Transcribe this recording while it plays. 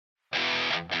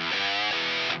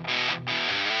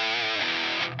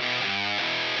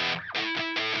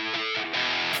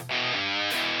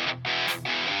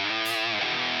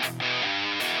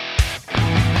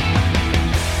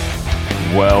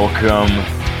Welcome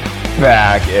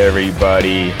back,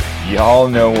 everybody. Y'all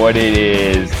know what it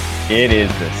is. It is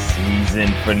the season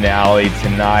finale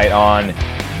tonight on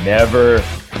Never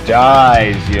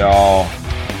Dies, y'all.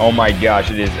 Oh my gosh,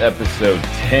 it is episode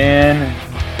 10.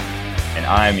 And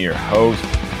I'm your host,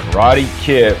 Karate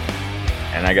Kip.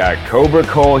 And I got Cobra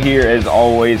Cole here as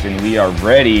always, and we are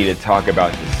ready to talk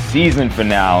about the season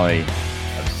finale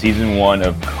of season 1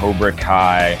 of Cobra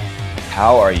Kai.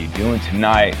 How are you doing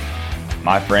tonight,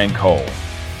 my friend Cole?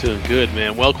 Doing good,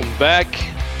 man. Welcome back.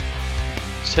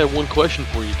 Just have one question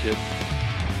for you, kid.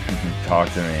 Talk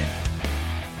to me.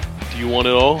 Do you want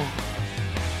it all?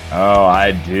 Oh,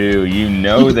 I do. You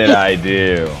know that I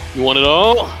do. You want it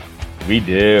all? We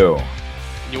do.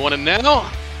 You want it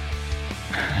now?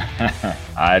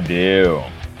 I do.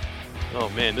 Oh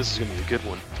man, this is gonna be a good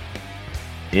one.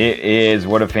 It is.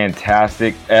 What a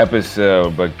fantastic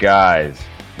episode. But guys,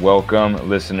 welcome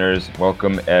listeners.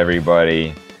 Welcome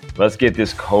everybody. Let's get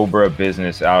this Cobra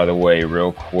business out of the way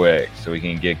real quick so we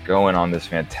can get going on this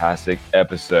fantastic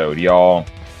episode. Y'all,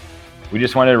 we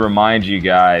just wanted to remind you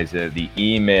guys that the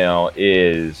email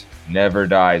is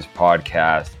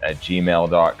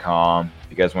neverdiespodcast@gmail.com. If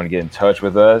you guys want to get in touch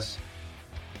with us.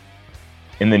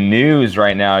 In the news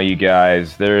right now, you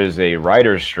guys, there is a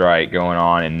writer's strike going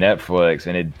on in Netflix,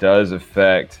 and it does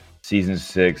affect season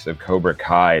 6 of Cobra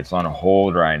Kai. It's on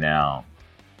hold right now.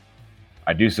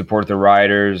 I do support the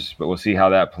writers, but we'll see how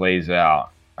that plays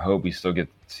out. I hope we still get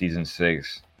season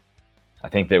 6. I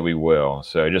think that we will.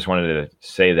 So I just wanted to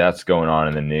say that's going on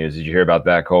in the news. Did you hear about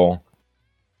that, Cole?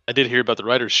 I did hear about the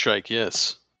writer's strike,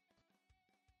 yes.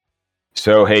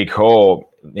 So, hey,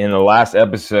 Cole, in the last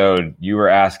episode, you were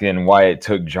asking why it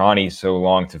took Johnny so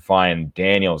long to find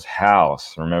Daniel's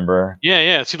house, remember?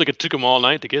 Yeah, it seemed like it took him all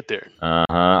night to get there.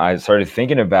 I started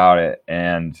thinking about it,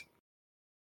 and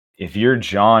if you're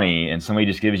Johnny and somebody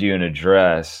just gives you an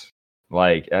address,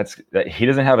 like he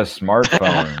doesn't have a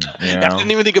smartphone, you know? I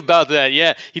didn't even think about that.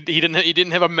 Yeah, he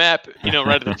didn't have a map, right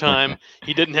at the time.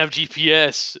 He didn't have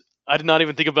GPS. I did not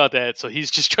even think about that. So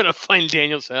he's just trying to find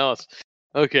Daniel's house.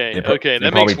 Okay, that makes more sense.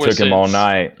 It probably took him all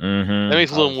night. Mm-hmm. That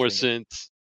makes a little more sense.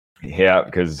 Yeah,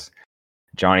 because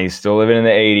Johnny's still living in the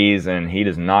 80s, and he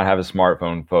does not have a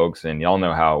smartphone, folks, and y'all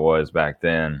know how it was back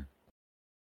then.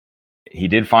 He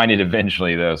did find it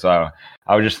eventually, though, so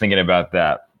I was just thinking about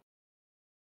that.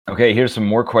 Okay, here's some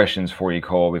more questions for you,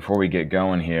 Cole, before we get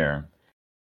going here.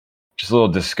 Just a little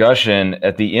discussion.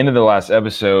 At the end of the last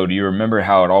episode, you remember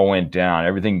how it all went down.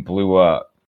 Everything blew up,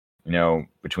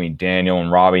 between Daniel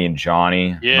and Robbie and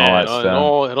Johnny and all that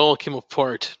stuff. It all came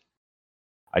apart.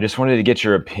 I just wanted to get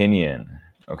your opinion,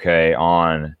 okay,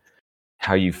 on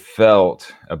how you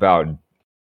felt about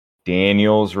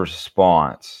Daniel's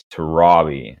response to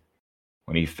Robbie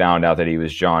when he found out that he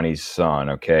was Johnny's son,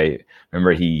 okay?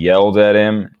 Remember, he yelled at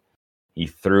him, he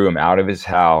threw him out of his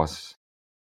house,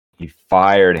 he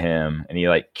fired him, and he,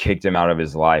 kicked him out of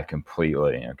his life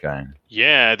completely, okay?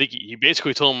 Yeah, I think he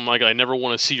basically told him, I never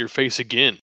want to see your face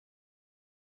again.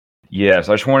 Yes,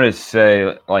 I just wanted to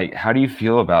say, how do you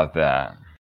feel about that?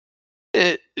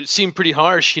 It seemed pretty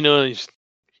harsh, it's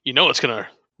going to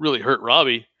really hurt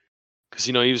Robbie because,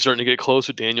 he was starting to get close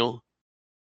with Daniel.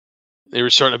 They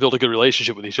were starting to build a good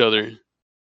relationship with each other.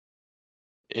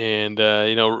 And,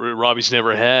 Robbie's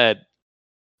never had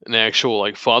an actual,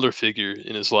 father figure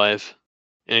in his life.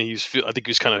 And I think he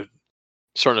was kind of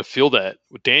starting to feel that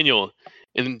with Daniel.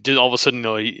 And then all of a sudden,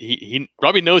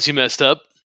 Robbie knows he messed up.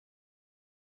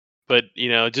 But,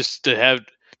 just to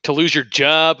lose your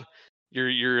job,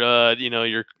 your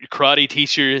karate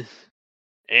teacher,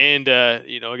 and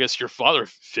I guess your father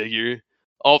figure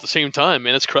all at the same time,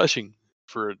 man, it's crushing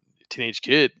for a teenage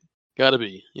kid. Gotta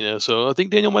be, so I think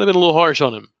Daniel might have been a little harsh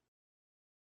on him.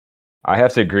 I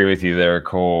have to agree with you there,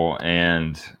 Cole,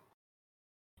 and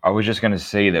I was just going to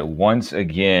say that once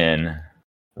again,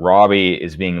 Robbie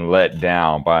is being let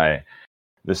down by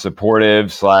the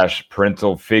supportive /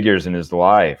 parental figures in his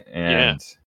life, and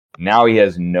now he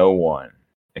has no one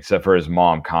except for his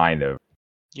mom, kind of.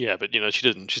 Yeah, but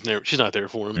she's not there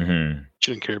for him. Mm-hmm.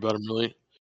 She didn't care about him really.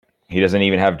 He doesn't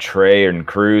even have Trey and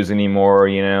Cruz anymore.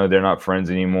 They're not friends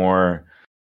anymore.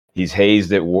 He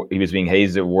was being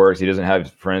hazed at work. So he doesn't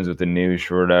have friends with the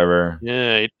Noosh or whatever.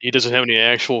 Yeah, he doesn't have any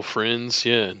actual friends.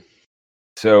 Yeah.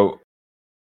 So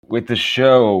with the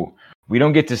show, we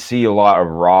don't get to see a lot of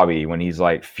Robbie when he's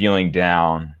feeling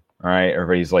down, right? Or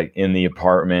he's in the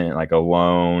apartment,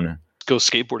 alone. Go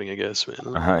skateboarding, I guess, man.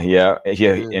 Yeah.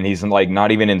 And he's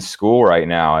not even in school right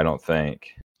now, I don't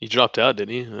think. He dropped out,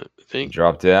 didn't he? I think. He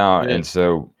dropped out. Yeah. And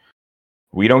so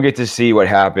we don't get to see what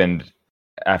happened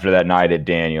after that night at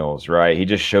Daniel's, right? He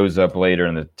just shows up later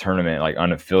in the tournament,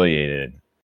 unaffiliated.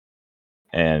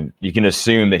 And you can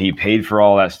assume that he paid for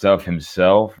all that stuff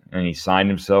himself and he signed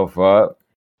himself up.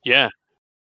 Yeah.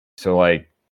 So, like,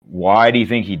 why do you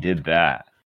think he did that?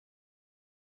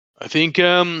 I think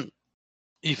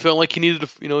he felt like he needed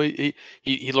to,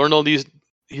 he learned all these,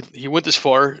 he went this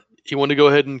far. He wanted to go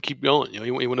ahead and keep going.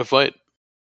 He wanted to fight.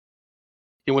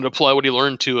 He wanted to apply what he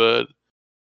learned to a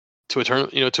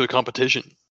tournament, to a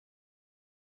competition.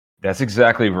 That's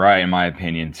exactly right, in my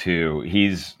opinion, too.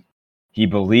 He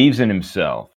believes in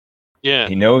himself. Yeah.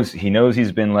 He knows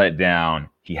he's been let down.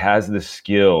 He has the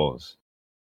skills.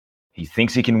 He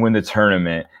thinks he can win the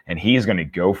tournament, and he's going to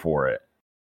go for it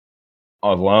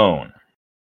alone.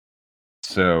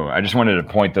 So I just wanted to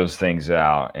point those things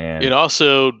out. And it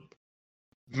also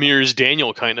mirrors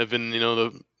Daniel kind of in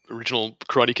the original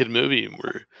Karate Kid movie,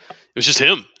 where it was just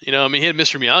him. He had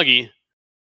Mr. Miyagi,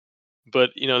 but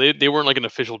they weren't like an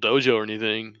official dojo or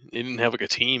anything. They didn't have like a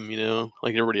team,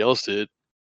 like everybody else did.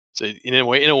 So in a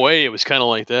way, it was kind of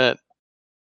like that.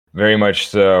 Very much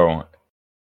so.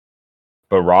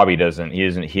 But Robbie doesn't.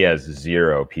 He has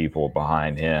 0 people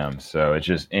behind him. So it's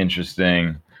just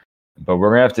interesting. But we're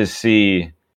gonna have to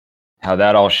see how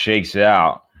that all shakes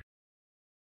out.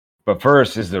 But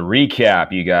first is the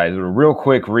recap, you guys. A real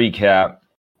quick recap,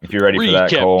 if you're ready for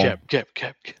that, Cole.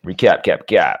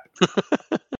 Recap.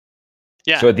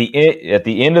 Yeah. So at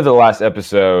the end of the last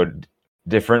episode,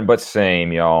 different but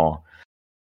same, y'all.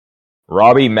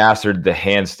 Robbie mastered the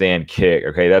handstand kick.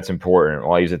 Okay, that's important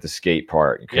while he was at the skate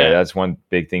park. Okay, That's one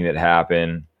big thing that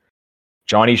happened.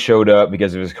 Johnny showed up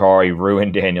because of his car. He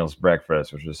ruined Daniel's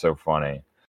breakfast, which was so funny.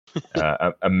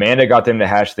 Amanda got them to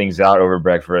hash things out over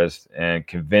breakfast and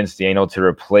convinced Daniel to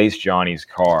replace Johnny's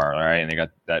car, right? And they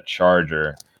got that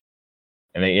Charger.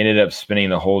 And they ended up spending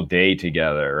the whole day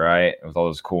together, right? With all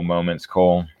those cool moments,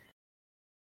 Cole.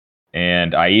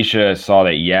 And Aisha saw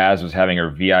that Yaz was having her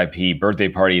VIP birthday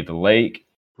party at the lake.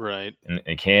 Right. In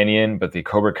a canyon, but the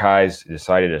Cobra Kais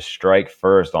decided to strike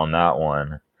first on that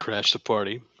one. Crash the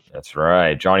party. That's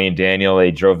right. Johnny and Daniel,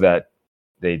 they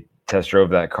test drove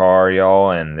that car,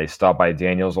 y'all, and they stopped by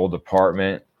Daniel's old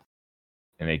apartment,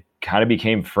 and they kind of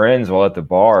became friends while at the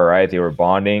bar, right? They were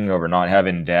bonding over not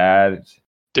having dads.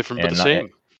 Different but the same.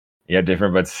 Yeah,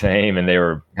 different but same, and they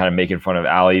were kind of making fun of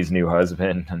Allie's new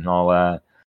husband and all that.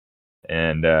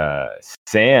 And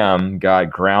Sam got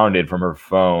grounded from her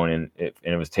phone, and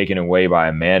it was taken away by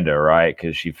Amanda, right?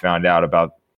 Because she found out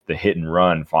about the hit and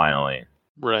run finally.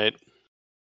 Right.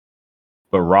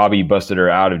 But Robbie busted her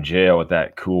out of jail with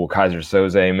that cool Kaiser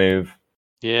Soze move.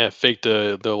 Yeah, faked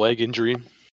the leg injury.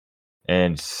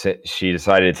 And she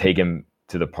decided to take him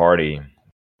to the party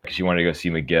because she wanted to go see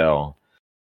Miguel.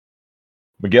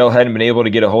 Miguel hadn't been able to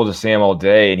get a hold of Sam all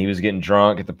day, and he was getting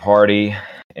drunk at the party.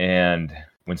 And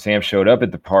when Sam showed up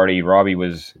at the party, Robbie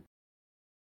was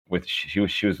she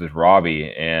was with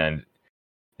Robbie, and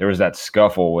there was that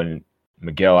scuffle when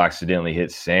Miguel accidentally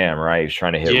hit Sam, right? He was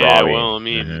trying to hit Robbie. Yeah, well, I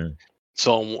mean,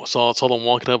 saw them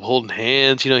walking up holding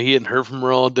hands. He hadn't heard from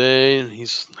her all day, and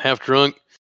he's half drunk.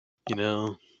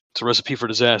 It's a recipe for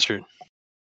disaster.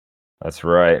 That's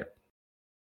right.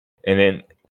 And then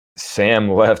Sam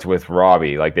left with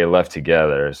Robbie, like they left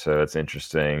together, so it's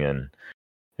interesting. And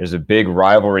there's a big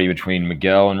rivalry between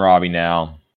Miguel and Robbie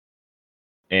now.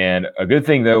 And a good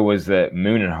thing, though, was that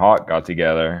Moon and Hawk got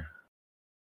together,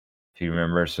 if you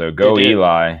remember. So go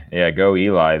Eli. Yeah, go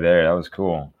Eli there. That was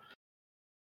cool.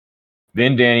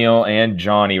 Then Daniel and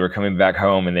Johnny were coming back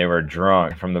home, and they were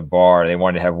drunk from the bar. They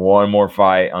wanted to have one more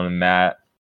fight on the mat.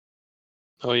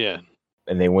 Oh, yeah.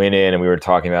 And they went in, and we were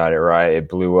talking about it, right? It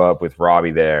blew up with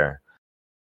Robbie there.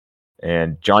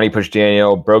 And Johnny pushed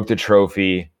Daniel, broke the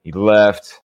trophy. He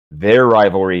left. Their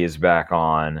rivalry is back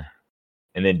on.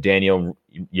 And then Daniel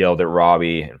yelled at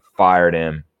Robbie and fired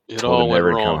him. Told him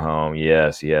never to come home.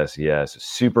 Yes.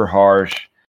 Super harsh.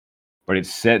 But it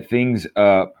set things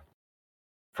up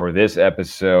for this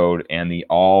episode and the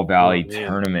All Valley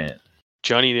tournament.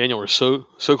 Johnny and Daniel were so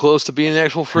close to being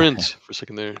actual friends for a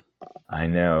second there. I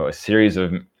know. A series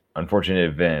of unfortunate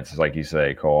events, like you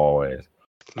say, Cole, always.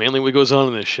 Mainly what goes on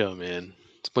in this show, man.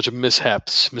 It's a bunch of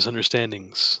mishaps,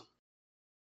 misunderstandings,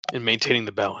 and maintaining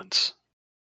the balance.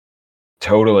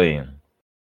 Totally.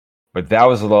 But that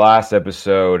was the last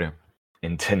episode.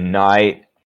 And tonight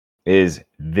is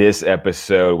this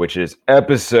episode, which is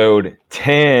episode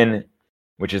 10,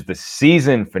 which is the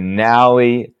season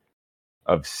finale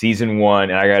of season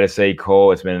 1. And I got to say,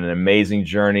 Cole, it's been an amazing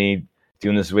journey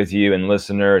doing this with you and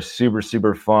listeners. Super,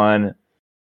 super fun.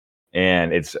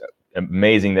 And it's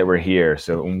amazing that we're here.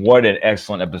 So what an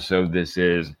excellent episode this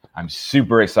is. I'm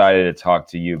super excited to talk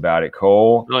to you about it,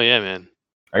 Cole. Oh, yeah, man.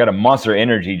 I got a Monster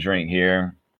Energy drink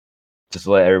here. Just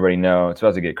to let everybody know, it's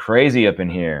about to get crazy up in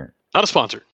here. Not a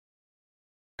sponsor.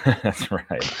 That's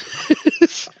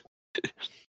right.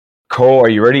 Cole, are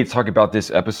you ready to talk about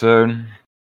this episode?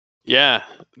 Yeah,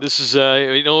 this is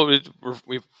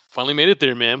we finally made it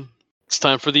there, man. It's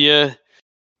time for the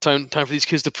time for these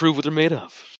kids to prove what they're made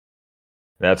of.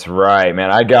 That's right, man.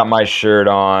 I got my shirt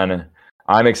on.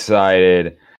 I'm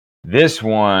excited. This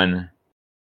one,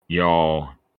 y'all,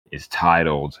 is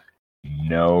titled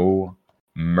No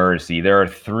Mercy. There are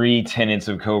 3 tenets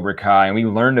of Cobra Kai, and we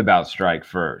learned about strike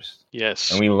first. Yes.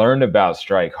 And we learned about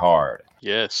strike hard.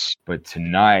 Yes. But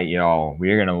tonight, y'all,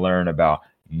 we're going to learn about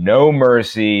no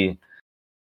mercy.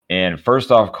 And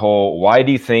first off, Cole, why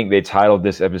do you think they titled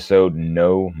this episode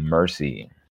No Mercy?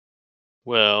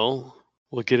 Well,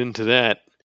 we'll get into that.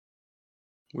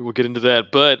 We will get into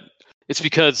that, but it's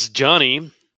because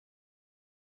Johnny,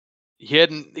 he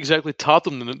hadn't exactly taught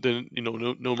them the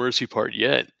no mercy part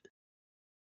yet.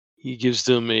 He gives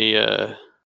them a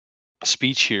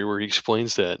speech here where he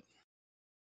explains that.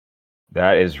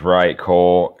 That is right,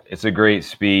 Cole. It's a great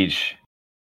speech.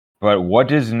 But what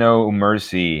does no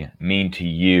mercy mean to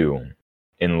you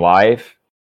in life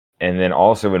and then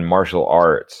also in martial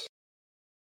arts?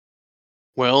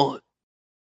 Well,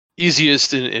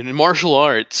 easiest in martial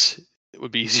arts, it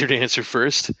would be easier to answer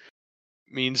first.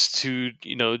 Means to,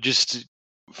 just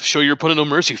show your opponent no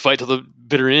mercy, fight to the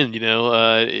bitter end.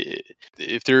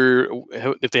 If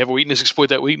they have a weakness, exploit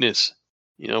that weakness.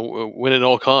 Win at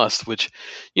all costs. Which,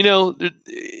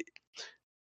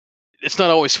 it's not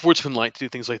always sportsmanlike to do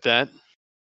things like that.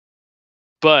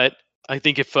 But I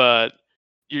think if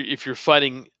you're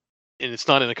fighting and it's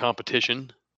not in a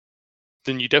competition,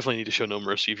 then you definitely need to show no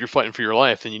mercy. If you're fighting for your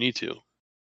life, then you need to.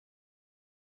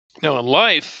 Now in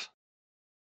life,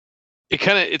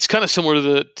 it's kind of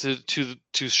similar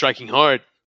to striking hard.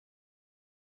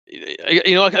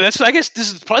 I guess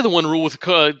this is probably the one rule with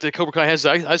that Cobra Kai has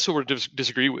that I sort of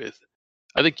disagree with.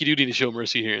 I think you do need to show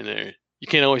mercy here and there. You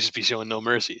can't always just be showing no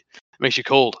mercy. It makes you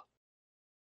cold.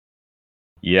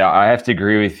 Yeah, I have to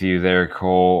agree with you there,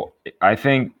 Cole. I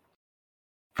think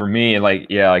for me, like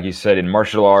you said, in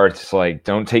martial arts, like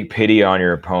don't take pity on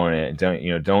your opponent.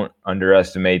 Don't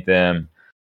underestimate them.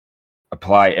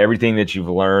 Apply everything that you've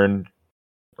learned,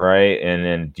 right? And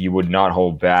then you would not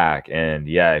hold back. And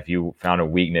yeah, if you found a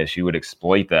weakness, you would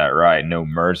exploit that, right? No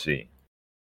mercy.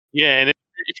 Yeah, and if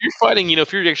you're fighting,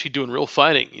 if you're actually doing real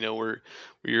fighting,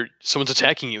 where someone's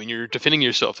attacking you and you're defending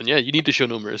yourself, and yeah, you need to show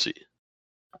no mercy.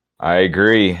 I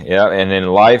agree. Yeah, and in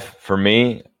life, for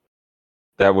me,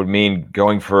 that would mean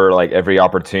going for like every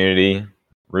opportunity,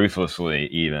 ruthlessly,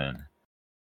 even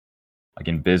like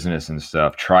in business and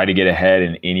stuff. Try to get ahead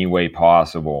in any way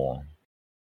possible.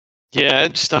 Yeah,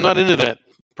 I'm not into that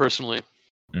personally.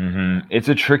 Mm-hmm. It's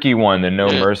a tricky one, the no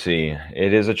mercy.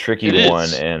 It is a tricky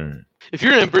one, and if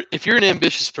you're an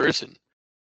ambitious person,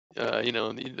 that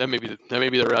may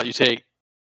be the route you take.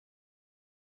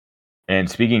 And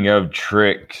speaking of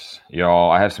tricks,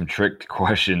 y'all, I have some trick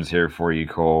questions here for you,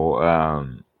 Cole.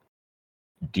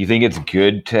 Do you think it's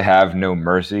good to have no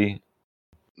mercy?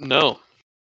 No.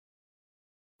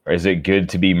 Or is it good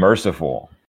to be merciful?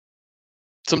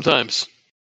 Sometimes.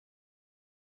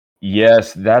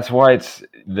 Yes, that's why it's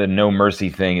the no mercy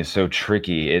thing is so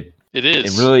tricky. It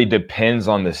is. It really depends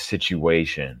on the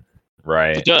situation,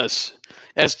 right? It does,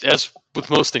 as with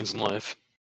most things in life.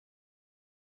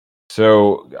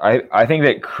 So I think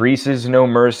that Kreese's no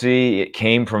mercy, it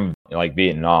came from like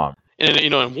Vietnam. And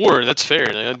in war, that's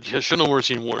fair. Show no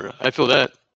mercy in war. I feel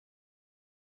that.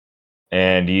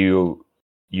 And you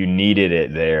needed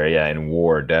it there, yeah, in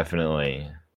war, definitely.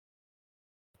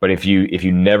 But if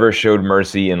you never showed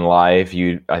mercy in life,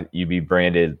 you'd be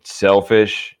branded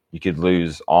selfish. You could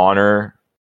lose honor,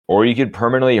 or you could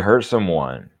permanently hurt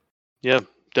someone. Yeah,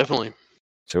 definitely.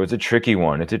 So it's a tricky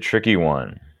one.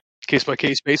 Case by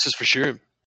case basis for sure.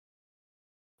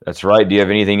 That's right. Do you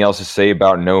have anything else to say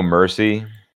about no mercy?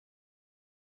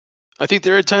 I think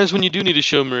there are times when you do need to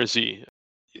show mercy,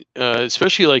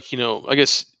 especially like I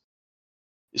guess.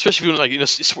 Especially if you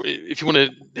want, if you want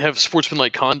to have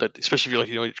sportsmanlike conduct, especially if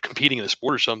you're like competing in a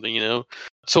sport or something,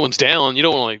 someone's down, you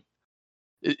don't want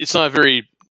to it's not very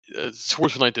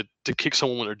sportsmanlike to kick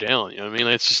someone when they're down. You know what I mean?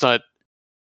 Like, it's just not.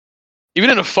 Even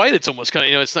in a fight, it's almost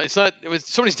kind of it's not. When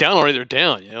somebody's down already, they're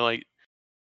down. Like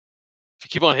if you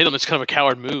keep on hitting them, it's kind of a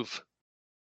coward move.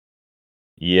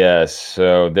 Yes,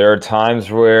 so there are times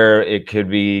where it could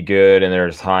be good, and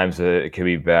there's times that it could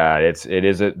be bad. It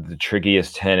is the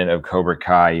trickiest tenet of Cobra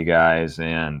Kai, you guys,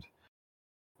 and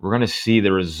we're gonna see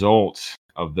the results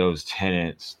of those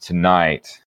tenets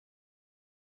tonight.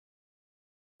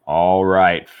 All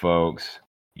right, folks,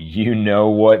 you know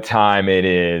what time it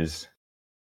is.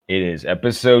 It is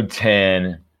episode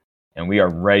 10, and we are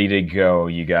ready to go,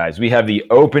 you guys. We have the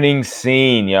opening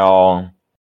scene, y'all,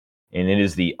 and it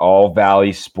is the All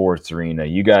Valley Sports Arena.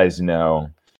 You guys know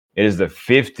it is the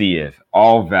 50th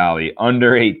All Valley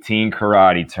Under 18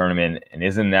 Karate Tournament, and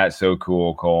isn't that so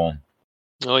cool, Cole?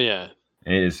 Oh, yeah.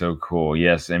 It is so cool,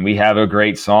 yes, and we have a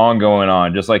great song going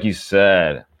on, just like you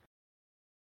said.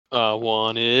 I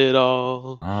want it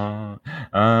all. I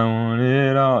want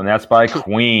it all. And that's by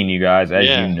Queen, you guys, as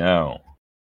you know.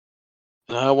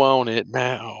 I want it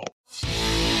now.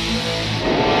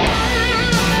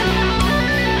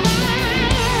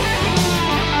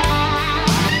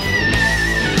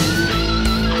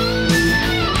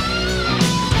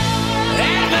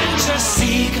 Adventure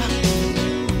seeker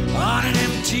on an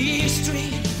empty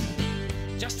street.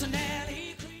 Just an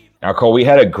alley creep. Now, Cole, we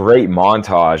had a great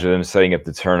montage of them setting up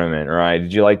the tournament, right?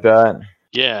 Did you like that?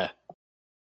 Yeah.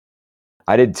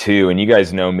 I did too, and you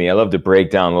guys know me. I love to break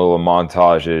down little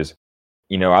montages.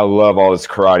 You know, I love all this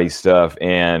karate stuff,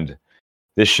 and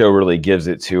this show really gives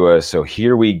it to us. So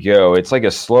here we go. It's like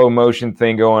a slow motion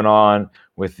thing going on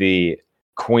with the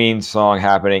Queen song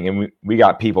happening, and we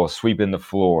got people sweeping the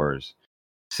floors,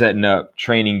 setting up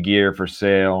training gear for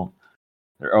sale.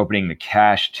 They're opening the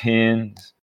cash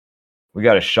tins. We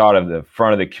got a shot of the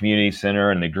front of the community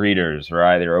center and the greeters,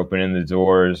 right? They're opening the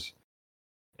doors.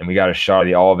 And we got a shot of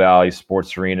the All Valley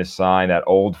Sports Arena sign, that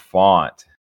old font.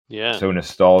 Yeah. So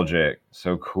nostalgic,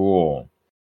 so cool.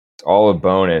 It's all a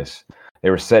bonus.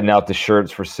 They were setting out the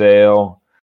shirts for sale.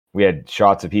 We had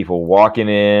shots of people walking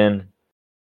in.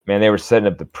 Man, they were setting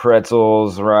up the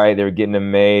pretzels, right? They were getting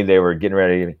them made. They were getting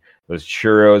ready. Those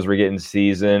churros were getting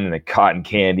seasoned, and the cotton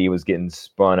candy was getting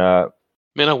spun up.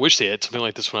 Man, I wish they had something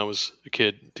like this when I was a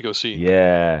kid to go see.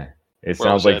 Yeah. It Where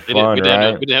I sounds was like at. fun, we right?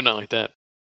 didn't have nothing like that.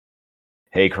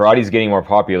 Hey, karate's getting more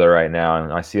popular right now,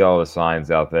 and I see all the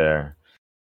signs out there.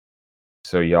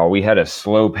 So, y'all, we had a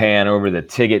slow pan over the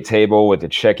ticket table with the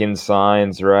check-in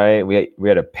signs, right? We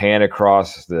had a pan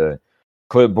across the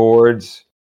clipboards,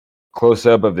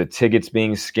 close-up of the tickets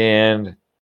being scanned.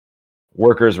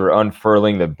 Workers were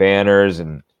unfurling the banners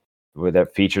and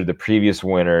that featured the previous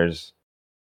winners.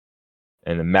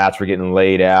 And the mats were getting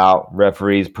laid out.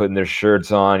 Referees putting their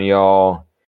shirts on, y'all.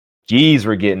 Gis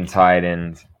were getting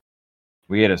tightened.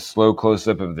 We had a slow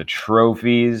close-up of the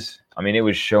trophies. I mean, it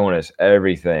was showing us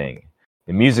everything.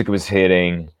 The music was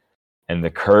hitting, and the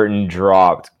curtain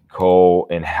dropped, Cole.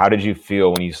 And how did you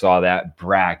feel when you saw that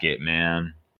bracket,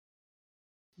 man?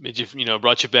 Made you,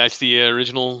 brought you back to the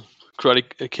original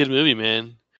Karate Kid movie,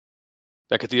 man.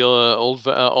 Back at the old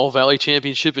All Valley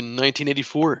Championship in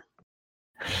 1984.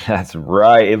 That's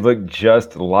right. It looked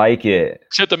just like it.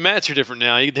 Except the mats are different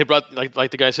now. They brought,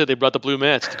 like the guy said, they brought the blue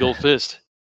mats, the Gold Fist.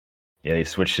 Yeah, they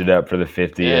switched it up for the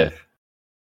 50th. Yeah.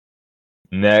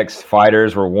 Next,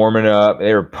 fighters were warming up.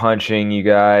 They were punching, you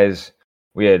guys.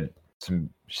 We had some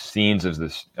scenes of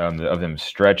them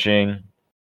stretching.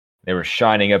 They were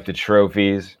shining up the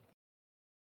trophies.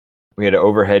 We had an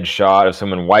overhead shot of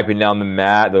someone wiping down the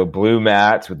mat, the blue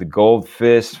mats with the gold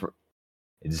fist.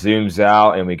 It zooms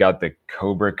out, and we got the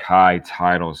Cobra Kai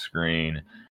title screen.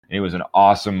 And it was an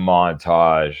awesome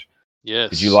montage. Yes.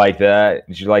 Did you like that?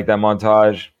 Did you like that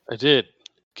montage? I did.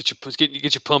 Get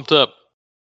you pumped up.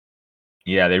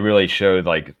 Yeah, they really showed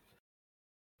like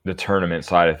the tournament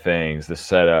side of things, the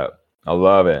setup. I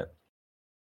love it.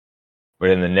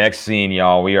 But in the next scene,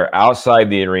 y'all, we are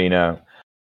outside the arena.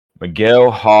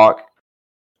 Miguel, Hawk,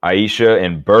 Aisha,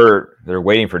 and Bert, they're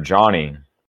waiting for Johnny.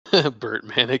 Bert,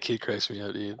 man, that kid cracks me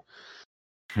up, dude.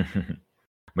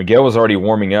 Miguel was already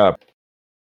warming up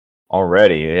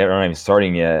already. They're not even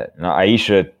starting yet. Now,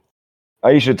 Aisha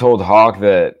told Hawk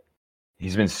that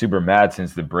he's been super mad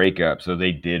since the breakup, so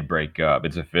they did break up.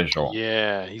 It's official.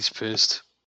 Yeah, he's pissed.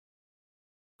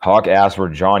 Hawk asked where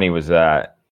Johnny was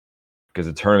at because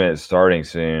the tournament is starting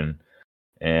soon.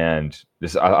 And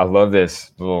I love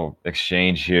this little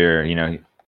exchange here.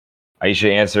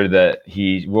 Aisha answered that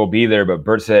he will be there, but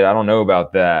Bert said, I don't know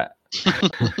about that. Do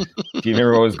you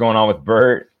remember what was going on with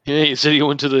Bert? Yeah, he said he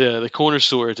went to the corner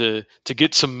store to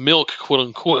get some milk, quote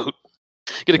unquote.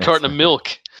 Get a carton of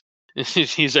milk.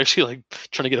 He's actually like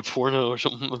trying to get a porno or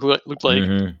something. Looked like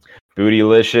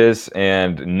Bootylicious,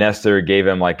 and Nestor gave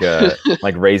him like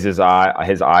raise his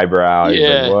eyebrow. Yeah. He's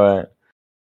like, what?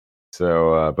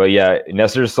 So, but yeah,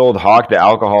 Nestor sold Hawk to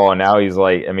alcohol, and now he's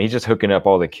like, I mean, he's just hooking up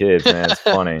all the kids, man. It's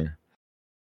funny.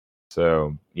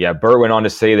 So, yeah, Bert went on to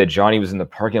say that Johnny was in the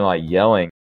parking lot yelling.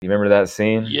 You remember that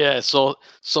scene? Yeah, saw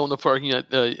in the parking lot,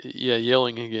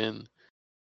 yelling again.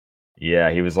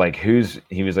 Yeah, he was like,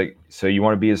 so you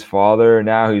want to be his father?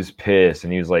 Now he's pissed,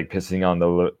 and he was like pissing on the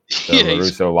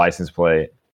LaRusso license plate.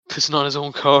 Pissing on his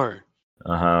own car.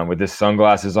 With his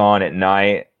sunglasses on at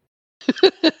night.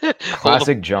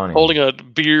 Classic Johnny. Holding a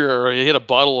beer, or he had a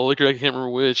bottle of liquor. I can't remember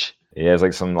which. Yeah, it's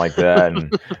like something like that.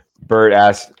 And Bert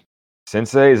asked,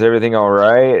 "Sensei, is everything all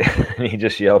right?" And he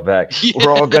just yelled back,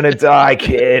 "We're all gonna die,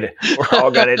 kid. We're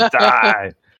all gonna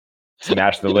die."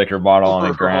 Smashed the liquor bottle on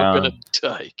the ground. We're all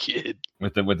gonna die, kid.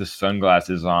 With the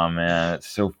sunglasses on, man. It's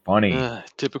so funny.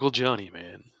 Typical Johnny,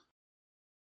 man.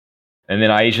 And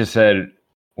then Aisha said,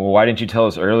 "Well, why didn't you tell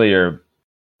us earlier?"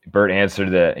 Bert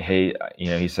answered that, "Hey,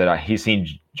 he said he's seen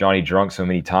Johnny drunk so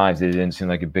many times it didn't seem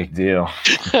like a big deal."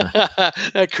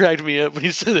 That cracked me up when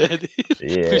he said that.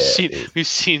 Yeah, we've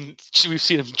seen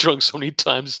him drunk so many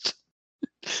times.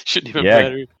 Shouldn't even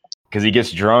matter. Because he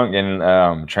gets drunk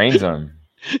and trains them.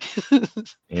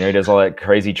 He does all that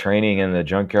crazy training in the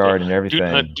junkyard and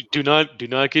everything. Do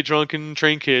not get drunk and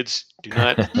train kids. Do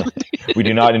not. We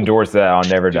do not endorse that on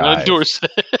Never Dies. Not endorse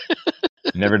that.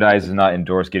 Never Dies does not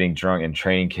endorse getting drunk and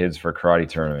training kids for karate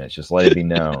tournaments. Just let it be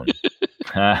known.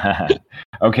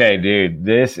 Okay, dude,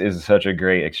 this is such a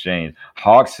great exchange.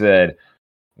 Hawk said,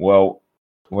 "Well,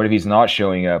 what if he's not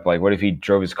showing up? Like, what if he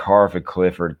drove his car off a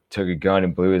cliff or took a gun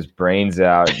and blew his brains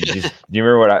out?" Do you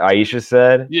remember what Aisha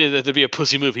said? Yeah, that'd be a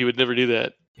pussy move. He would never do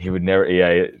that. He would never.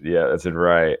 Yeah, that's it.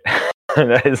 Right.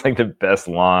 That is like the best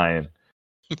line.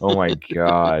 Oh my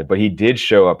god! But he did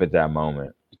show up at that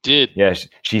moment. He did. Yeah,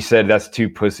 she said that's too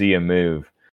pussy a move.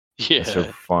 Yeah, that's so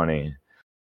funny.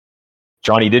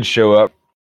 Johnny did show up.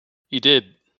 He did.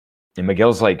 And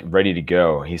Miguel's like ready to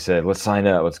go. He said, "Let's sign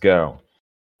up. Let's go."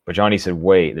 But Johnny said,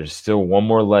 "Wait, there's still one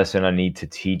more lesson I need to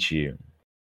teach you."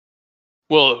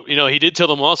 Well, he did tell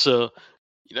them also,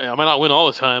 I might not win all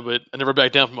the time, but I never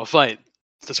back down from a fight.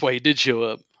 That's why he did show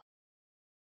up.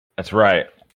 That's right.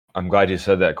 I'm glad you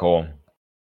said that, Cole.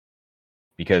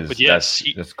 Because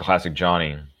that's classic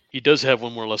Johnny. He does have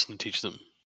one more lesson to teach them.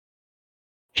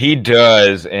 He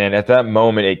does. And at that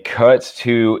moment, it cuts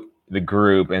to the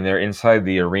group, and they're inside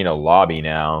the arena lobby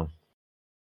now.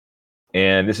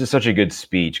 And this is such a good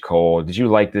speech, Cole. Did you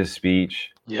like this speech?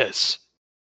 Yes.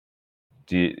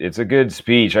 It's a good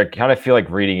speech. I kind of feel like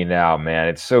reading it out, man.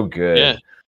 It's so good. Yeah.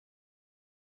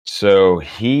 So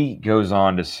he goes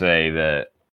on to say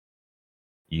that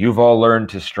you've all learned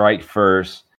to strike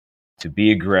first, to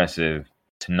be aggressive,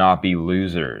 to not be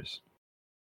losers.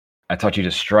 I taught you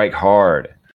to strike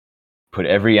hard, put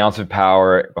every ounce of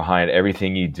power behind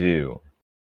everything you do.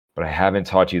 But I haven't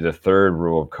taught you the third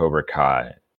rule of Cobra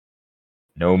Kai.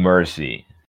 No mercy.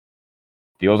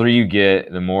 The older you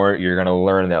get, the more you're going to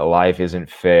learn that life isn't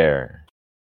fair.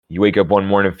 You wake up one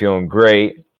morning feeling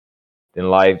great, then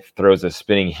life throws a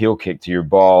spinning heel kick to your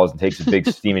balls and takes a big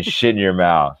steaming shit in your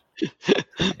mouth.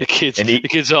 The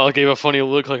kids all gave a funny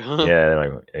look like, huh?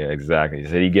 Yeah, exactly. He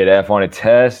said you get F on a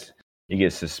test, you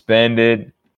get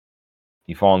suspended,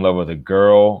 you fall in love with a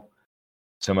girl,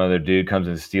 some other dude comes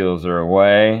and steals her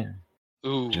away.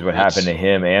 Ooh, which is what happened to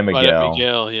him and Miguel. Right,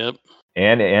 Miguel, yep.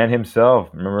 And himself,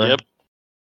 remember? Yep.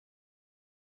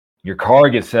 Your car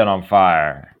gets set on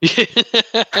fire.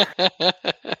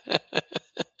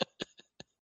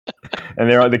 And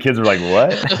the kids are like,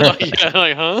 "What?" Yeah,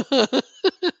 like, huh?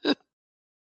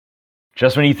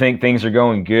 Just when you think things are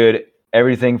going good,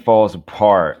 everything falls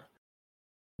apart.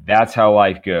 That's how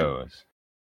life goes.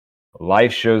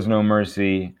 Life shows no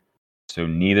mercy, so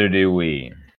neither do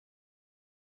we.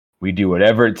 We do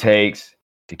whatever it takes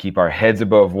to keep our heads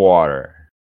above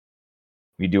water.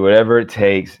 We do whatever it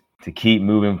takes to keep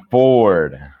moving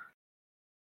forward.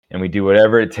 And we do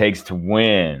whatever it takes to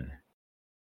win.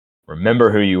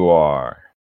 Remember who you are.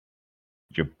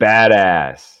 You're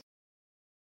badass.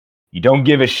 You don't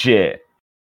give a shit.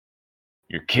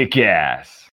 You're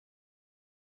kick-ass.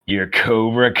 You're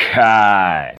Cobra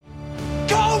Kai.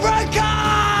 Cobra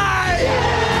Kai!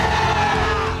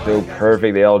 Yeah! So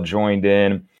perfect. They all joined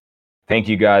in. Thank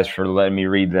you guys for letting me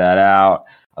read that out.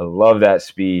 I love that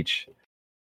speech.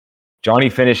 Johnny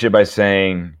finished it by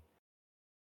saying,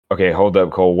 okay, hold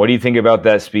up, Cole. What do you think about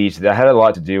that speech? That had a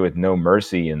lot to do with no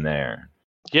mercy in there.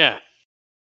 Yeah.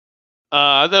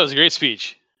 I thought it was a great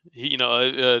speech.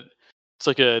 It's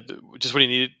like just what he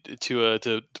needed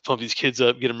to pump these kids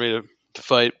up, get them ready to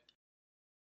fight.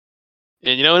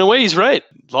 And, in a way, he's right.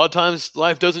 A lot of times,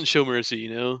 life doesn't show mercy,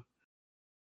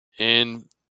 And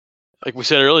like we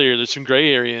said earlier, there's some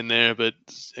gray area in there. But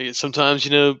sometimes,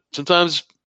 sometimes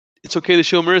it's okay to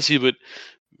show mercy. But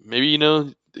maybe,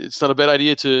 it's not a bad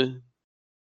idea to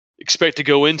expect to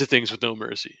go into things with no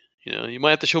mercy. You might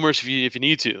have to show mercy if you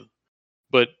need to.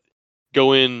 But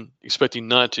go in expecting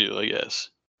not to, I guess.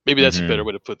 Maybe that's a better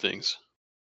way to put things.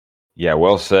 Yeah,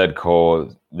 well said,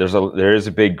 Cole. There is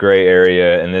a big gray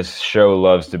area, and this show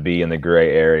loves to be in the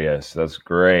gray area, so that's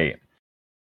great.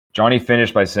 Johnny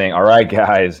finished by saying, "All right,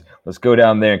 guys, let's go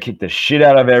down there and kick the shit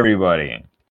out of everybody,"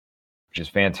 which is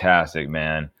fantastic,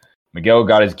 man. Miguel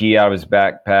got his gi out of his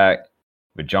backpack,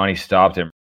 but Johnny stopped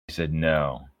him. He said,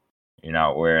 "No, you're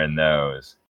not wearing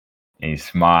those." And he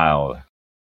smiled.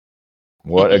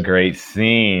 What a great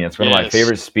scene. It's one of my Yes.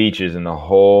 favorite speeches in the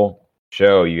whole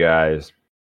show, you guys.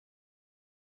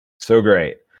 So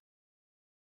great.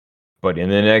 But in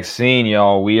the next scene,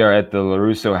 y'all, we are at the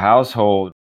LaRusso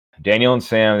household. Daniel and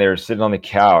Sam, they were sitting on the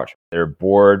couch. They're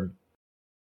bored.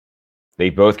 They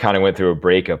both kind of went through a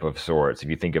breakup of sorts, if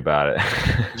you think about it.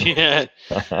 Yeah.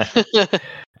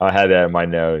 I had that in my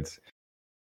notes.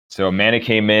 So Amanda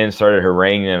came in, started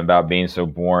haranguing them about being so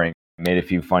boring, made a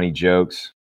few funny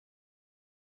jokes.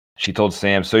 She told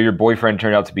Sam, "So your boyfriend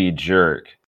turned out to be a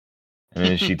jerk." And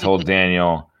then she told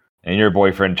Daniel, "And your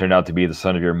boyfriend turned out to be the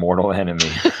son of your mortal enemy."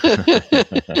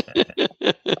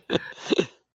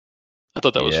 I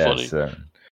thought that was funny. So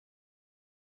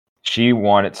she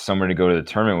wanted someone to go to the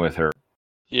tournament with her.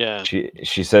 Yeah.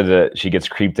 She said that she gets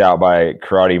creeped out by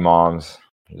karate moms.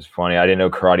 It was funny. I didn't know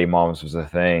karate moms was a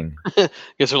thing.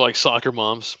 Guess they're like soccer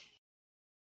moms.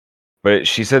 But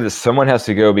she said that someone has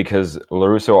to go because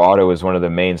LaRusso Auto is one of the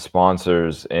main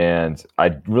sponsors. And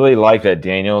I really like that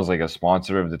Daniel's like a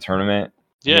sponsor of the tournament.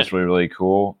 Yeah. That's really, really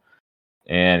cool.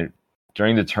 And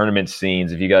during the tournament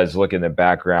scenes, if you guys look in the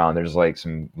background, there's like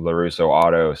some LaRusso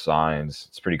Auto signs.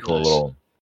 It's a pretty cool Nice. little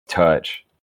touch.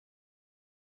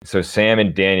 So Sam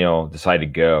and Daniel decide to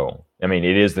go. I mean,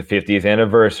 it is the 50th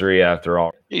anniversary after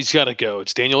all. He's got to go.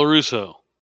 It's Daniel Russo.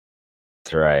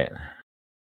 That's right.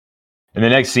 In the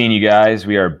next scene, you guys,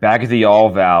 we are back at the All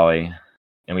Valley,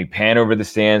 and we pan over the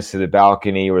stands to the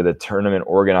balcony where the tournament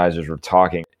organizers were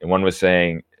talking. And one was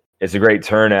saying, "It's a great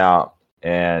turnout."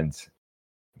 And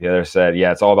the other said,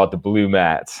 "Yeah, it's all about the blue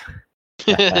mats."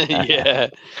 Yeah.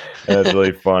 That's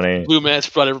really funny. Blue mats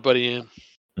brought everybody in.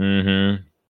 Mm-hmm.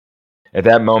 At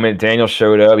that moment, Daniel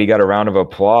showed up. He got a round of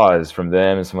applause from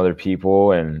them and some other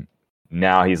people, and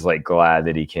now he's like glad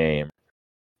that he came.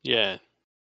 Yeah.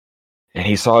 And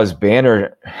he saw his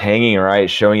banner hanging, right,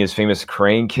 showing his famous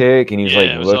crane kick, and he's Yeah, it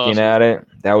like was looking awesome. at it.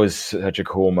 That was such a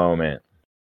cool moment.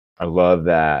 I love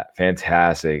that.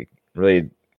 Fantastic. Really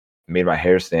made my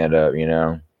hair stand up, you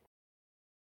know.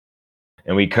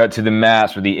 And we cut to the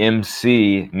mats with the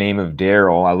MC, name of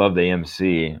Daryl. I love the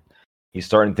MC. He's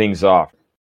starting things off.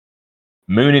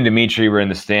 Moon and Dimitri were in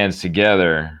the stands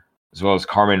together, as well as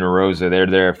Carmen and Rosa. They're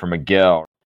there for Miguel.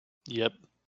 Yep.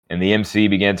 And the MC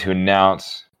began to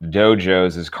announce the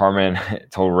dojos as Carmen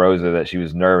told Rosa that she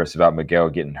was nervous about Miguel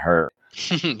getting hurt.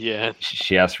 Yeah.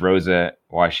 She asked Rosa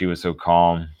why she was so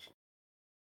calm.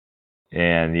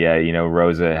 And yeah, you know,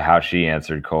 Rosa, how she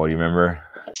answered, Cole, you remember?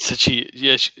 Said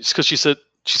it's because she said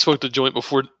she smoked the joint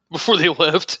before they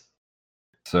left.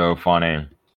 So funny.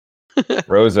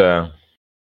 Rosa.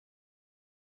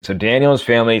 So Daniel's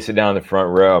family sit down in the front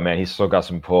row. Man, he's still got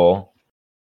some pull.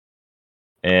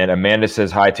 And Amanda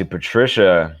says hi to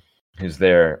Patricia, who's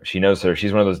there. She knows her.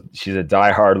 She's one of those. She's a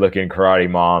diehard looking karate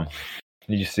mom.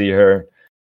 Did you see her?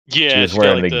 Yeah. She was she's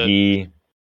wearing got, the gi.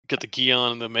 Got the gi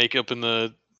on and the makeup and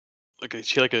the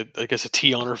she had I guess a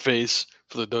T on her face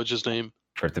for the dojo's name.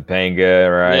 For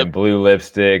Topanga, right? Yep. Blue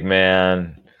lipstick,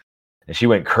 man. And she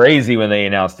went crazy when they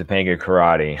announced Topanga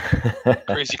Karate.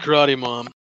 Crazy karate mom.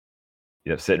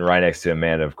 Yep, sitting right next to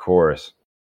Amanda, of course.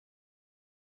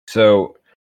 So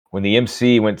when the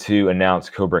MC went to announce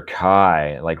Cobra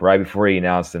Kai, like right before he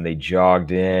announced them, they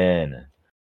jogged in.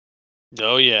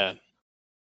 Oh yeah.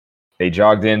 They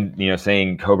jogged in, you know,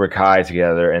 saying Cobra Kai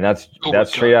together, and that's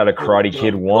straight Kai, out of Karate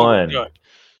Kid 1.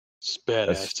 It's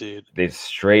badass, dude. They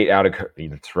straight out of,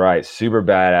 that's right, super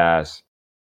badass.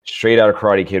 Straight out of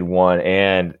Karate Kid 1,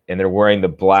 and they're wearing the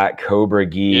black Cobra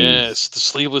gis. Yes, the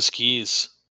sleeveless gis.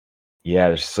 Yeah,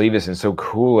 they're sleeveless and so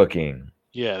cool looking.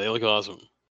 Yeah, they look awesome.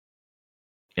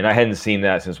 And I hadn't seen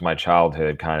that since my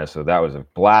childhood, kind of, so that was a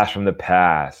blast from the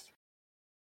past.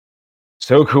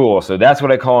 So cool. So that's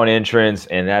what I call an entrance,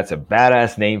 and that's a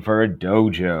badass name for a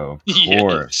dojo, of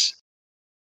course.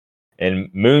 And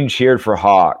Moon cheered for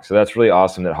Hawk, so that's really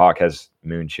awesome that Hawk has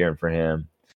Moon cheering for him.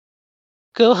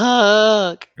 Go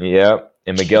Hawk! Yep.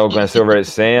 And Miguel glanced over at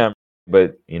Sam,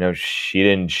 but, you know, she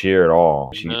didn't cheer at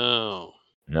all.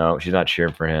 No, she's not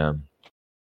cheering for him.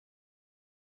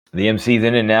 The MC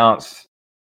then announced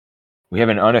we have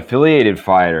an unaffiliated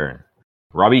fighter,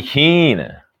 Robbie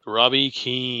Keane. Robbie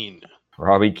Keane.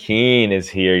 Robbie Keane is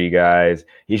here, you guys.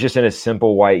 He's just in a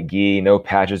simple white gi, no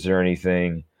patches or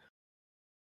anything.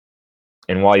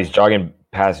 And while he's jogging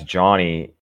past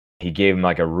Johnny, he gave him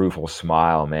like a rueful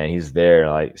smile, man. He's there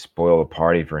to like spoil the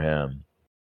party for him.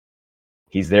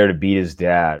 He's there to beat his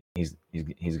dad.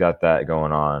 He's got that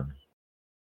going on.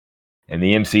 And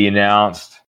the MC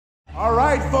announced, All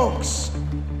right, folks,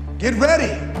 get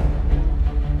ready.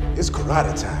 It's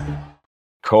karate time.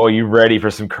 Cole, you ready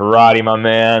for some karate, my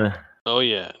man? Oh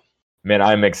yeah. Man,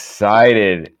 I'm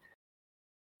excited.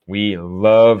 We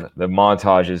love the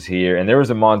montages here. And there was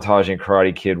a montage in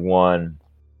Karate Kid 1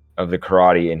 of the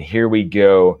karate. And here we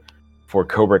go for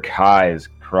Cobra Kai's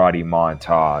karate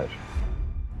montage.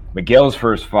 Miguel's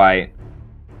first fight,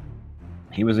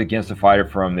 he was against a fighter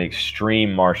from the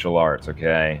Extreme Martial Arts,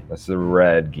 okay? That's the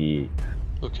red gi.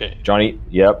 Okay.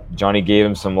 Johnny gave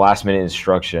him some last minute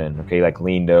instruction, okay? Like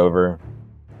leaned over.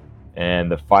 And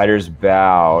the fighters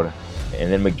bowed.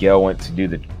 And then Miguel went to do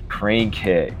the crane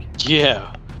kick.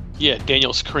 Yeah. Yeah,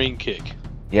 Daniel's crane kick.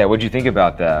 Yeah, what'd you think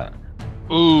about that?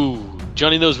 Ooh,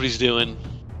 Johnny knows what he's doing.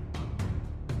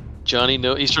 He's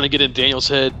trying to get in Daniel's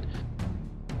head.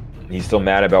 He's still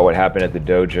mad about what happened at the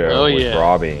dojo with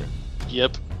Robbie.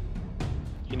 Yep.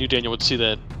 He knew Daniel would see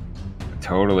that.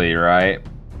 Totally, right?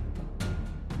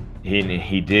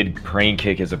 He did crane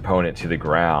kick his opponent to the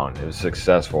ground. It was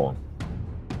successful.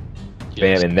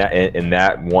 Yes. Bam, and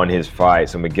that won his fight.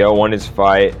 So Miguel won his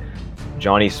fight.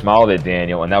 Johnny smiled at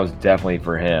Daniel, and that was definitely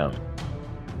for him.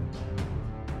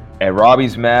 At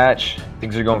Robbie's match,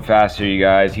 things are going fast here, you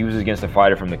guys. He was against a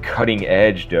fighter from the Cutting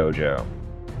Edge dojo.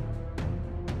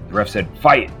 The ref said,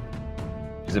 fight!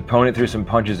 His opponent threw some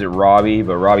punches at Robbie,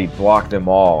 but Robbie blocked them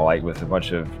all, like with a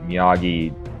bunch of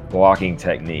Miyagi blocking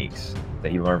techniques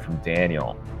that he learned from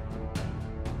Daniel.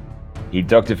 He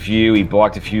ducked a few, he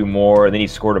blocked a few more, and then he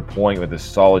scored a point with a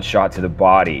solid shot to the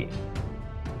body,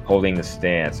 holding the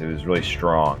stance. It was really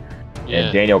strong. Yeah.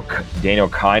 And Daniel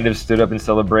kind of stood up in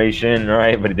celebration,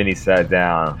 right? But then he sat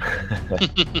down.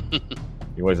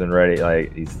 He wasn't ready.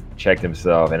 Like, he's checked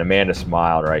himself. And Amanda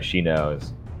smiled, right? She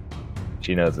knows.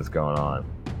 She knows what's going on.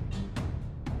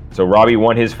 So Robbie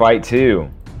won his fight too.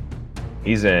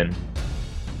 He's in.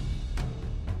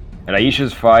 And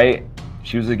Aisha's fight,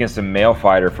 she was against a male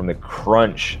fighter from the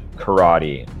Crunch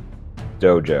Karate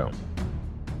dojo.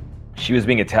 She was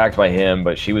being attacked by him,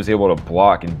 but she was able to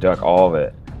block and duck all of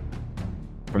it.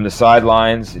 From the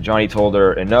sidelines, Johnny told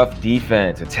her, enough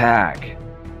defense, attack.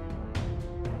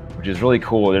 Which is really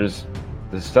cool. There's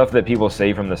the stuff that people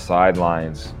say from the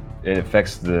sidelines. It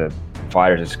affects the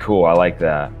fighters. It's cool. I like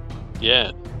that.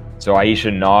 Yeah. So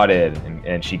Aisha nodded,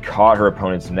 and she caught her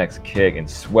opponent's next kick and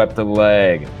swept the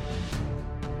leg.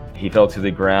 He fell to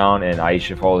the ground, and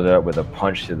Aisha followed it up with a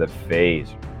punch to the face.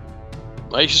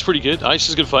 Aisha's pretty good.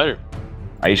 Aisha's a good fighter.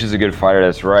 Aisha's a good fighter,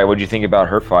 that's right. What did you think about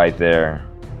her fight there?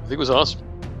 I think it was awesome.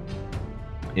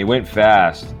 It went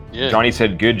fast. Yeah. Johnny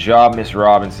said, good job, Miss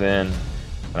Robinson.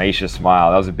 And Aisha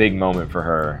smiled. That was a big moment for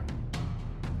her.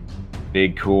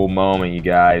 Big, cool moment, you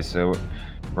guys. So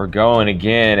we're going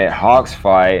again at Hawk's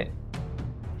fight.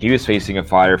 He was facing a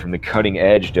fighter from the Cutting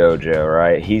Edge dojo,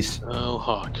 right? Oh,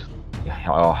 Hawk.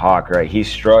 Oh, Hawk, right? He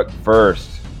struck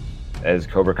first, as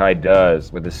Cobra Kai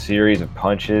does, with a series of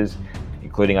punches,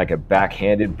 including like a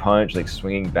backhanded punch, like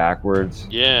swinging backwards.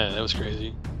 Yeah, that was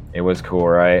crazy. It was cool,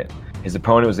 right? His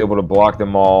opponent was able to block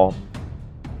them all,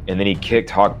 and then he kicked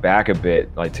Hawk back a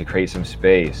bit, like to create some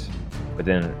space. But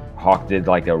then Hawk did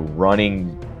like a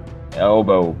running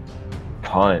elbow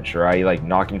punch, right? He like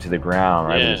knocked him to the ground,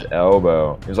 right, with his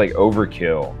elbow. It was like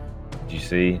overkill. Did you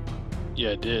see? Yeah,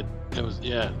 it did. It was,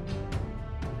 yeah.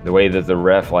 The way that the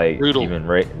ref like Brutal. even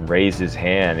raised his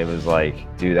hand, it was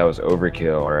like, dude, that was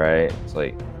overkill, right? It's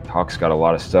like Hawk's got a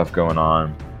lot of stuff going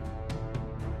on.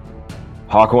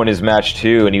 Hawk won his match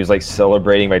too, and he was like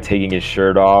celebrating by taking his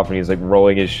shirt off, and he was like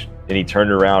rolling and he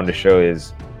turned around to show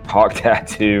his Hawk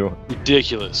tattoo.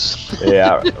 Ridiculous.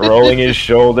 Yeah, rolling his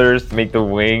shoulders to make the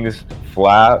wings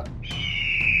flap.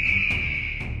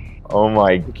 Oh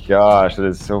my gosh, that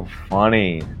is so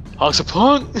funny. Hawk's a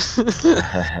punk.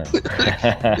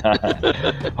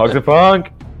 Hawk's a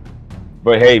punk.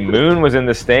 But hey, Moon was in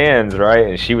the stands, right?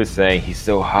 And she was saying he's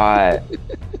so hot.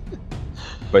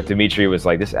 But Dimitri was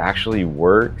like, this actually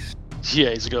works. Yeah,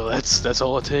 he's like, oh, that's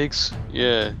all it takes.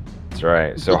 Yeah. That's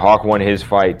right. So Hawk won his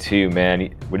fight too,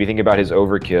 man. What do you think about his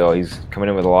overkill? He's coming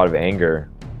in with a lot of anger.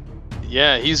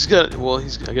 Yeah, I guess he's got a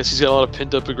lot of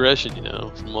pent up aggression, you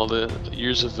know, from all the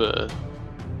years of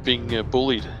being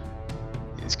bullied.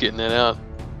 He's getting that out.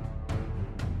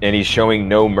 And he's showing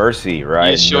no mercy,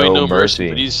 right? He's showing no mercy,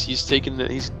 but he's taking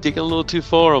a little too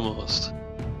far almost.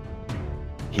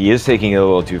 He is taking it a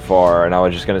little too far, and I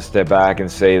was just going to step back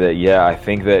and say that, yeah, I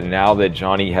think that now that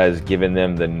Johnny has given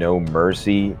them the no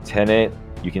mercy tenet,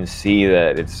 you can see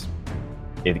that it's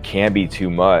it can be too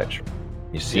much.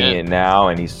 You're seeing Yeah. it now,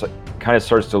 and he's kind of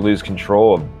starts to lose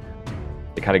control.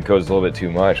 It kind of goes a little bit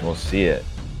too much, and we'll see it.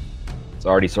 It's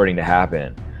already starting to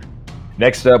happen.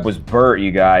 Next up was Bert,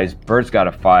 you guys. Bert's got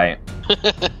a fight.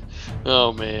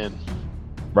 Oh man.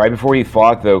 Right before he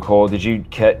fought, though, Cole, did you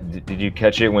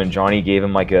catch it when Johnny gave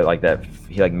him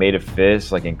he made a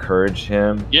fist, like encouraged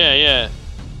him? Yeah.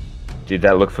 Did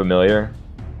that look familiar?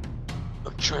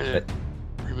 I'm trying to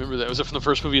remember that. Was that from the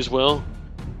first movie as well?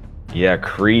 Yeah,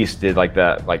 Kreese did like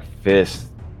that, like fist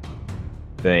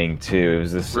thing too. It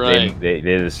was this. Right. They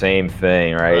did the same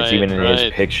thing, right? It's Right, even in his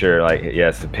right. picture. Like, yeah,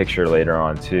 it's the picture later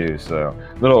on too. So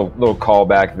little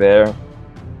callback there.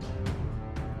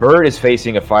 Bert is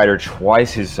facing a fighter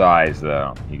twice his size,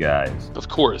 though, you guys, Of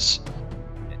course.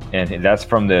 and that's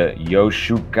from the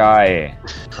Yoshukai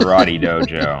Karate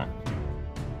Dojo.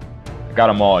 I got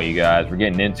them all, you guys. We're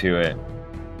getting into it.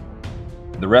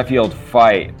 The ref yelled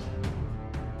fight.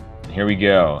 Here we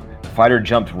go. The fighter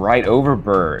jumped right over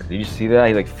Bert. Did you see that?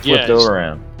 He flipped Yeah, over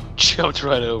him. Jumped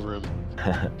right over him.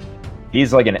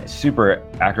 He's like a super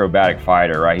acrobatic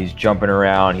fighter, right? He's jumping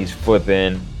around, he's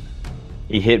flipping.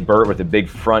 He hit Bert with a big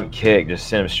front kick, just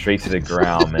sent him straight to the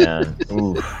ground, man.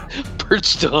 Oof.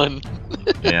 Bert's done.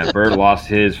 Yeah, Bert lost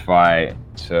his fight,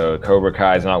 so Cobra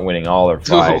Kai's not winning all their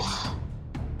fights. Oh.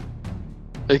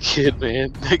 That kid,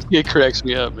 man. That kid cracks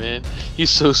me up, man. He's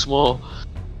so small.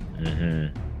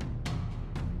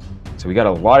 So we got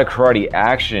a lot of karate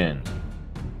action.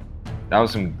 That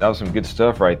was some good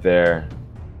stuff right there.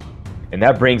 And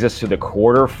that brings us to the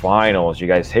quarterfinals. You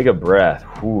guys take a breath.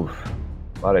 Whew.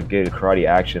 A lot of good karate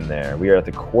action there. We are at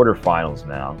the quarterfinals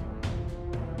now.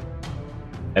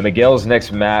 And Miguel's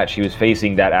next match, he was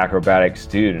facing that acrobatic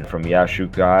student from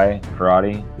Yashukai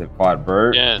Karate that fought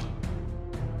Bert. Yeah.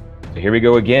 So here we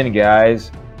go again,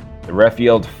 guys. The ref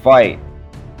yelled fight.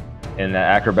 And that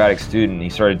acrobatic student, he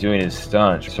started doing his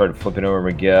stunts. He started flipping over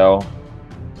Miguel.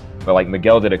 But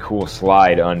Miguel did a cool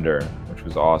slide under, which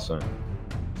was awesome.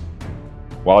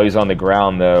 While he was on the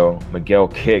ground, though, Miguel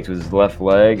kicked with his left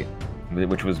leg,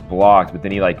 which was blocked, but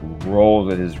then he rolled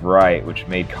with his right, which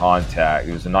made contact.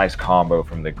 It was a nice combo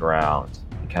from the ground.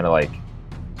 He kind of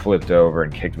flipped over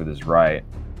and kicked with his right.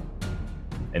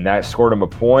 And that scored him a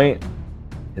point,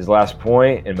 his last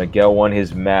point, and Miguel won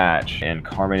his match. And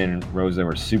Carmen and Rosa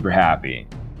were super happy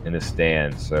in the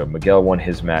stands. So Miguel won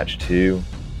his match too.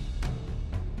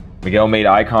 Miguel made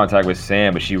eye contact with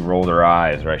Sam, but she rolled her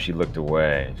eyes, right? She looked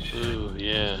away. Ooh,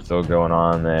 yeah. Still going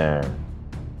on there.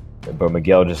 But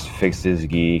Miguel just fixed his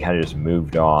gi, kind of just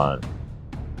moved on.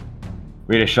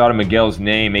 We had a shot of Miguel's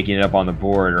name making it up on the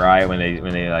board, right? When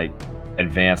they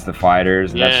advanced the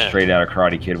fighters. And Yeah. that's straight out of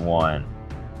Karate Kid 1.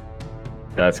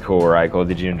 That's cool, right, Cole?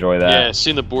 Did you enjoy that? Yeah,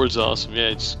 seeing the board's awesome. Yeah,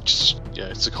 it's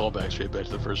a callback straight back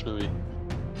to the first movie.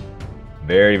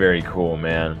 Very, very cool,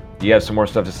 man. Do you have some more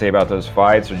stuff to say about those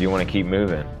fights, or do you want to keep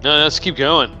moving? No, let's keep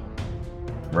going.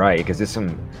 Right, because it's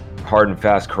some hard and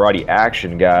fast karate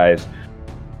action, guys.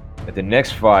 At the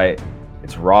next fight,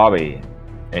 it's Robbie,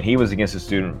 and he was against a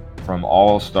student from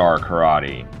All Star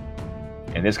Karate.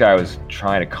 And this guy was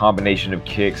trying a combination of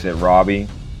kicks at Robbie.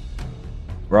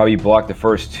 Robbie blocked the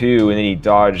first two, and then he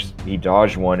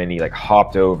dodged one, and he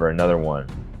hopped over another one.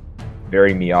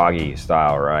 Very Miyagi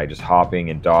style, right? Just hopping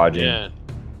and dodging. Yeah.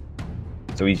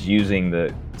 So he's using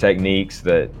the techniques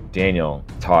that Daniel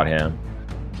taught him.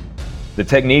 The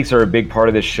techniques are a big part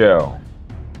of this show.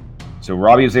 So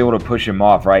Robbie was able to push him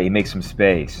off, right? He makes some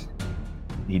space.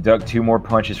 He ducked 2 more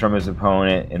punches from his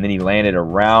opponent, and then he landed a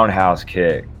roundhouse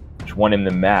kick, which won him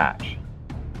the match.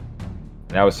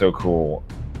 And that was so cool.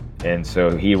 And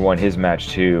so he won his match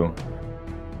too.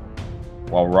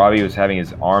 While Robbie was having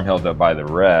his arm held up by the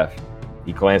ref,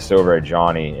 he glanced over at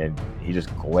Johnny, and he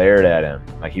just glared at him.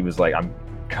 He was like, I'm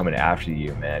coming after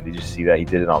you, man. Did you see that? He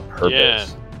did it on purpose. Yeah.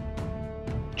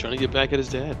 Trying to get back at his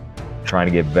dad. Trying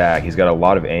to get back. He's got a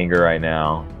lot of anger right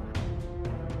now.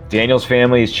 Daniel's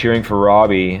family is cheering for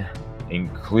Robbie,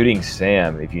 including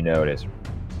Sam, if you notice.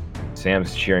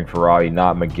 Sam's cheering for Robbie,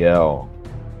 not Miguel.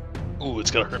 Ooh, it's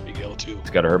gonna hurt Miguel too. It's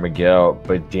got to hurt Miguel,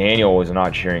 but Daniel was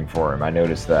not cheering for him. I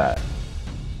noticed that.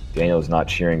 Daniel's not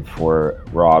cheering for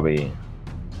Robbie.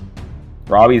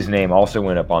 Robbie's name also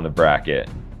went up on the bracket.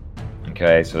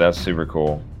 Okay, so that's super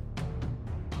cool.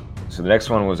 So the next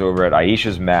one was over at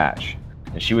Aisha's match,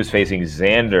 and she was facing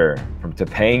Xander from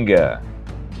Topanga.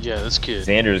 Yeah, this kid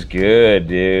Xander's good,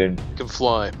 dude. can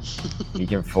fly. He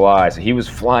can fly. So he was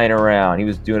flying around. He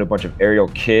was doing a bunch of aerial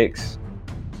kicks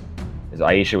as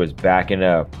Aisha was backing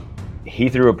up. He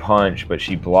threw a punch, but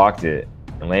she blocked it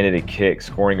and landed a kick,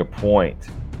 scoring a point.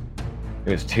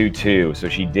 It was 2-2, so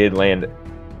she did land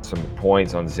some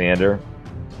points on Xander.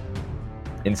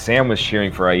 And Sam was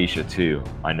cheering for Aisha too,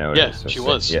 I noticed. Yeah, she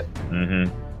was. Yeah.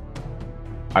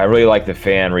 I really like the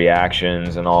fan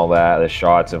reactions and all that. The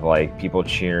shots of like people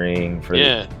cheering for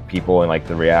Yeah. the people and like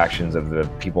the reactions of the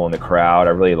people in the crowd.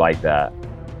 I really like that.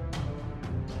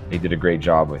 They did a great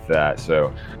job with that.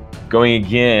 So going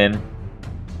again,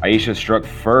 Aisha struck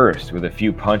first with a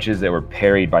few punches that were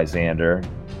parried by Xander.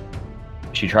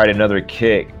 She tried another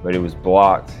kick, but it was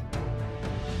blocked.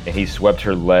 And he swept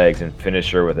her legs and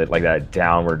finished her with it like that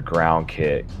downward ground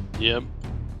kick. Yep.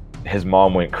 His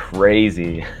mom went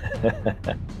crazy.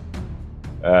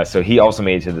 So he also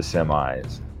made it to the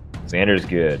semis. Xander's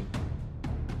good.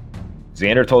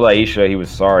 Xander told Aisha he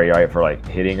was sorry, right, for like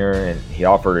hitting her, and he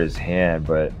offered his hand,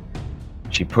 but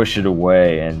she pushed it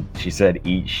away and she said,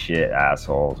 "Eat shit,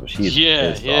 assholes." So she's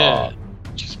pissed off.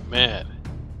 She's mad.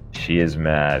 She is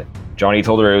mad. Johnny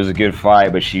told her it was a good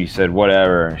fight, but she said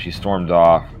whatever. She stormed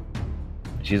off.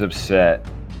 She's upset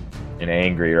and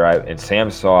angry, right? And Sam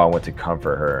saw and went to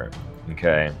comfort her.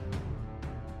 Okay.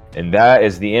 And that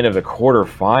is the end of the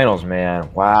quarterfinals,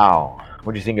 man. Wow.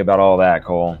 What do you think about all that,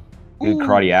 Cole? Good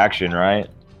karate action, right?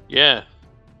 Yeah.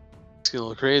 It's getting a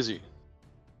little crazy.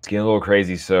 It's getting a little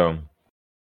crazy. So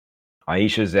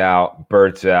Aisha's out.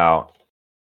 Bert's out.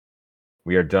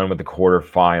 We are done with the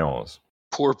quarterfinals.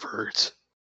 Poor Bert.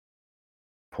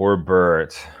 Poor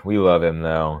Bert. We love him,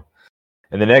 though.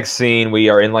 In the next scene, we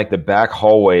are in like the back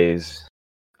hallways.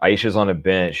 Aisha's on a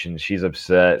bench and she's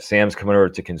upset. Sam's coming over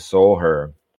to console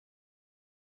her.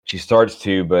 She starts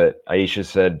to, but Aisha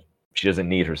said she doesn't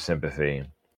need her sympathy.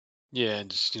 Yeah, and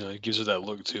just, it gives her that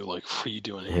look too, like, what are you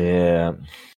doing here? Yeah.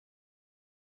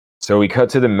 So we cut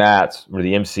to the mats where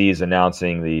the MC is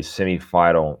announcing the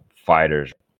semi-final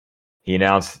fighters. He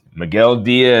announced Miguel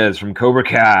Diaz from Cobra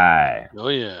Kai. Oh,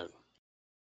 yeah.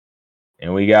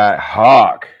 And we got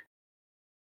Hawk.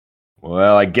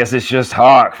 Well, I guess it's just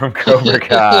Hawk from Cobra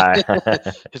Kai.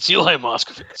 It's Eli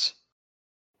Moskowitz.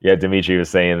 Yeah, Dimitri was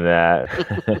saying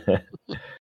that.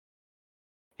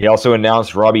 He also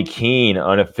announced Robbie Keane,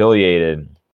 unaffiliated.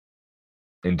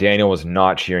 And Daniel was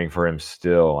not cheering for him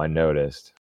still, I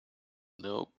noticed.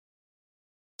 Nope.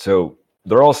 So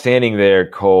they're all standing there,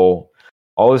 Cole.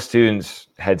 All the students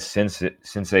had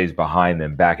senseis behind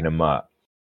them, backing them up.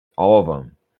 All of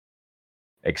them.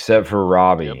 Except for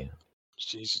Robbie. Yep.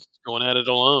 She's going at it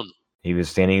alone. He was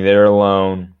standing there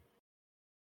alone.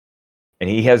 And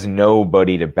he has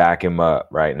nobody to back him up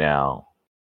right now.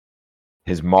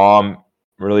 His mom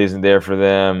really isn't there for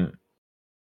them.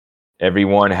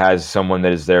 Everyone has someone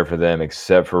that is there for them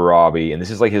except for Robbie. And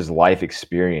this is like his life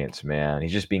experience, man.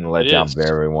 He's just being let down by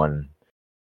everyone.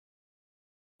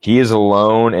 He is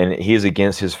alone and he is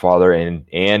against his father and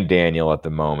Daniel at the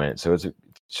moment. So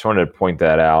just wanted to point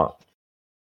that out.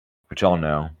 But y'all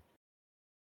know.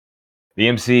 The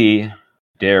MC,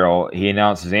 Daryl, he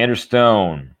announced Xander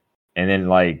Stone. And then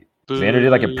like Xander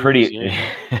did like a pretty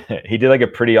he did like a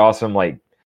pretty awesome like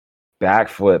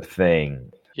backflip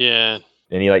thing. Yeah.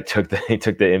 And he like took the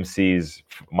MC's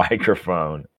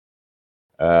microphone.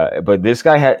 But this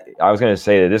guy I was gonna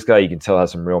say that this guy you can tell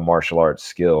has some real martial arts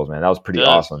skills, man. That was pretty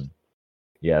awesome.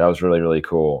 Yeah, that was really, really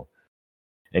cool.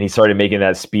 And he started making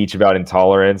that speech about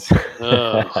intolerance.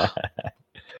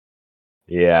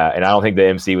 Yeah, and I don't think the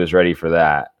MC was ready for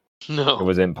that. No. It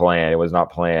wasn't planned. It was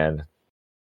not planned.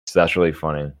 So that's really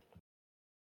funny.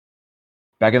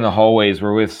 Back in the hallways,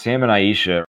 we're with Sam and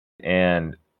Aisha,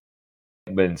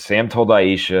 but Sam told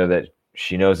Aisha that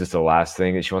she knows it's the last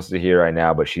thing that she wants to hear right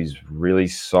now, but she's really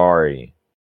sorry,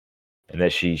 and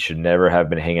that she should never have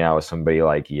been hanging out with somebody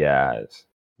like Yaz.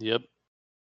 Yep.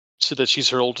 Said that she's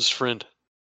her oldest friend.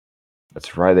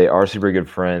 That's right. They are super good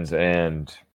friends,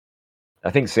 and I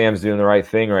think Sam's doing the right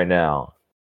thing right now.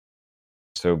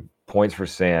 So points for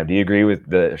Sam. Do you agree with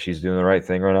that she's doing the right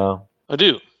thing right now? I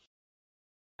do.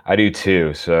 I do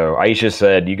too. So Aisha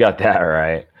said, "You got that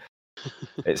right."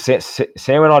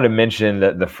 Sam went on to mention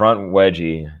that the front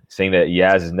wedgie, saying that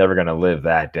Yaz is never going to live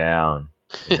that down.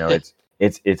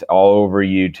 It's all over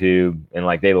YouTube, and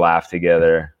like they laugh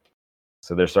together,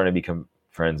 so they're starting to become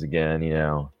friends again.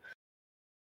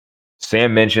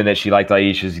 Sam mentioned that she liked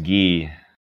Aisha's gi,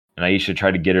 and Aisha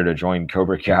tried to get her to join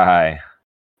Cobra Kai,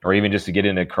 or even just to get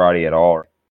into karate at all.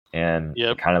 And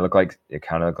it kind of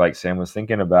looked like Sam was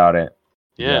thinking about it.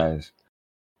 Yeah. Guys.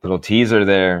 Little teaser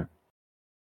there.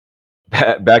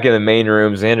 Back in the main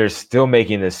room, Xander's still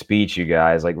making this speech, you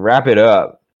guys. Like, wrap it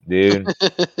up, dude.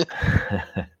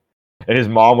 And his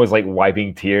mom was like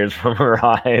wiping tears from her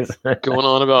eyes. Going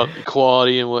on about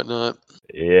equality and whatnot.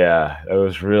 Yeah, it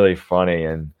was really funny.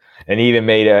 And he even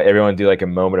made everyone do like a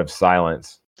moment of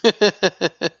silence.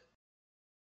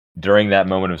 During that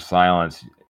moment of silence,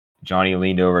 Johnny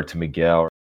leaned over to Miguel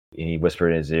he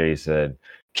whispered in his ear. He said,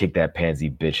 "Kick that pansy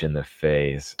bitch in the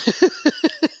face."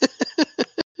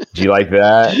 Do you like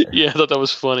that? Yeah, I thought that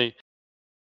was funny.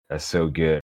 That's so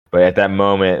good. But at that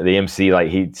moment, the MC, like,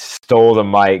 he stole the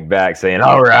mic back saying,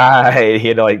 "All right." He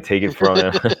had to, like, take it from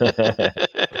him.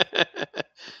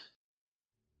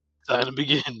 Time to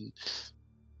begin.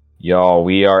 Y'all,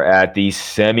 we are at the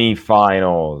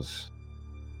semifinals.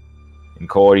 And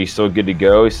Cole, are you still good to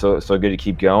go? Still good to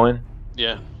keep going?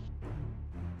 Yeah.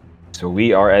 So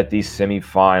we are at the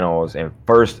semifinals. And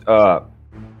first up,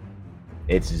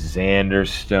 it's Xander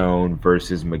Stone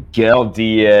versus Miguel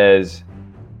Diaz.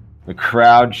 The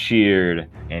crowd cheered,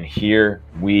 and here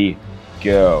we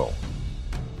go.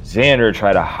 Xander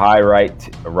tried a high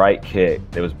right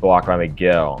kick that was blocked by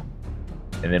Miguel.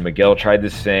 And then Miguel tried the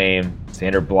same.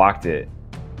 Xander blocked it.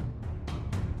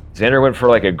 Xander went for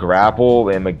like a grapple,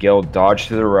 and Miguel dodged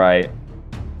to the right.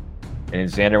 And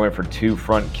Xander went for 2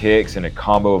 front kicks and a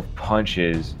combo of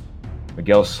punches.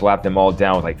 Miguel slapped them all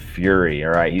down with like fury.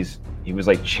 All right, he was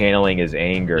like channeling his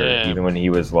anger even when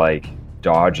he was like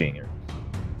dodging.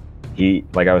 He,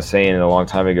 like I was saying a long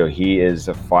time ago, he is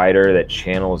a fighter that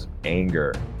channels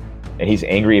anger, and he's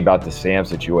angry about the Sam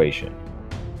situation.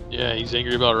 Yeah, he's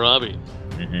angry about Robbie.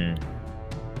 Mm-hmm.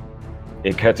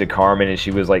 It cut to Carmen, and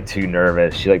she was like too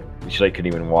nervous. She couldn't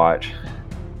even watch.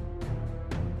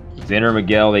 Xander and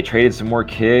Miguel, they traded some more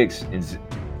kicks, and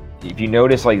if you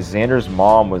notice, like, Xander's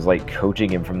mom was like coaching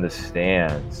him from the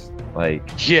stands. Like,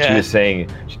 she was saying,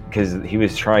 because he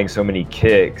was trying so many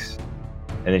kicks,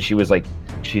 and then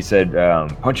she said,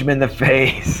 punch him in the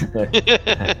face.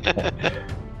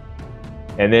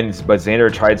 And then, but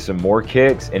Xander tried some more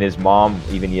kicks, and his mom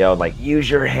even yelled, like, use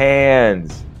your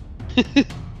hands.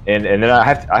 and then I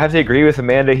have to agree with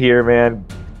Amanda here, man.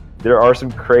 There are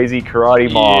some crazy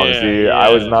karate moms, dude. Yeah. I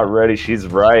was not ready. She's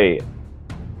right.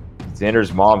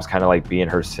 Xander's mom's kind of like being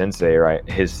his sensei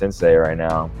right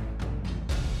now.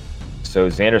 So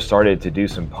Xander started to do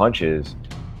some punches,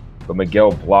 but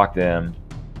Miguel blocked them,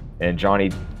 and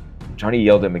Johnny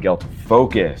yelled at Miguel to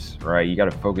focus, right? You got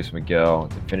to focus, Miguel,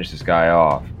 to finish this guy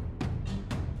off.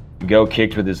 Miguel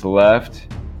kicked with his left.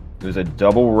 It was a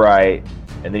double right,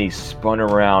 and then he spun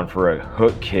around for a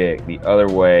hook kick the other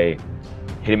way,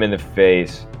 hit him in the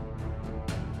face.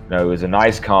 No, it was a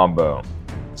nice combo.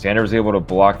 Xander was able to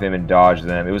block them and dodge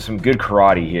them. It was some good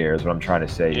karate here, is what I'm trying to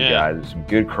say, you guys. It was some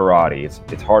good karate.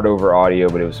 It's hard over audio,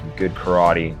 but it was some good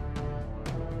karate.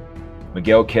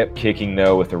 Miguel kept kicking,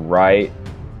 though, with the right,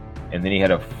 and then he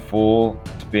had a full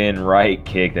spin right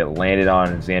kick that landed on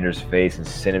Xander's face and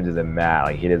sent him to the mat.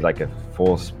 Like, he did like a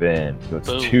full spin. So it's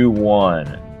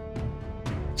 2-1.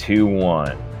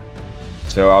 2-1.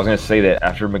 So I was going to say that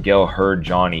after Miguel heard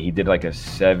Johnny, he did like a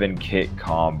 7-kick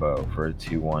combo for a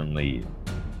 2-1 lead.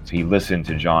 So he listened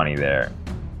to Johnny there.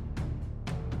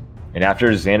 And after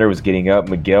Xander was getting up,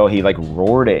 Miguel, he like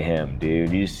roared at him,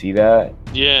 dude. Did you see that?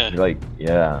 Yeah. You're like,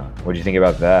 yeah. What'd you think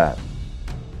about that?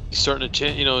 He's starting to,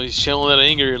 he's channeling that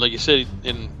anger, like you said,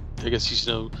 and I guess he's,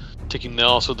 taking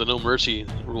also the no mercy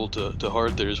rule to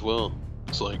heart there as well.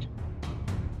 It's like.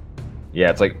 Yeah,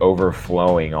 it's like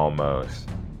overflowing almost.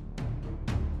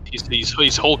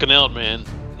 He's hulking out, man.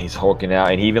 He's hulking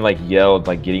out, and he even like yelled,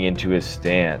 like getting into his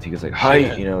stance. He was like, "Hi,"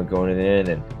 going in,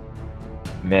 and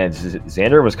man,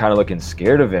 Xander was kind of looking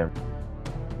scared of him.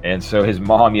 And so his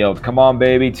mom yelled, "Come on,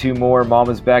 baby, 2 more.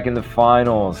 Mama's back in the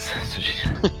finals."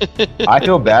 I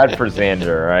feel bad for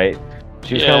Xander, right?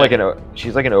 She was kind of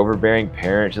she's like an overbearing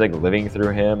parent. She's like living through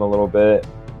him a little bit.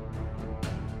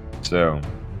 So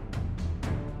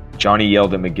Johnny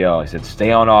yelled at Miguel. He said,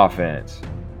 "Stay on offense."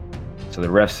 So the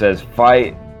ref says,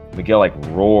 "Fight." Miguel like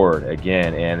roared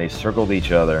again, and they circled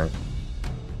each other.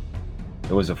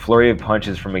 It was a flurry of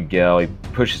punches from Miguel. He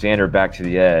pushed Xander back to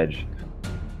the edge,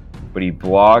 but he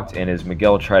blocked, and as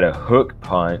Miguel tried a hook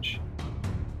punch,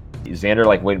 Xander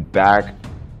like went back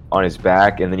on his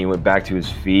back, and then he went back to his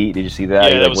feet. Did you see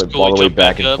that? Yeah, he like went cool. all the way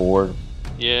back and forward.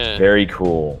 Yeah. Very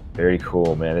cool,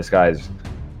 man. This guy's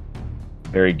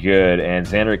very good. And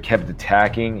Xander kept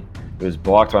attacking. It was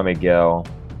blocked by Miguel,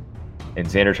 and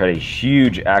Xander tried a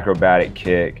huge acrobatic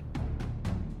kick.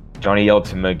 Johnny yelled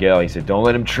to Miguel. He said, "Don't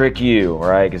let him trick you,"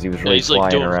 right? Because he was really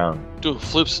flying around, doing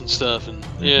flips and stuff, and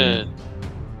yeah.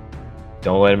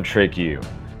 Don't let him trick you.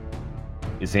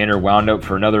 Xander wound up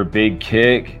for another big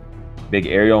kick, big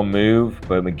aerial move,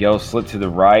 but Miguel slipped to the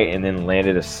right and then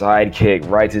landed a side kick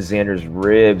right to Xander's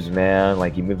ribs, man.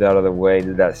 Like, he moved out of the way,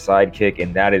 did that side kick,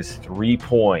 and that is 3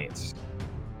 points.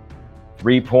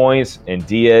 3 points, and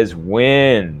Diaz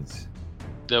wins.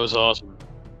 That was awesome.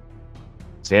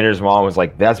 Xander's mom was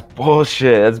like, "That's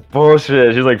bullshit. That's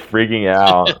bullshit." She's like freaking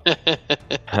out.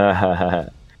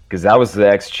 because that was the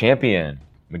ex-champion.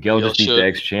 Miguel Miguel just beat showed- the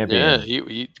ex-champion. Yeah,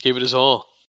 he gave it his all.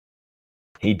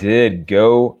 He did.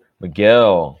 Go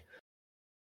Miguel.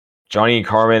 Johnny and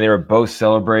Carmen, they were both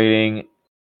celebrating.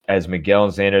 As Miguel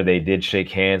and Xander, they did shake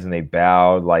hands and they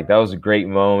bowed. Like, that was a great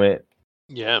moment.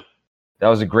 Yeah. That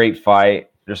was a great fight.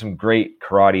 There's some great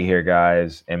karate here,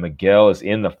 guys. And Miguel is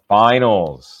in the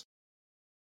finals.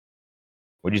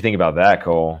 What do you think about that,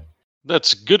 Cole?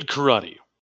 That's good karate.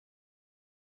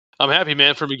 I'm happy,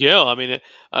 man, for Miguel. I mean,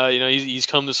 he's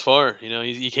come this far.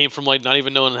 He came from like not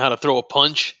even knowing how to throw a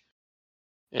punch,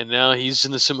 and now he's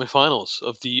in the semifinals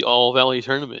of the All Valley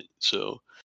tournament. So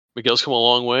Miguel's come a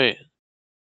long way.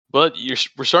 But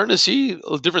we're starting to see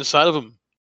a different side of him,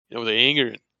 with the anger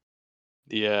and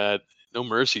the no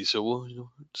mercy. So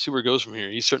we'll see where it goes from here.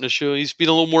 He's starting to show he's been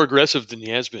a little more aggressive than he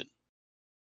has been.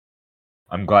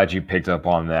 I'm glad you picked up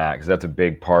on that because that's a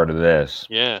big part of this.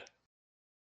 Yeah.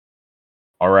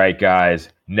 All right, guys.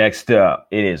 Next up,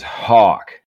 it is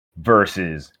Hawk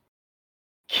versus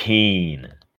Keen.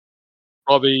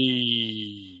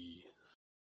 Robbie.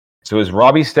 So as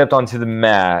Robbie stepped onto the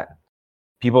mat,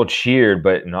 people cheered,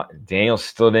 but Daniel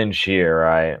still didn't cheer,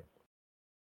 right?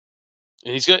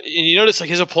 And you notice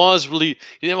like his applause really,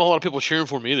 he didn't have a lot of people cheering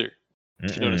for him either.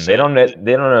 They don't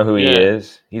know who he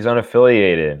is. He's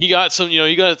unaffiliated. He got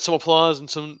some applause and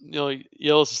some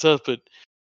yells and stuff, but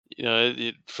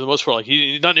for the most part, like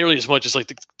he not nearly as much as like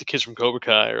the kids from Cobra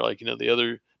Kai or like the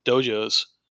other dojos.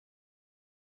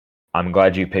 I'm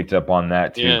glad you picked up on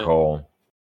that too, Yeah. Cole.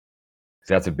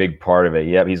 That's a big part of it.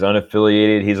 Yep, he's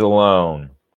unaffiliated. He's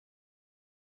alone,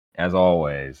 as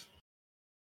always.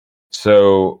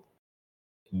 So,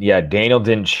 yeah, Daniel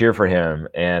didn't cheer for him,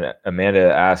 and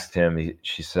Amanda asked him.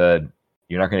 She said,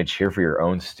 "You're not going to cheer for your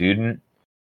own student?"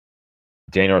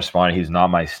 Daniel responded, "He's not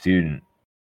my student.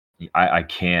 I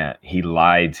can't. He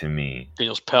lied to me."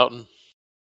 Daniel's pouting.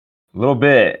 A little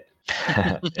bit.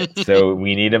 So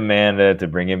we need Amanda to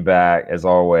bring him back, as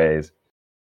always.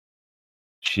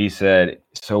 She said,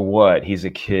 "So what? He's a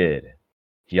kid.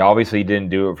 He obviously didn't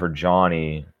do it for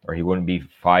Johnny, or he wouldn't be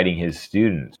fighting his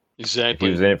students. If Exactly.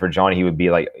 he was in it for Johnny, he would be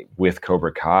like with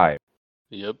Cobra Kai.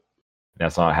 Yep.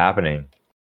 That's not happening."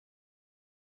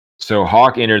 So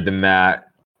Hawk entered the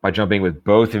mat by jumping with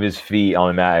both of his feet on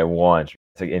the mat at once.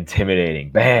 It's like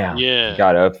intimidating. Bam! Yeah. He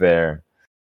got up there.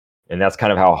 And that's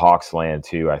kind of how Hawks land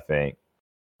too, I think.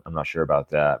 I'm not sure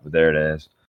about that, but there it is.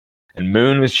 And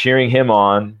Moon was cheering him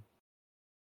on.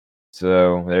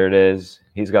 So there it is.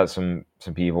 He's got some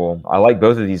people. I like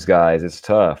both of these guys. It's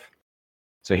tough.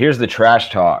 So here's the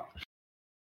trash talk.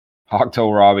 Hawk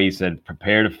told Robbie, he said,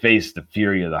 "Prepare to face the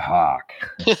fury of the Hawk."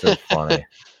 It's so funny.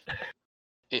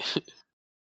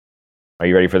 Are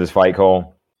you ready for this fight,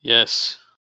 Cole? Yes.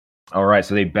 All right,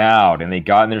 so they bowed and they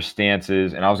got in their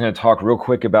stances. And I was going to talk real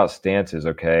quick about stances,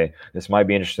 okay? This might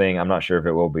be interesting. I'm not sure if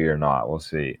it will be or not. We'll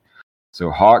see.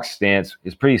 So Hawk's stance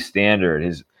is pretty standard.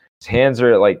 His hands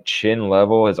are at like chin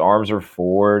level. His arms are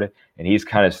forward, and he's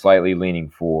kind of slightly leaning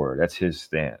forward. That's his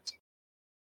stance.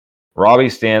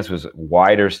 Robbie's stance was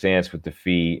wider stance with the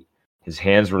feet. His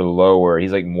hands were lower.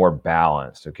 He's like more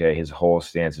balanced, okay? His whole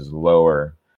stance is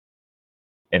lower.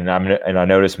 And I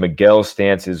noticed Miguel's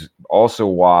stance is also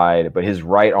wide, but his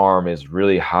right arm is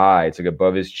really high. It's like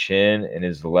above his chin, and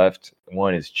his left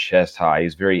one is chest high.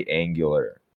 He's very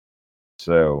angular.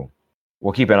 So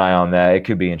we'll keep an eye on that. It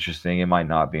could be interesting. It might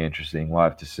not be interesting. We'll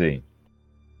have to see.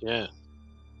 Yeah.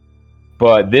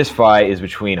 But this fight is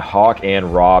between Hawk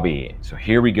and Robbie. So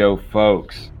here we go,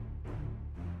 folks.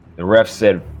 The ref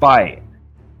said fight.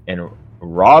 And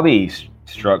Robbie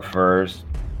struck first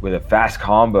with a fast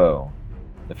combo.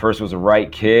 The first was a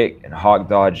right kick, and Hawk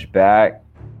dodged back.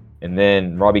 And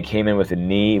then Robbie came in with a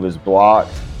knee. It was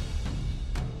blocked.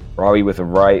 Robbie with a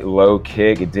right low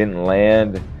kick. It didn't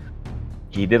land.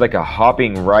 He did like a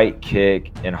hopping right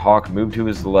kick, and Hawk moved to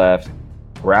his left,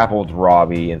 grappled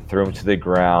Robbie, and threw him to the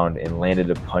ground and landed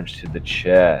a punch to the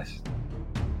chest.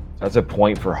 So that's a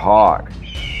point for Hawk.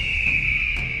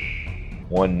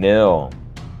 1-0.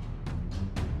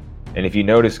 And if you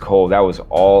notice, Cole, that was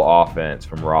all offense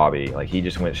from Robbie. Like, he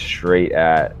just went straight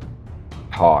at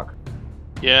Hawk.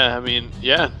 Yeah, I mean,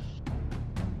 yeah.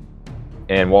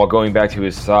 And while going back to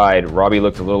his side, Robbie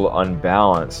looked a little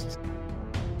unbalanced.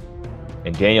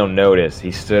 And Daniel noticed. He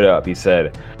stood up. He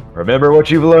said, "Remember what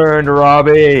you've learned,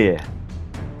 Robbie."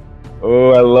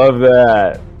 Oh, I love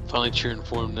that. Finally cheering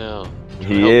for him now.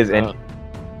 He is. And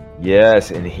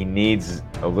yes, and he needs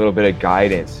a little bit of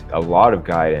guidance, a lot of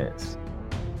guidance.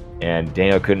 And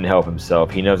Daniel couldn't help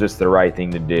himself. He knows it's the right thing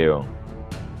to do.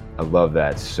 I love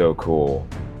that. It's so cool.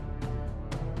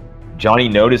 Johnny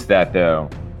noticed that, though.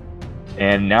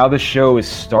 And now the show is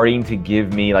starting to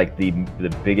give me like the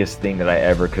biggest thing that I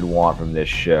ever could want from this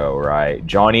show, right?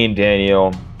 Johnny and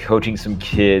Daniel coaching some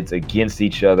kids against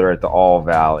each other at the All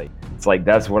Valley. It's like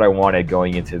that's what I wanted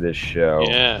going into this show.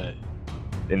 Yeah.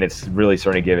 And it's really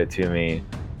starting to give it to me.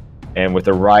 And with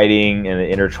the writing and the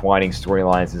intertwining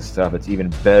storylines and stuff, it's even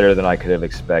better than I could have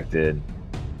expected.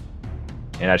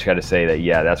 And I just got to say that,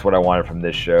 yeah, that's what I wanted from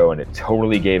this show, and it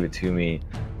totally gave it to me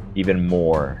even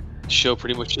more. Show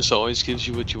pretty much just always gives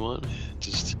you what you want.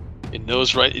 It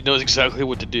knows exactly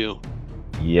what to do.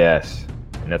 Yes,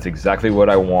 and that's exactly what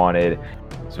I wanted.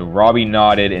 So Robbie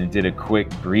nodded and did a quick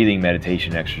breathing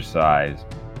meditation exercise,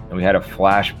 and we had a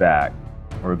flashback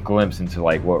or a glimpse into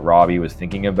like what Robbie was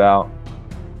thinking about.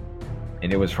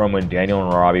 And it was from when Daniel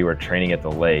and Robbie were training at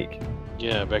the lake.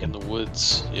 Yeah, back in the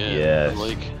woods. Yeah, Yes. the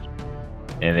lake.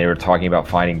 And they were talking about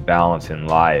finding balance in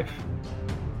life.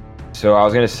 So I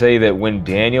was going to say that when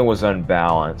Daniel was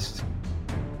unbalanced,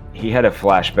 he had a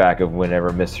flashback of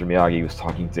whenever Mr. Miyagi was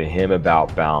talking to him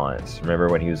about balance. Remember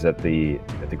when he was at the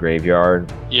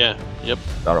graveyard? Yeah, yep.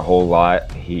 About a whole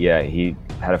lot. He had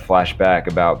a flashback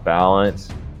about balance.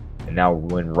 And now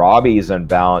when Robbie is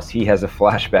unbalanced, he has a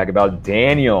flashback about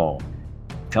Daniel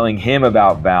telling him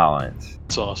about balance.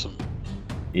 It's awesome.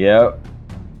 Yep.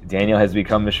 Daniel has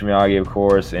become Mr. Miyagi, of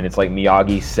course, and it's like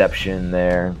Miyagi-ception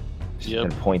there. Just Yep.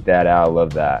 gonna point that out. I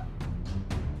love that.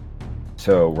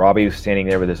 So Robbie was standing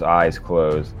there with his eyes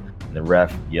closed, and the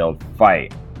ref yelled,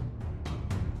 "Fight!"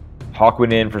 Hawk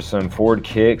went in for some forward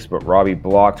kicks, but Robbie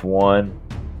blocked one.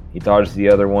 He dodged the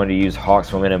other one to use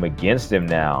Hawk's momentum against him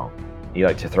now. He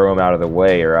liked to throw him out of the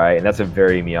way, right? And that's a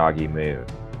very Miyagi move.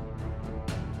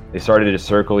 They started to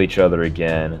circle each other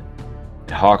again.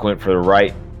 Hawk went for the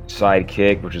right side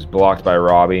kick, which was blocked by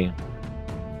Robbie.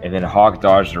 And then Hawk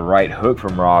dodged a right hook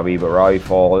from Robbie, but Robbie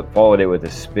followed it with a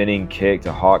spinning kick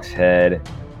to Hawk's head.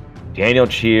 Daniel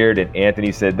cheered, and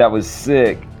Anthony said, "That was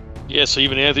sick." Yeah, so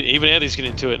even Anthony's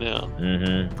getting into it now.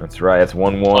 That's right. That's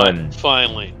 1-1.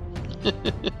 Finally.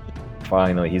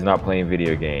 Finally, he's not playing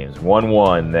video games.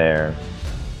 1-1 there.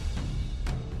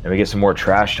 And we get some more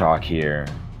trash talk here.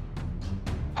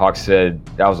 Hawk said,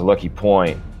 "That was a lucky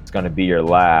point. It's going to be your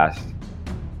last."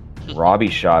 Robbie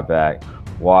shot back,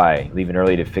 "Why? Leaving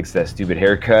early to fix that stupid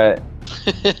haircut?"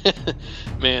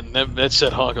 Man, that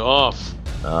set Hawk off.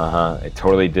 It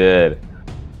totally did.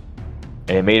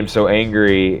 And it made him so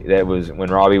angry that was when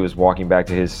Robbie was walking back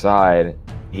to his side,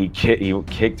 he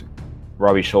kicked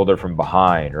Robbie's shoulder from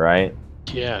behind, right?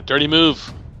 Yeah, dirty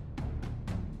move.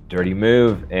 Dirty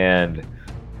move. And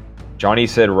Johnny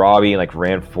said Robbie like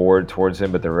ran forward towards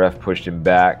him, but the ref pushed him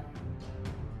back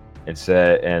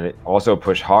and also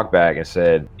pushed Hawk back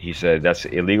and he said, "That's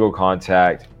illegal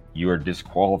contact. You are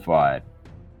disqualified."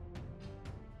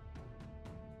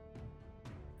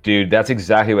 Dude, that's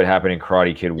exactly what happened in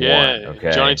Karate Kid 1.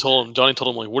 Okay. Johnny told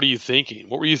him like, "What are you thinking?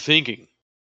 What were you thinking?"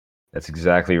 That's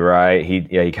exactly right.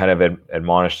 He kind of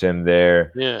admonished him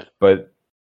there. Yeah. But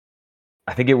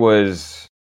I think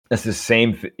that's the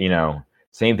same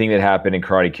thing that happened in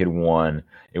Karate Kid 1.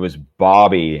 It was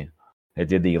Bobby that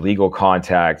did the illegal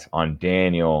contact on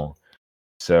Daniel.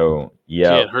 So,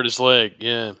 yeah. Yeah, it hurt his leg.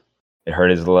 Yeah. It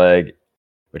hurt his leg.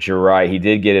 But you're right. He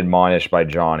did get admonished by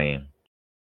Johnny.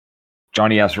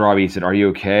 Johnny asked Robbie, he said, "Are you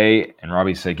okay?" And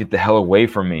Robbie said, "Get the hell away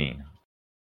from me."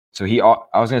 So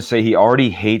I was going to say he already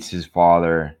hates his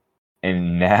father.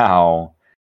 And now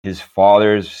his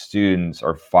father's students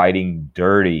are fighting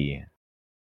dirty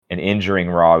and injuring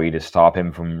Robbie to stop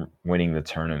him from winning the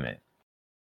tournament.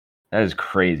 That is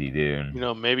crazy, dude.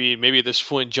 Maybe at this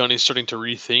point Johnny's starting to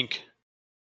rethink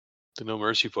the No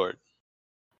Mercy part.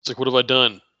 It's like, what have I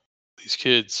done? These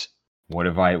kids. What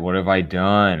have I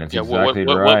done? That's exactly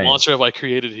what right. What monster have I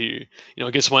created here?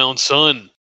 Against my own son.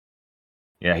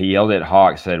 Yeah, he yelled at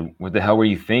Hawk, said, "What the hell were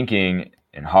you thinking?"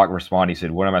 And Hawk responded, he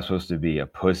said, "What am I supposed to be, a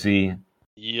pussy?"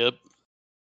 Yep.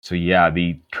 So yeah,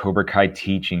 the Cobra Kai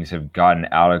teachings have gotten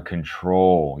out of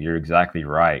control. You're exactly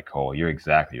right, Cole. You're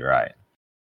exactly right.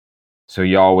 So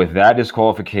y'all, with that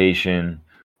disqualification,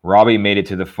 Robbie made it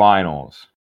to the finals.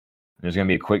 There's going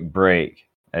to be a quick break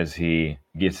as he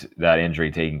gets that injury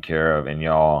taken care of. And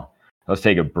y'all, let's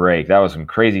take a break. That was some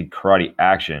crazy karate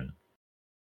action.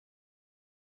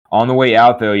 On the way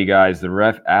out, though, you guys, the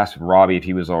ref asked Robbie if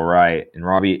he was all right. And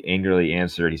Robbie angrily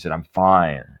answered. He said, "I'm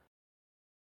fine."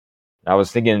 I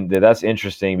was thinking that's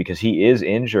interesting because he is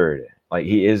injured. Like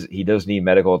he does need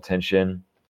medical attention,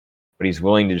 but he's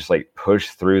willing to just like push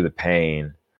through the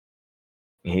pain.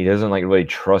 He doesn't like really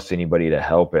trust anybody to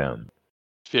help him.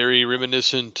 Very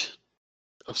reminiscent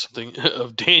of something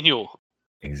of Daniel.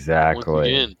 Exactly. Once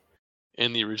again,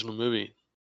 in the original movie.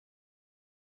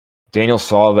 Daniel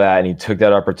saw that and he took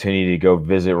that opportunity to go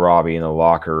visit Robbie in the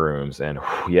locker rooms. And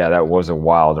yeah, that was a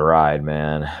wild ride,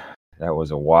 man. That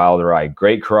was a wild ride.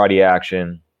 Great karate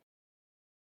action.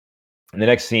 In the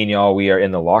next scene, y'all, we are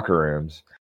in the locker rooms.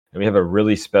 And we have a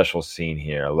really special scene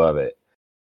here. I love it.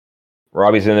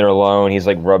 Robbie's in there alone. He's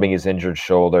like rubbing his injured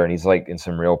shoulder and he's like in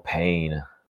some real pain.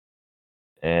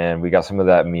 And we got some of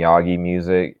that Miyagi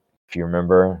music, if you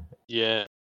remember. Yeah.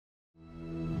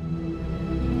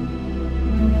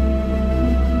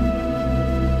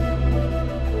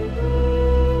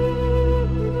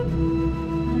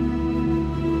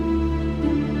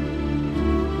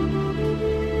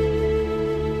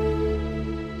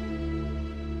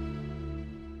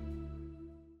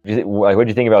 What do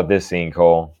you think about this scene,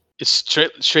 Cole? It's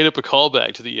straight up a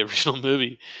callback to the original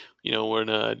movie,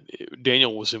 when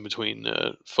Daniel was in between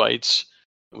fights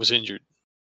and was injured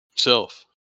himself.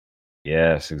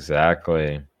 Yes,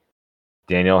 exactly.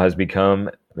 Daniel has become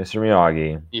Mr.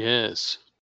 Miyagi. Yes.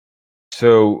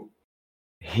 So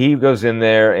he goes in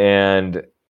there and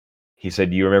he said,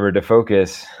 "Do you remember to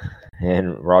focus?"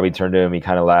 And Robbie turned to him. He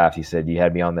kind of laughed. He said, "You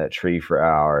had me on that tree for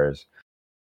hours."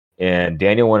 And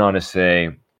Daniel went on to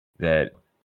say that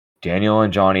Daniel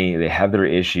and Johnny, they have their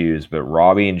issues, but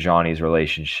Robbie and Johnny's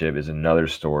relationship is another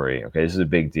story. Okay, this is a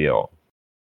big deal.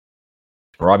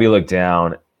 Robbie looked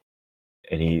down,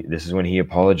 and this is when he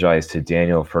apologized to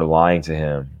Daniel for lying to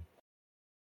him.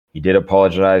 He did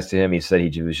apologize to him. He said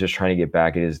he was just trying to get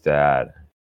back at his dad.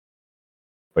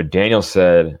 But Daniel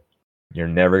said, "You're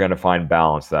never going to find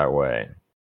balance that way.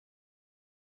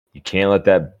 You can't let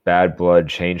that bad blood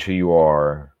change who you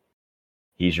are.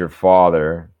 He's your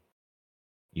father.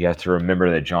 You have to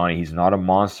remember that Johnny, he's not a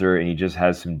monster and he just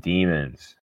has some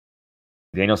demons."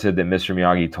 Daniel said that Mr.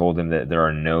 Miyagi told him that there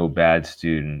are no bad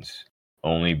students,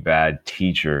 only bad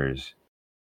teachers,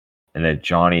 and that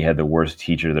Johnny had the worst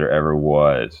teacher there ever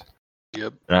was.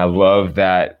 Yep. And I love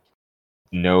that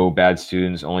no bad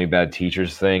students, only bad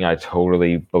teachers thing. I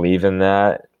totally believe in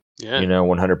that. Yeah.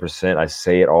 100%. I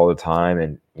say it all the time.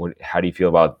 And how do you feel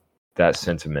about that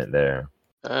sentiment there?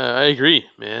 I agree,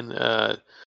 man. A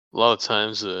lot of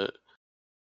times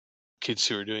kids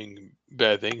who are doing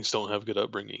bad things don't have good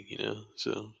upbringing,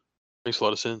 so it makes a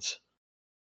lot of sense.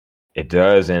 It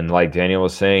does. And like Daniel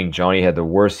was saying, Johnny had the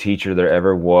worst teacher there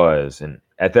ever was. And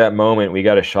at that moment, we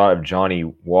got a shot of Johnny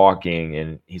walking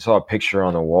and he saw a picture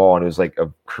on the wall and it was like a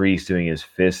priest doing his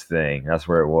fist thing. That's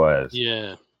where it was.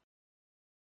 Yeah.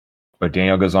 But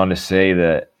Daniel goes on to say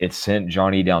that it sent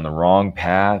Johnny down the wrong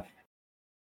path,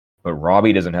 but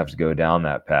Robbie doesn't have to go down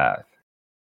that path.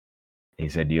 He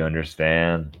said, "Do you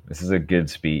understand?" This is a good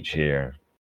speech here.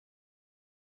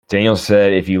 Daniel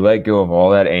said, "If you let go of all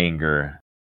that anger,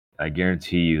 I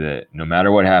guarantee you that no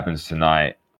matter what happens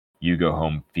tonight, you go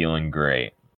home feeling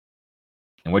great."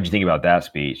 And what did you think about that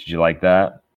speech? Did you like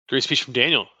that? Great speech from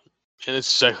Daniel. And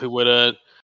it's exactly what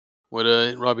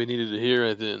Robbie needed to hear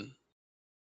right then.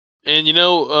 And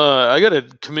I gotta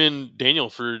commend Daniel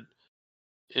for,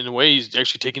 in a way, he's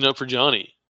actually taking up for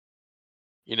Johnny.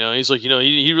 He's like,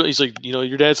 he's like,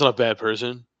 your dad's not a bad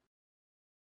person.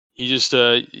 He's just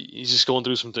going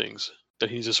through some things that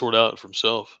he needs to sort out for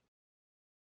himself.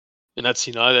 And that's,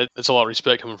 that's a lot of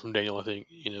respect coming from Daniel, I think,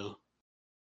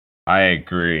 I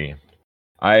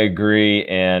agree.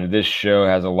 And this show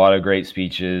has a lot of great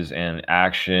speeches and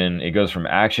action. It goes from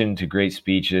action to great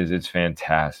speeches. It's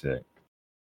fantastic.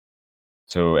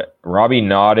 So Robbie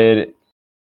nodded.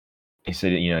 He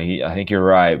said, I think you're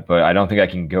right, but I don't think I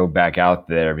can go back out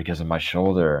there because of my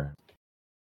shoulder.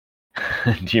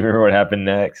 Do you remember what happened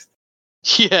next?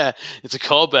 Yeah, it's a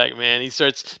callback, man. He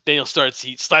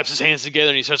slaps his hands together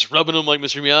and he starts rubbing them like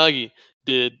Mr. Miyagi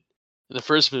did in the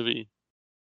first movie.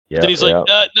 Yeah. Then he's like,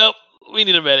 nope, we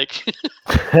need a medic.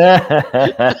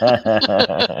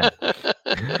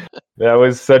 That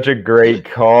was such a great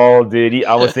call, dude.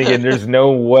 I was thinking, there's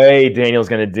no way Daniel's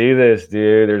gonna do this,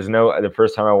 dude. The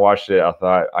first time I watched it, I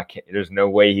thought, there's no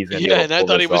way he's gonna. Yeah, and I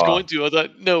thought he was going to. I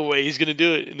thought, no way, he's gonna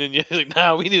do it. And then like,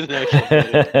 nah, we need an actual.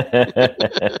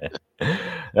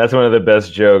 That's one of the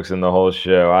best jokes in the whole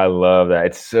show. I love that.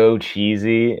 It's so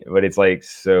cheesy, but it's like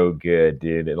so good,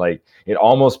 dude. It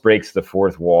almost breaks the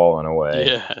fourth wall in a way.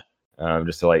 Yeah.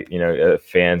 Just to a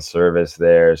fan service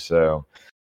there. So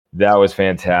that was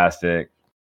fantastic.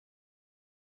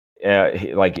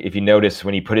 If you notice,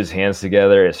 when he put his hands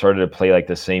together, it started to play like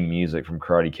the same music from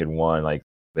Karate Kid 1. Like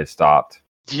it stopped.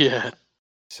 Yeah.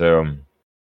 So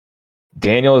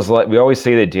Daniel is we always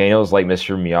say that Daniel is like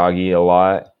Mr. Miyagi a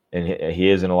lot, and he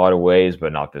is in a lot of ways,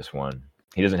 but not this one.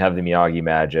 He doesn't have the Miyagi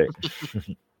magic.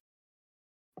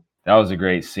 That was a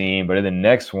great scene. But in the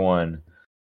next one,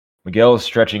 Miguel is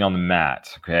stretching on the mat,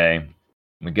 okay?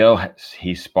 Miguel,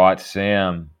 he spots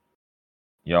Sam.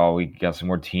 Y'all, we got some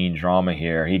more teen drama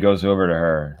here. He goes over to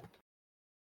her.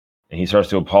 And he starts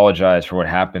to apologize for what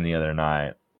happened the other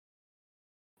night.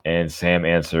 And Sam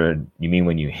answered, "You mean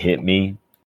when you hit me?"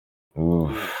 Oof.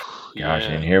 Gosh,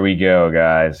 Yeah. and here we go,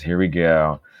 guys. Here we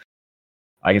go.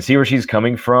 I can see where she's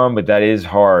coming from, but that is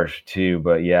harsh too.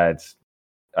 But yeah,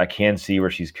 I can see where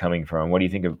she's coming from. What do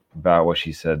you think about what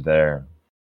she said there?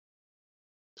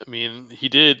 I mean, he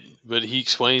did, but he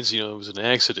explains, it was an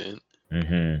accident.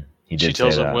 Mm-hmm. He did She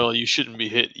tells say him, that. well, you shouldn't be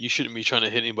trying to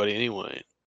hit anybody anyway.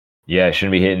 Yeah, I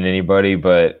shouldn't be hitting anybody,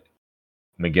 but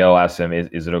Miguel asked him,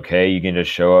 is it okay? You can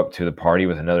just show up to the party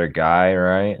with another guy,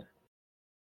 right?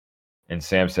 And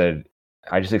Sam said,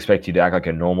 I just expect you to act like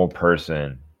a normal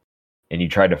person. And you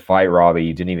tried to fight Robbie.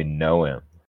 You didn't even know him.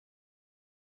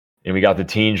 And we got the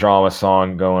teen drama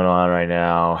song going on right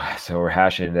now. So we're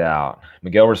hashing it out.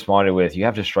 Miguel responded with, you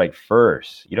have to strike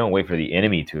first. You don't wait for the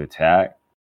enemy to attack.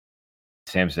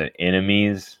 Sam said,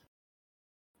 enemies?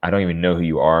 I don't even know who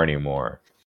you are anymore.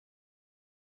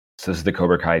 So this is the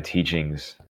Cobra Kai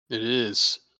teachings. It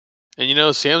is.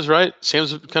 And Sam's right.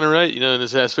 Sam's kind of right, in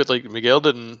this aspect. Like, Miguel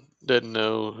didn't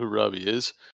know who Robbie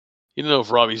is. He didn't know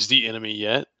if Robbie's the enemy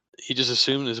yet. He just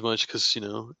assumed as much because,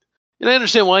 and I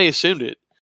understand why he assumed it.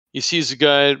 He sees a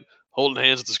guy holding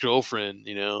hands with his girlfriend,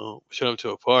 showing up to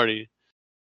a party.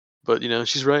 But,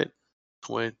 she's right.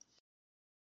 Wait.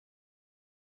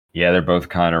 Yeah, they're both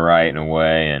kind of right in a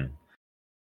way. And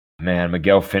man,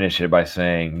 Miguel finished it by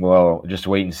saying, well, just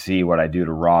wait and see what I do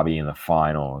to Robbie in the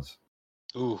finals.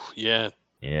 Ooh, yeah.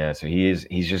 Yeah, so he's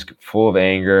just full of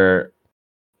anger.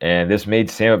 And this made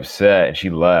Sam upset, and she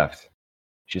left.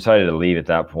 She decided to leave at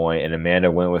that point, and Amanda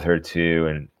went with her too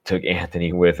and took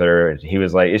Anthony with her. And he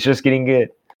was like, it's just getting good.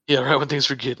 Yeah, right when things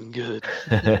were getting good.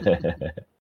 And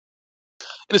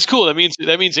it's cool. That means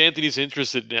Anthony's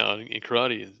interested now in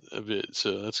karate a bit,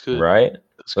 so that's good. Right?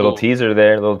 That's Little cool. teaser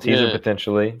there, little teaser Yeah.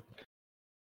 potentially.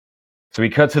 So we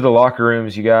cut to the locker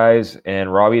rooms, you guys,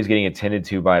 and Robbie is getting attended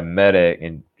to by a medic,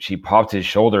 and she popped his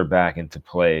shoulder back into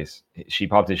place.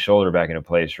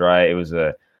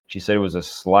 Right? She said it was a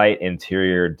slight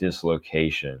anterior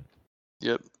dislocation.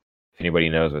 Yep. If anybody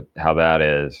knows how that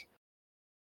is.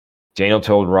 Daniel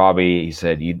told Robbie, he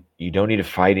said, you don't need to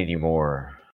fight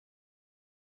anymore.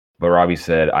 But Robbie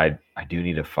said, I do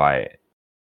need to fight.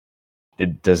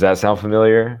 Does that sound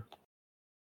familiar?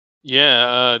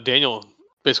 Yeah, Daniel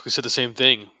basically said the same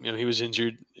thing. He was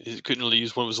injured. He couldn't really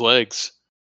use one of his legs.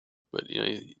 But,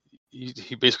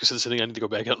 he basically said the same thing. I need to go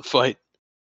back out and fight.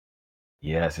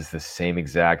 Yes, it's the same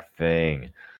exact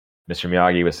thing. Mr.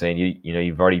 Miyagi was saying,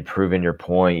 you've already proven your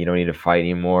point. You don't need to fight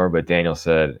anymore. But Daniel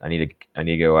said, I need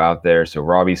to go out there. So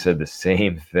Robbie said the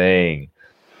same thing.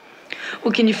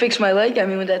 Well, can you fix my leg? I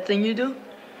mean, with that thing you do?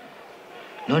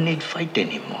 No need fight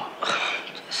anymore.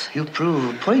 You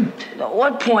prove a point.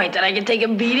 What point? That I can take a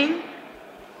beating?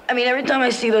 I mean, every time I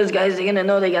see those guys, they're gonna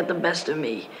know they got the best of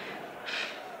me.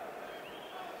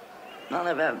 I'll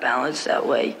never have balance that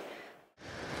way.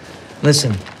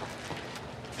 Listen,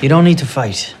 you don't need to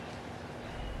fight.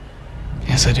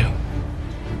 Yes, I do.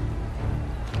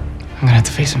 I'm gonna have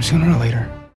to face him sooner or later.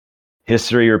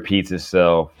 History repeats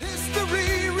itself.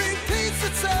 History repeats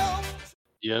itself.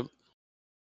 Yep.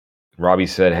 Robbie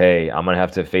said, hey, I'm going to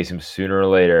have to face him sooner or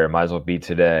later. It might as well be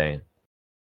today.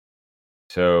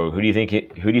 So who do you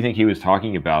think he was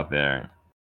talking about there?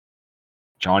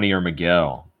 Johnny or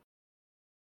Miguel?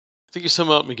 I think you're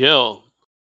talking about Miguel.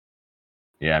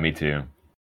 Yeah, me too.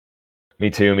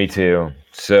 Me too.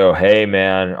 So, hey,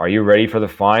 man, are you ready for the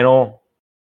final?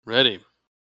 Ready.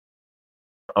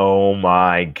 Oh,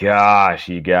 my gosh,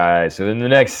 you guys. So in the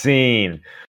next scene,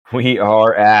 we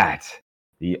are at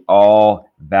the All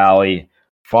Valley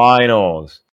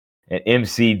Finals. And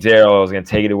MC Daryl is going to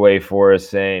take it away for us,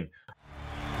 saying,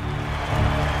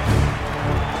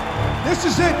 This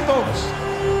is it, folks.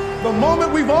 The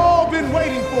moment we've all been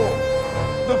waiting for.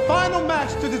 The final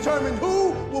match to determine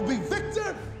who will be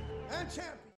victor and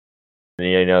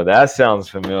champion. That sounds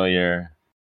familiar.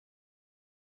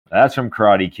 That's from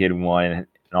Karate Kid 1, and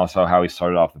also how we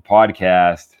started off the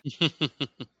podcast.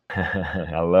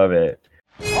 I love it.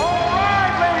 All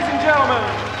right, ladies and gentlemen,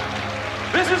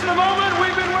 this is the moment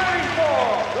we've been waiting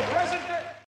for. The present day.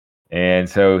 And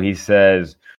so he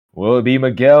says, will it be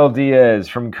Miguel Diaz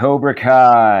from Cobra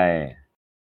Kai?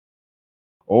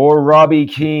 Or Robbie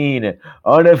Keane?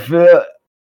 Wait a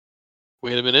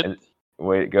minute.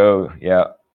 Wait, go. Yeah.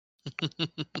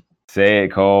 Say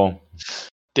it, Cole.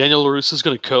 Daniel LaRusso's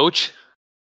going to coach?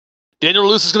 Daniel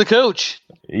LaRusso's going to coach.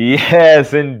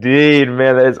 Yes, indeed,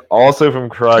 man. That is also from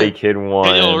Karate Kid 1.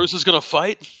 Daniel LaRusso's going to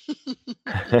fight?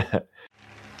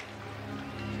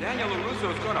 Daniel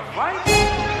LaRusso's gonna fight?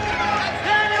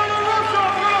 Daniel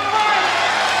LaRusso's gonna fight!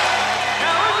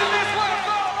 Now isn't this what it's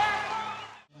all about?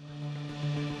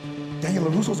 Daniel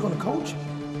LaRusso's gonna coach?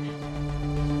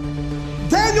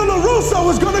 Daniel LaRusso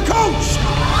is gonna coach!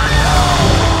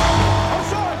 I'm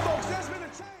sorry, folks, there's been a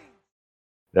change.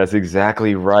 That's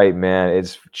exactly right, man.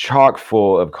 It's chock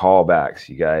full of callbacks,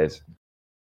 you guys.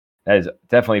 That is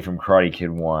definitely from Karate Kid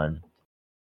 1.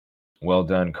 Well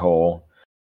done, Cole.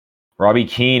 Robbie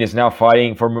Keane is now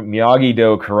fighting for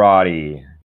Miyagi-Do Karate.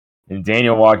 And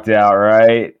Daniel walked out,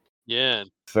 right? Yeah.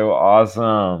 So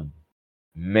awesome.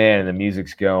 Man, the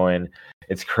music's going.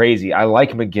 It's crazy. I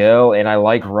like Miguel and I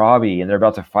like Robbie, and they're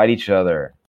about to fight each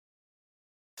other.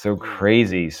 So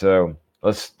crazy. So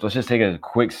let's just take a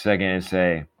quick second and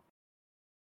say,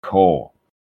 Cole,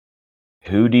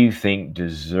 who do you think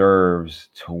deserves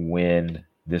to win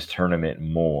this tournament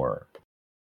more?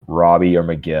 Robbie or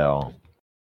Miguel?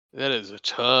 That is a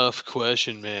tough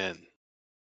question, man.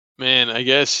 Man, I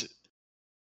guess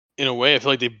in a way I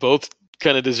feel like they both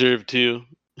kind of deserve to.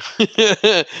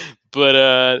 But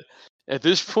at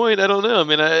this point, I don't know. I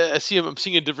mean, I'm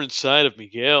seeing a different side of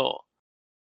Miguel.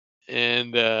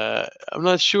 And I'm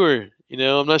not sure.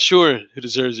 I'm not sure who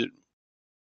deserves it.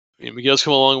 I mean, Miguel's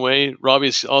come a long way.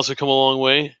 Robbie's also come a long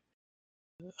way.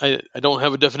 I don't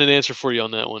have a definite answer for you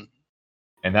on that one.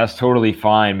 And that's totally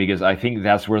fine, because I think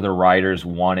that's where the writers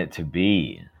want it to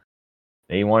be.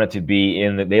 They want it to be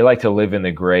they like to live in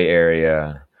the gray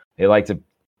area. They like to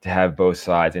have both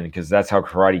sides, and because that's how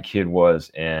Karate Kid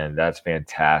was, and that's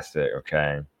fantastic,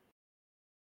 okay?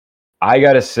 I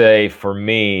gotta say, for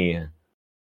me,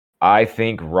 I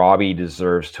think Robbie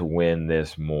deserves to win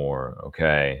this more,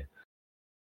 okay?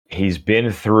 He's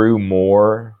been through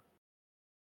more.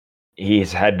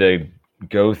 He's had to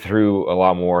go through a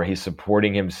lot more. He's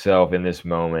supporting himself in this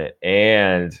moment,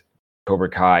 and Cobra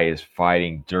Kai is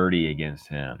fighting dirty against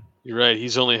him. You're right.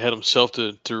 He's only had himself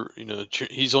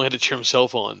he's only had to cheer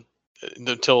himself on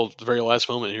until the very last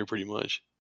moment here, pretty much.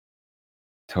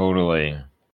 Totally.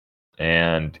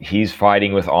 And he's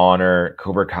fighting with honor.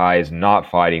 Cobra Kai is not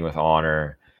fighting with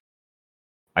honor.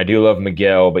 I do love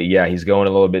Miguel, but yeah, he's going a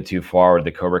little bit too far with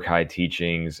the Cobra Kai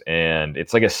teachings, and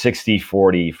it's like a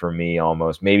 60-40 for me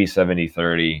almost, maybe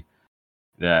 70-30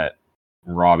 that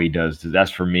Robbie does.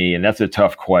 That's for me, and that's a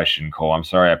tough question, Cole. I'm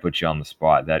sorry I put you on the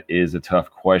spot. That is a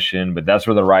tough question, but that's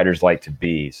where the writers like to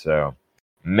be. So,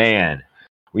 man,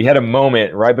 we had a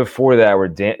moment right before that where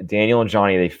Daniel and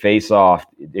Johnny, they face off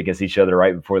against each other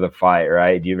right before the fight,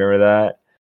 right? Do you remember that?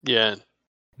 Yeah.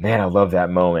 Man, I love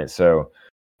that moment. So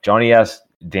Johnny asked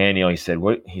Daniel, he said,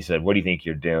 what do you think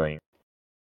you're doing?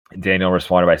 And Daniel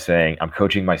responded by saying, I'm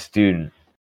coaching my student.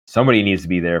 Somebody needs to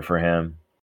be there for him.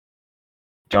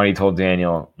 Johnny told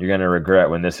Daniel, you're going to regret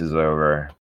when this is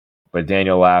over. But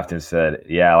Daniel laughed and said,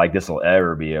 yeah, like this will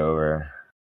ever be over.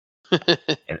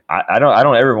 And I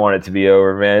don't ever want it to be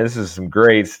over, man. This is some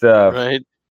great stuff. Right.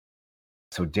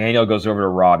 So Daniel goes over to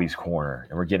Robbie's corner,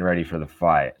 and we're getting ready for the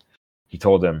fight. He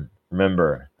told him,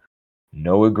 remember,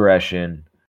 no aggression.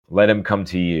 Let him come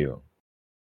to you.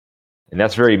 And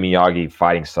that's very Miyagi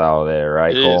fighting style there,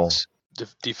 right, Cole?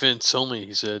 Defense only,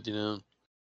 he said,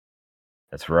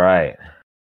 That's right.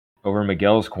 Over in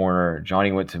Miguel's corner,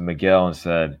 Johnny went to Miguel and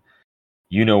said,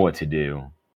 you know what to do.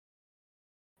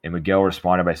 And Miguel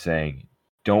responded by saying,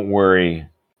 don't worry,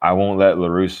 I won't let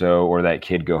LaRusso or that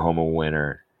kid go home a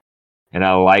winner. And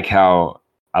I like how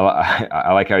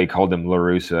he called him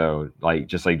LaRusso,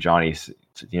 just like Johnny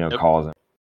calls him.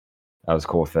 That was a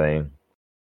cool thing.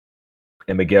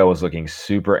 And Miguel was looking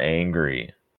super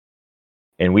angry.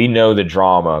 And we know the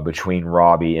drama between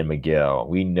Robbie and Miguel.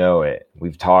 We know it.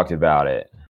 We've talked about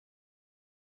it.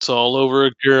 It's all over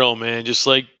a girl, man. Just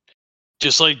like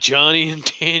Johnny and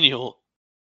Daniel.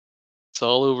 It's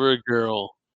all over a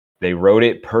girl. They wrote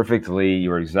it perfectly.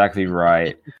 You were exactly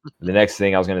right. The next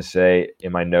thing I was going to say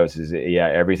in my notes is,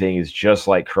 everything is just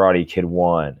like Karate Kid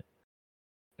 1.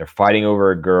 They're fighting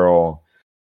over a girl.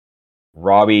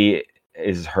 Robbie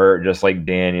is hurt just like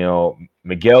Daniel.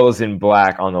 Miguel is in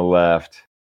black on the left.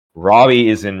 Robbie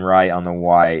is in right on the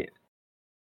white.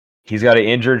 He's got an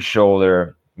injured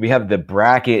shoulder. We have the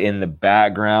bracket in the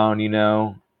background,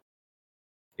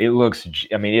 It looks,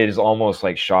 it is almost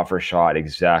like shot for shot,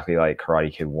 exactly like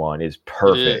Karate Kid 1. It's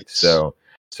perfect. So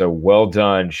well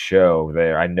done show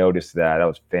there. I noticed that. That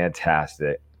was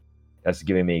fantastic. That's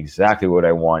giving me exactly what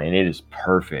I want, and it is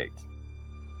perfect.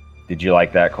 Did you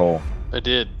like that, Cole? I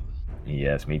did.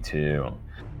 Yes, me too.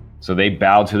 So they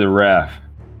bowed to the ref,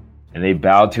 and they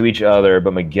bowed to each other,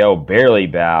 but Miguel barely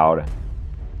bowed,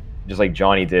 just like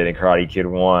Johnny did in Karate Kid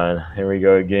 1. Here we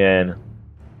go again.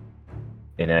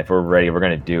 And if we're ready, we're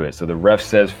going to do it. So the ref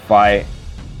says fight.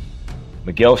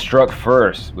 Miguel struck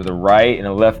first with a right and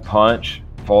a left punch,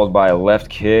 followed by a left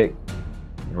kick.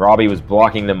 And Robbie was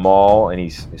blocking them all, and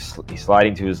he's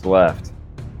sliding to his left.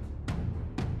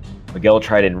 Miguel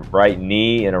tried a right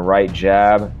knee and a right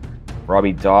jab.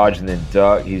 Robbie dodged and then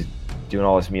ducked. He's doing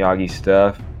all this Miyagi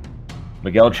stuff.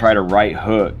 Miguel tried a right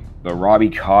hook, but Robbie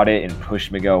caught it and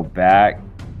pushed Miguel back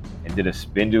and did a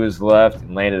spin to his left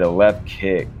and landed a left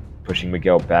kick, pushing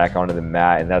Miguel back onto the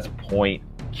mat, and that's point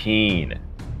Keen.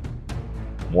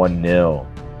 1-0.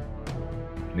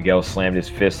 Miguel slammed his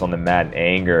fist on the mat in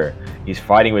anger. He's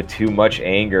fighting with too much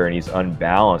anger, and he's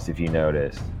unbalanced, if you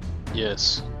noticed.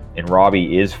 Yes. And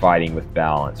Robbie is fighting with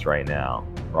balance right now.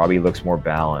 Robbie looks more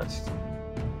balanced.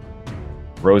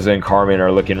 Rosa and Carmen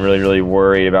are looking really, really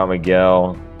worried about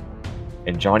Miguel.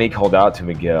 And Johnny called out to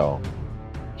Miguel.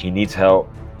 He needs help.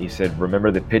 He said,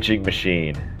 remember the pitching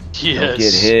machine. Yes. Don't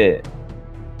get hit.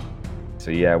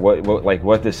 So yeah, what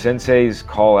the senseis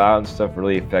call out and stuff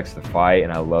really affects the fight,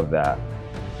 and I love that.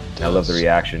 I love the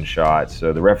reaction shots.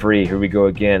 So the referee, here we go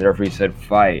again. The referee said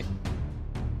fight.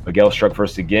 Miguel struck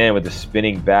first again with a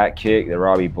spinning back kick that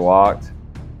Robbie blocked.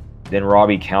 Then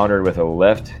Robbie countered with a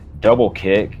left double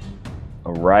kick,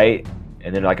 a right,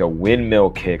 and then like a windmill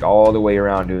kick all the way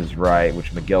around to his right,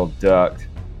 which Miguel ducked.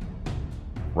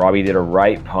 Robbie did a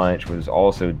right punch, which was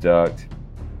also ducked.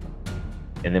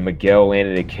 And then Miguel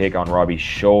landed a kick on Robbie's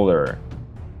shoulder,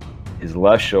 his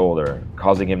left shoulder,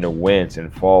 causing him to wince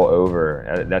and fall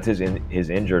over. That's his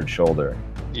injured shoulder.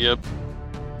 Yep.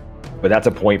 But that's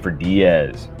a point for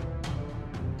Diaz.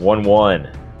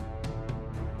 1-1.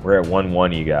 We're at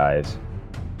 1-1, you guys.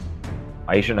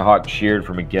 Aisha and Hawk cheered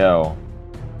for Miguel,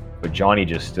 but Johnny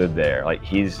just stood there. Like,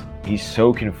 he's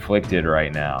so conflicted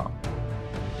right now.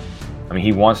 I mean,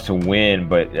 he wants to win,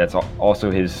 but that's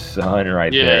also his son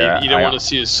right there. Yeah, you don't want to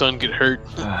see his son get hurt.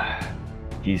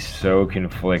 He's so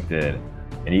conflicted.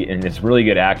 And it's really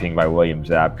good acting by William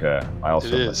Zabka, I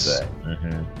also must say.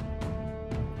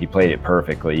 He played it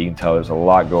perfectly. You can tell there's a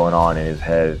lot going on in his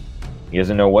head. He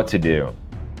doesn't know what to do.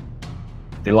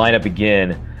 They line up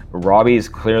again, but Robbie is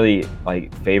clearly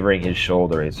like favoring his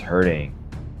shoulder. It's hurting.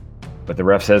 But the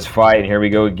ref says fight, and here we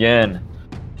go again.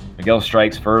 Miguel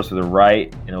strikes first with a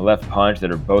right and a left punch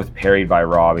that are both parried by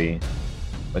Robbie.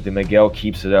 But then Miguel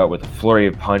keeps it up with a flurry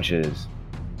of punches.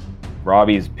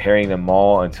 Robbie's parrying them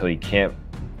all until he can't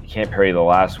parry the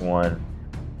last one.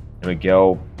 And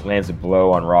Miguel lands a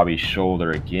blow on Robbie's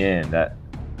shoulder again, that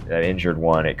injured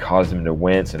one. It caused him to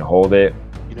wince and hold it.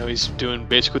 You know, he's doing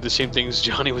basically the same things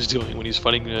Johnny was doing when he was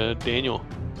fighting Daniel.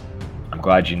 I'm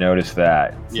glad you noticed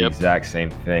that. It's the exact same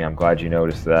thing. I'm glad you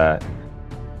noticed that.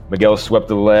 Miguel swept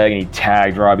the leg and he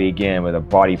tagged Robbie again with a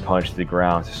body punch to the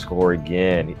ground to score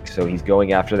again. So he's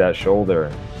going after that shoulder.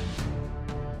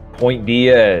 Point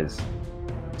Diaz.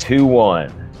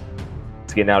 2-1.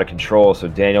 It's getting out of control, so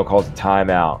Daniel calls a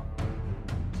timeout.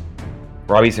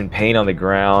 Robbie's in pain on the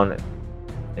ground,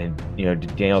 and you know,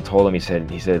 Daniel told him, he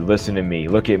said, listen to me,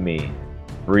 look at me,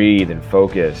 breathe and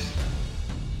focus.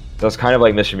 So it's kind of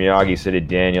like Mr. Miyagi said to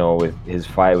Daniel with his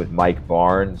fight with Mike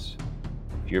Barnes.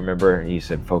 If you remember, he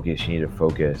said, focus, you need to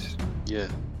focus. Yeah.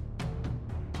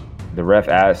 The ref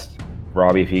asked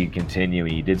Robbie if he could continue,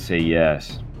 and he did say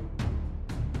yes.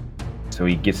 So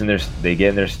he gets in they get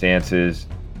in their stances.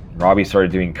 Robbie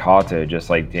started doing kata just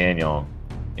like Daniel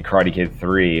in Karate Kid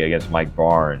 3 against Mike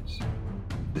Barnes.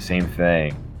 The same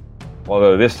thing.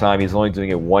 Although this time he's only doing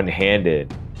it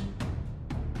one-handed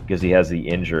because he has the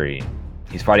injury.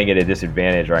 He's fighting at a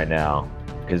disadvantage right now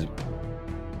because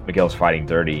Miguel's fighting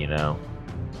dirty, you know.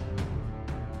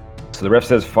 So the ref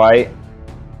says fight.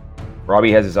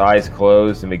 Robbie has his eyes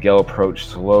closed and Miguel approached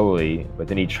slowly, but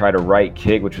then he tried a right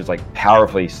kick, which was like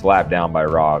powerfully slapped down by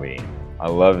Robbie. I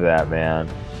love that, man.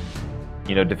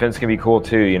 You know, defense can be cool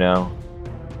too, you know.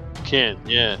 Can,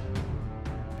 yeah.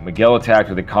 Miguel attacked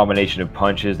with a combination of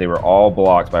punches. They were all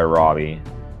blocked by Robbie.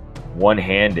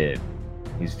 One-handed.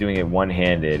 He's doing it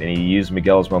one-handed, and he used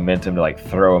Miguel's momentum to like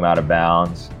throw him out of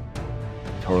bounds.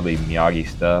 Totally Miyagi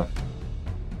stuff.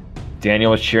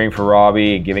 Daniel was cheering for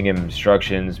Robbie and giving him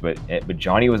instructions, but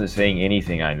Johnny wasn't saying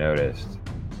anything, I noticed.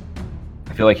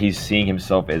 I feel like he's seeing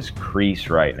himself as Kreese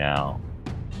right now.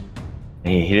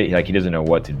 And he doesn't know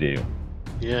what to do.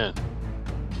 Yeah.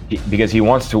 Because he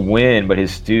wants to win, but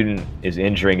his student is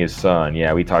injuring his son.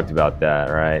 Yeah, we talked about that,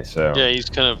 right? So yeah, he's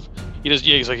kind of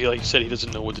he's like you said, he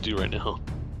doesn't know what to do right now.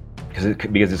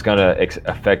 Because it's gonna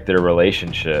affect their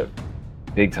relationship,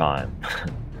 big time.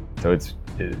 So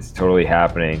it's totally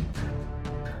happening.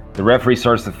 The referee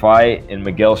starts the fight, and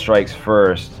Miguel strikes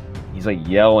first. He's like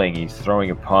yelling. He's throwing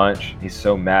a punch. He's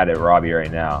so mad at Robbie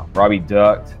right now. Robbie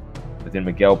ducked, but then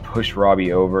Miguel pushed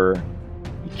Robbie over.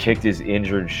 He kicked his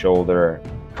injured shoulder,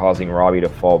 causing Robbie to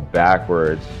fall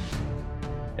backwards.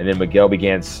 And then Miguel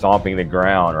began stomping the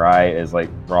ground, right? As like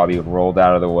Robbie rolled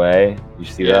out of the way. You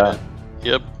see that?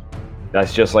 Yep.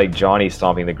 That's just like Johnny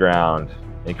stomping the ground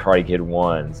in Karate Kid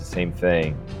 1. It's the same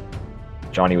thing.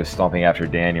 Johnny was stomping after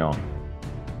Daniel.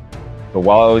 But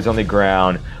while he was on the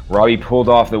ground, Robbie pulled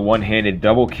off the one-handed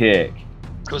double kick.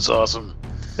 It was awesome.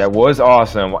 That was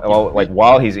awesome. Well, like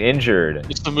while he's injured.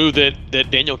 It's the move that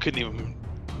Daniel couldn't even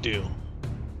do.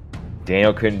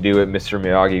 Daniel couldn't do it. Mr.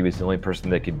 Miyagi was the only person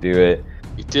that could do it.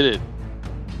 He did it.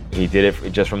 He did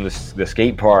it just from the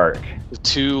skate park. The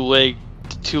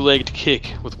two-legged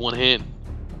kick with one hand.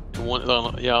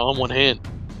 On one hand.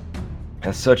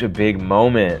 That's such a big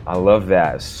moment. I love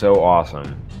that. It's so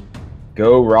awesome.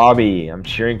 Go Robbie. I'm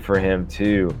cheering for him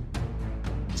too.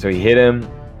 So he hit him,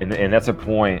 and that's a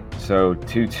point. So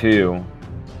 2-2.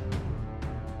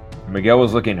 Miguel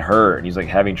was looking hurt, and he's like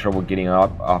having trouble getting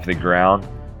up off the ground.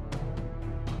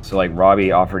 So like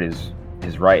Robbie offered his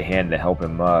right hand to help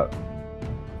him up.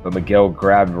 But Miguel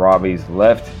grabbed Robbie's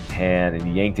left hand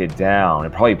and yanked it down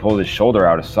and probably pulled his shoulder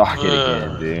out of socket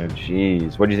again, dude.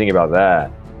 Jeez. What do you think about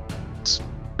that? It's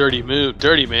dirty move.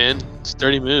 Dirty, man. It's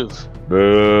dirty move.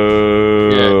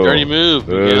 Boo. Yeah, dirty move,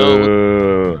 Boo.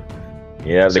 Miguel.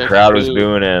 Yeah, the crowd was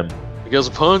booing him. Miguel's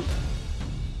a punk.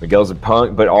 Miguel's a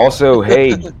punk, but also,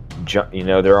 hey,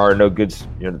 there are no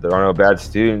bad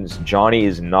students. Johnny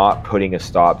is not putting a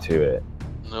stop to it.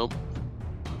 Nope.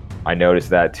 I noticed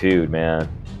that too, man.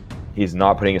 He's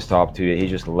not putting a stop to it. He's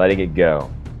just letting it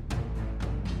go.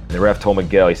 And the ref told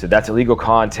Miguel, he said, that's illegal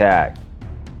contact.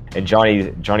 And Johnny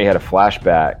had a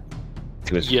flashback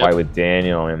to his fight with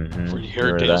Daniel. And where he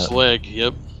hurt Daniel's leg,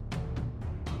 yep.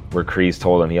 Where Kreese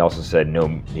told him, he also said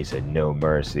no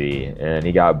mercy. And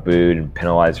he got booed and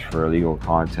penalized for illegal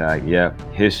contact.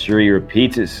 Yep, history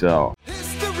repeats itself.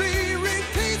 History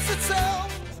repeats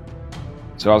itself.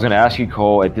 So I was going to ask you,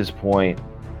 Cole, at this point,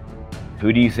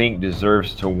 who do you think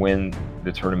deserves to win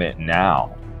the tournament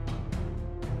now?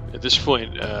 At this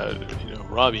point,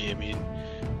 Robbie. I mean,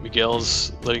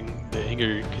 Miguel's letting the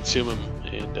anger consume him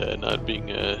and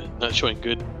not showing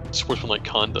good sportsmanlike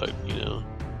conduct.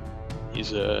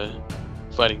 He's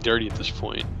fighting dirty at this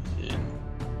point.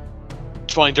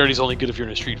 And fighting dirty is only good if you're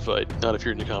in a street fight, not if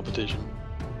you're in a competition.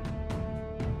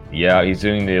 Yeah, he's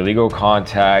doing the illegal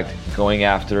contact, going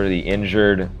after the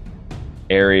injured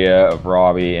area of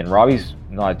Robbie, and Robbie's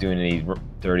not doing any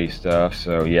dirty stuff.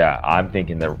 So yeah, I'm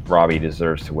thinking that Robbie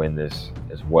deserves to win this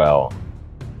as well.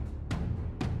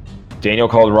 Daniel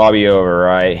called Robbie over,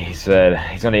 right? He said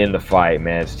he's gonna end the fight,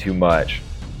 man. It's too much.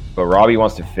 But Robbie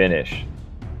wants to finish.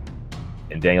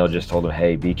 And Daniel just told him,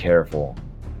 hey, be careful.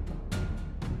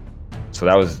 So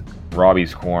that was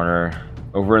Robbie's corner.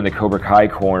 Over in the Cobra Kai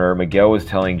corner, Miguel was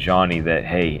telling Johnny that,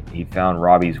 hey, he found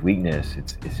Robbie's weakness.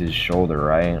 It's his shoulder,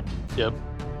 right? Yep.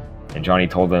 And Johnny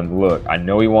told him, look, I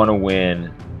know you want to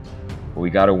win, but we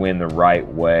got to win the right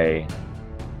way.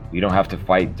 You don't have to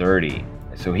fight dirty.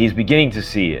 So he's beginning to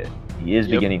see it. He is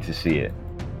beginning to see it.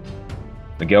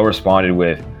 Miguel responded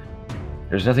with,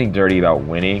 there's nothing dirty about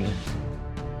winning.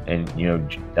 And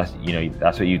that's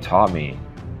what you taught me.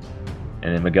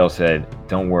 And then Miguel said,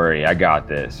 don't worry, I got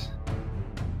this.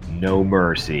 No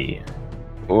mercy.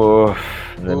 Oof.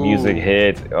 And the music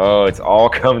hit. Oh, it's all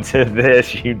come to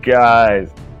this, you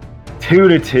guys.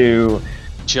 2-2.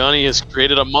 Johnny has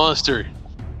created a monster.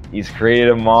 He's created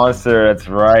a monster. That's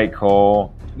right,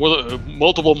 Cole.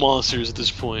 Multiple monsters at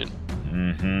this point.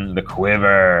 The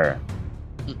Quiver.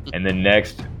 And the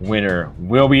next winner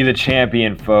will be the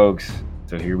champion, folks.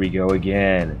 So here we go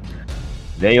again.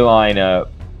 They line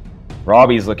up.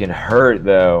 Robbie's looking hurt,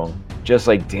 though, just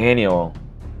like Daniel.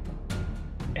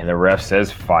 And the ref says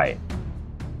fight.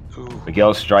 Ooh.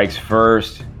 Miguel strikes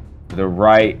first with a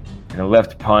right and a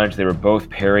left punch. They were both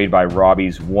parried by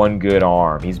Robbie's one good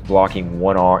arm. He's blocking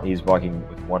one arm. He's blocking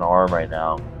with one arm right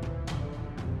now.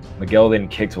 Miguel then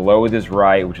kicked low with his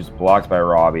right, which was blocked by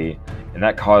Robbie, and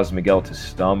that caused Miguel to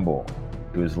stumble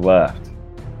to his left.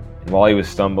 And while he was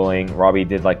stumbling, Robbie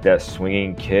did like that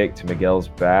swinging kick to Miguel's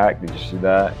back. Did you see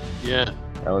that? Yeah.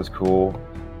 That was cool.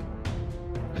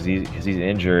 Because he's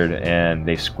injured, and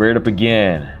they squared up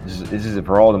again. This is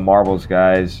for all the marbles,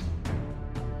 guys.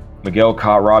 Miguel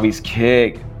caught Robbie's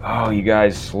kick. Oh, you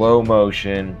guys, slow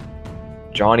motion.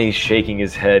 Johnny's shaking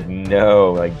his head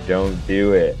no, like don't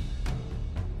do it.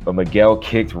 But Miguel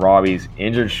kicked Robbie's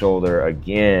injured shoulder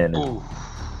again. Ooh.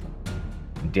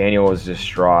 Daniel was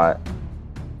distraught.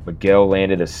 Miguel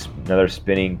landed another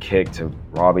spinning kick to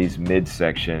Robbie's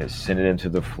midsection. It sent him to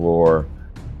the floor.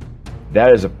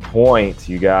 That is a point,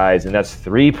 you guys, and that's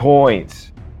 3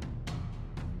 points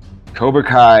Cobra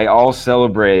Kai all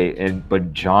celebrate,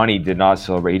 but Johnny did not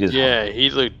celebrate. He just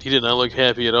he did not look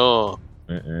happy at all.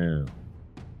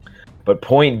 But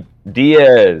Point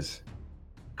Diaz,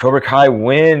 Cobra Kai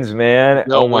wins, man.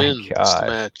 Miguel oh my wins the gosh.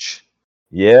 match.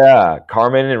 Yeah,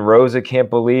 Carmen and Rosa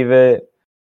can't believe it.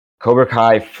 Cobra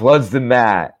Kai floods the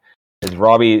mat as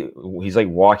Robbie, he's like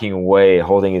walking away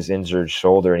holding his injured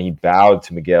shoulder, and he bowed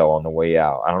to Miguel on the way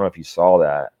out. I don't know if you saw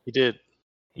that. He did.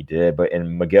 He did,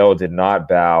 and Miguel did not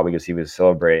bow because he was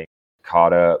celebrating,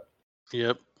 caught up.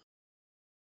 Yep.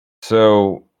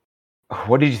 So,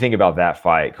 what did you think about that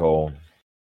fight, Cole?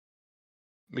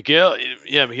 Miguel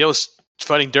was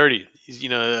fighting dirty.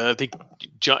 I think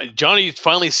Johnny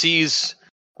finally sees,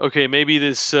 okay, maybe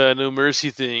this no mercy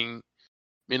thing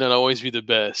may not always be the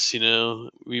best.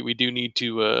 We do need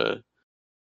to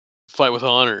fight with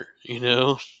honor.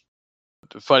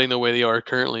 Fighting the way they are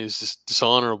currently is just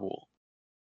dishonorable.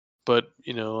 But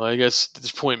I guess at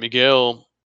this point, Miguel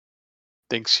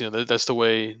thinks that's the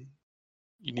way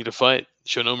you need to fight.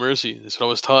 Show no mercy. That's what I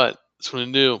was taught. That's what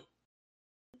I do.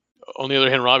 On the other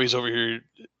hand, Robbie's over here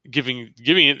giving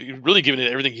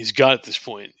it everything he's got at this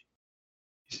point.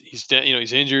 He's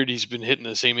injured. He's been hitting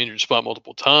the same injured spot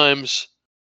multiple times.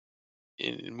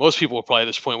 And most people probably at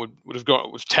this point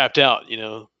was tapped out,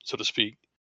 so to speak.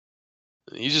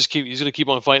 He's going to keep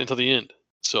on fighting until the end.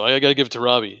 So I got to give it to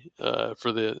Robbie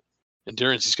for the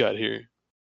endurance he's got here.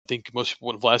 I think most people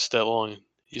wouldn't have lasted that long.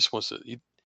 He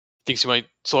thinks he might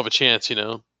still have a chance,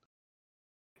 Do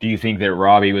you think that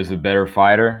Robbie was the better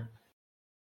fighter?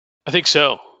 I think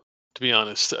so, to be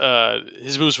honest.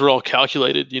 His moves were all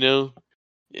calculated,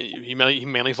 He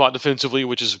mainly fought defensively,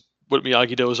 which is what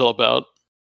Miyagi-Do is all about.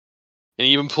 And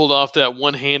he even pulled off that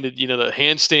one-handed, the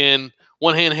handstand,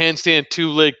 one-hand handstand,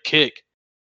 two-leg kick.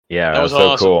 Yeah, that was so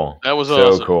awesome. Cool. That was so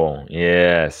awesome. Cool.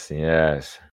 Yes.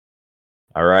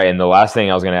 All right, and the last thing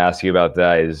I was going to ask you about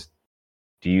that is,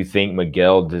 do you think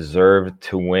Miguel deserved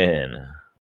to win?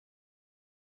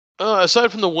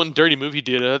 Aside from the one dirty move he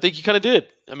did, I think he kind of did.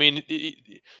 I mean,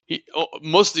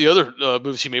 most of the other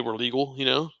moves he made were legal.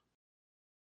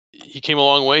 He came a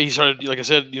long way. He started, like I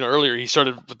said, earlier. He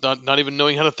started with not even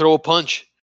knowing how to throw a punch,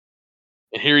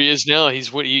 and here he is now. He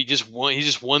just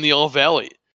won the All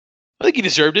Valley. I think he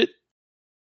deserved it.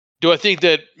 Do I think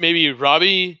that maybe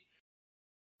Robbie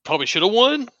probably should have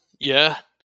won? Yeah,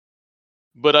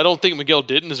 but I don't think Miguel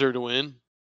didn't deserve to win.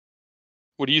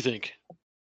 What do you think?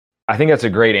 I think that's a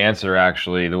great answer,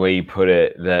 actually, the way you put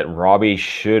it, that Robbie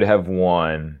should have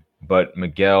won, but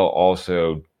Miguel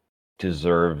also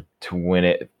deserved to win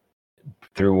it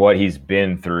through what he's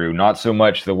been through. Not so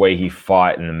much the way he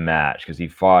fought in the match, because he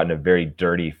fought in a very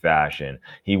dirty fashion.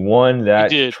 He won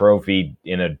that trophy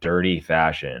in a dirty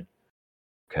fashion.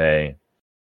 Okay?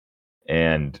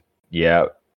 And, yeah,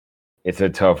 it's a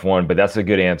tough one, but that's a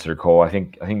good answer, Cole. I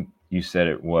think you said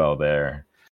it well there.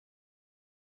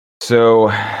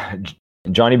 So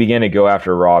Johnny began to go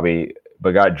after Robbie,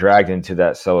 but got dragged into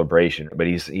that celebration. But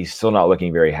he's still not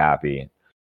looking very happy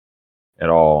at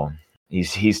all.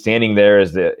 He's standing there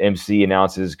as the MC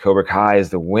announces Cobra Kai is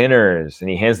the winners, and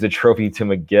he hands the trophy to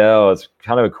Miguel. It's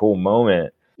kind of a cool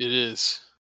moment. It is.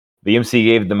 The MC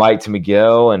gave the mic to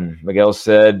Miguel, and Miguel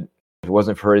said if it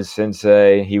wasn't for his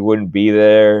sensei, he wouldn't be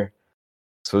there.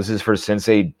 So this is for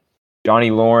Sensei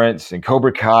Johnny Lawrence and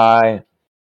Cobra Kai.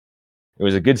 It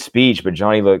was a good speech, but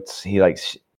Johnny looked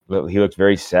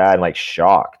very sad and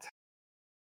shocked.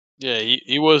 Yeah,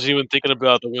 he wasn't even thinking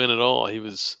about the win at all. He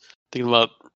was thinking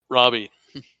about Robbie.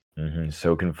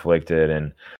 So conflicted,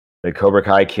 and the Cobra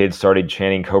Kai kids started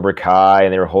chanting Cobra Kai,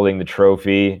 and they were holding the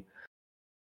trophy.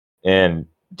 And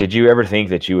did you ever think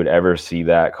that you would ever see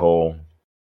that, Cole?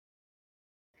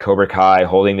 Cobra Kai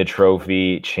holding the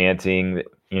trophy, chanting,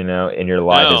 in your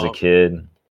life as a kid?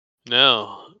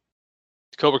 No.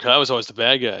 Cobra Kai was always the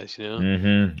bad guys,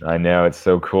 I know, it's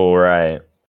so cool, right?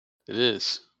 It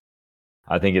is.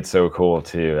 I think it's so cool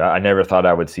too. I never thought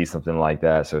I would see something like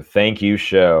that. So thank you,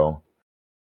 show.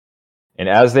 And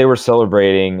as they were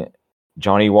celebrating,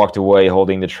 Johnny walked away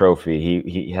holding the trophy.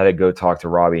 He had to go talk to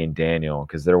Robbie and Daniel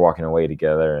because they're walking away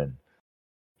together. And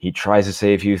he tries to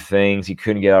say a few things. He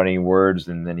couldn't get out any words.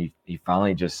 And then he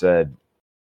finally just said,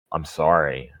 "I'm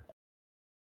sorry."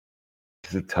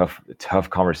 It's a tough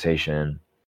conversation.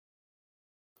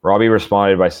 Robbie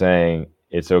responded by saying,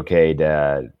 "It's okay,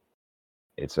 Dad.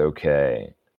 It's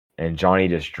okay." And Johnny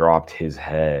just dropped his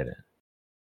head.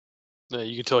 Yeah,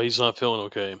 you can tell he's not feeling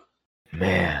okay.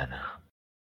 Man.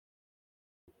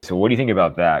 So what do you think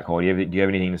about that, Cole? Do you have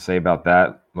anything to say about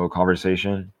that little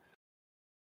conversation?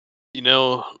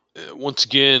 Once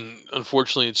again,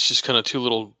 unfortunately, it's just kind of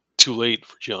too late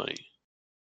for Johnny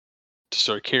to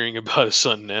start caring about his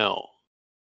son now.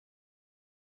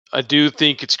 I do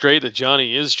think it's great that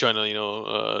Johnny is trying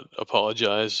to,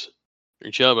 apologize,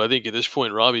 reach out. But I think at this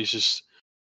point, Robbie's just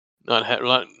not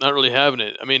really having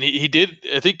it. I mean, he did.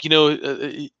 I think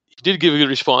he did give a good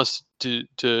response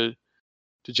to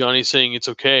Johnny saying it's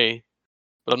okay,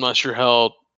 but I'm not sure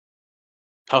how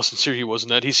sincere he was in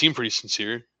that. He seemed pretty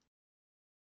sincere,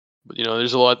 but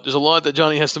there's a lot that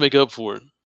Johnny has to make up for,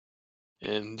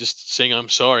 and just saying I'm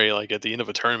sorry, like at the end of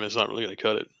a tournament, is not really going to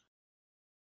cut it.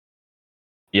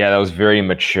 Yeah, that was very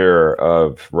mature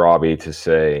of Robbie to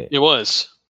say. It was.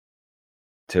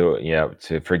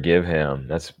 To forgive him.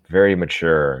 That's very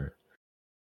mature.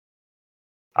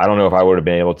 I don't know if I would have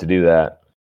been able to do that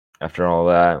after all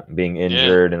that, being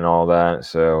injured and all that.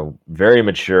 So very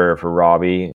mature for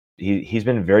Robbie. He's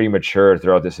been very mature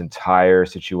throughout this entire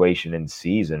situation and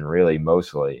season, really,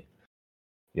 mostly.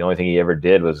 The only thing he ever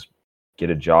did was get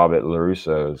a job at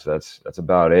LaRusso's. That's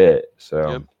about it.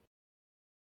 So. Yep.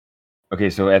 Okay,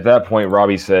 so at that point,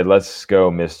 Robbie said, "Let's go,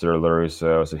 Mr.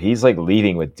 LaRusso." So he's like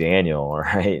leaving with Daniel,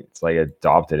 right? It's like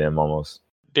adopted him almost.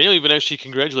 Daniel even actually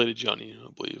congratulated Johnny,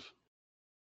 I believe.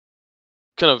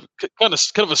 Kind of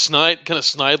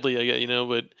snidely, I guess,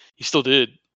 but he still did.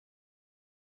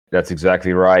 That's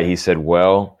exactly right. He said,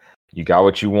 "Well, you got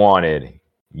what you wanted.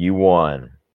 You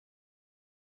won."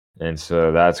 And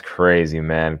so that's crazy,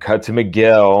 man. Cut to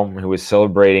Miguel, who was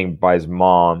celebrating by his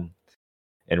mom.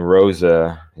 And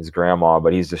Rosa, his grandma,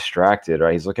 but he's distracted,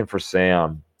 right? He's looking for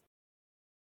Sam.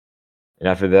 And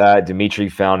after that, Dimitri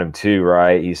found him too,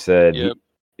 right? He said,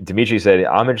 Dimitri said,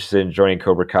 "I'm interested in joining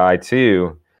Cobra Kai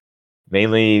too.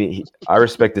 Mainly, I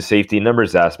respect the safety and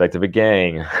numbers aspect of a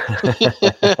gang."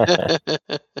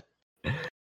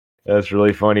 That's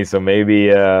really funny. So maybe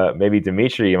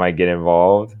Dimitri might get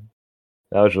involved.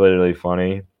 That was really, really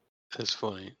funny. That's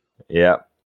funny. Yeah.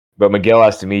 But Miguel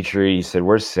asked Dimitri, he said,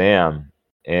 "Where's Sam?"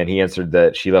 And he answered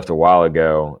that she left a while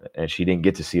ago and she didn't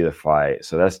get to see the fight.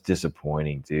 So that's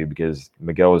disappointing, dude, because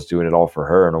Miguel was doing it all for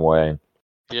her in a way.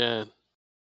 Yeah.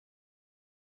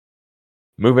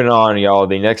 Moving on, y'all.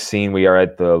 The next scene, we are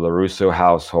at the LaRusso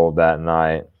household that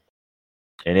night.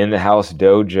 And in the house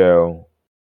dojo,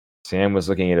 Sam was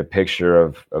looking at a picture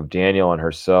of Daniel and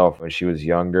herself when she was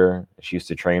younger. She used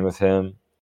to train with him.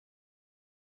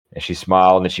 And she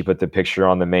smiled and she put the picture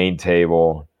on the main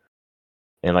table.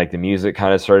 And like the music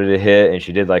kind of started to hit, and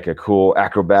she did like a cool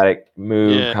acrobatic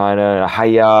move, kind of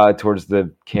hi-ya towards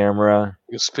the camera,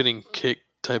 like a spinning kick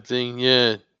type thing.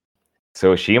 Yeah.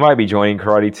 So she might be joining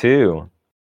karate too,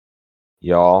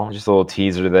 y'all. Just a little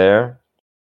teaser there.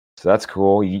 So that's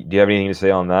cool. Do you have anything to say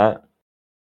on that?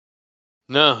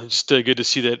 No, just good to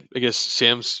see that. I guess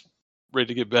Sam's ready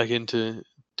to get back into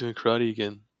doing karate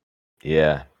again.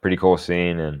 Yeah, pretty cool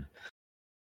scene. And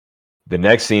the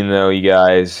next scene, though, you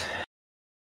guys.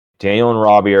 Daniel and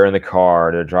Robbie are in the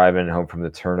car. They're driving home from the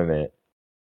tournament.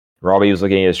 Robbie was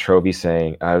looking at his trophy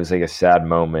saying, it was like a sad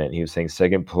moment. He was saying,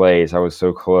 second place. I was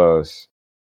so close.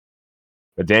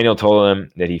 But Daniel told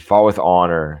him that he fought with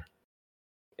honor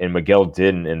and Miguel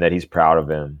didn't, and that he's proud of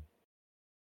him.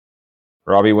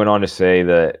 Robbie went on to say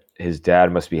that his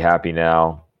dad must be happy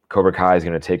now. Cobra Kai is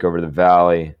going to take over the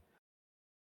valley.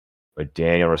 But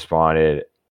Daniel responded,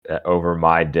 over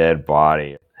my dead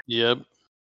body. Yep.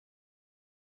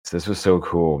 So this was so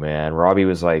cool, man. Robbie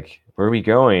was like, where are we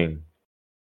going?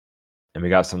 And we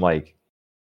got some of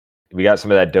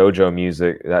that dojo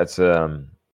music. That's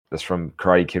from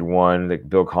Karate Kid 1, the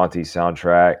Bill Conti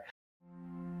soundtrack.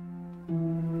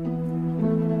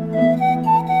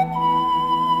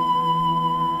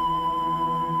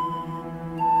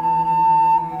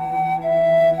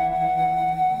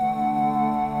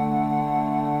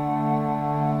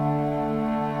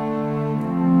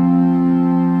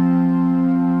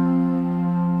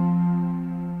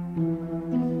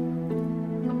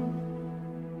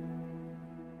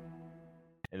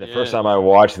 First time I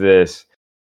watched this,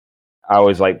 I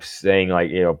was like saying,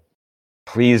 like,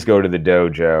 please go to the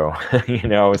dojo.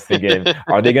 I was thinking,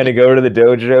 are they going to go to the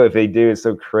dojo? If they do, it's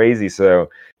so crazy. So,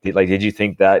 did you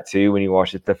think that too when you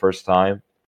watched it the first time?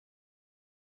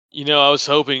 I was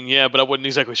hoping, yeah, but I wasn't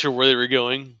exactly sure where they were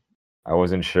going. I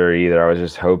wasn't sure either. I was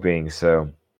just hoping. So,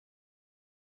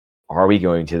 are we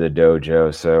going to the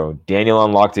dojo? So, Daniel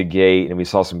unlocked a gate, and we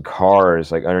saw some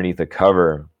cars like underneath the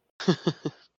cover.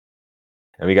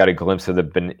 And we got a glimpse of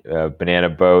the banana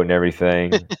boat and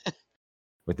everything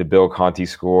with the Bill Conti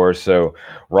score. So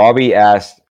Robbie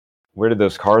asked, where did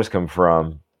those cars come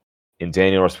from? And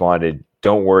Daniel responded,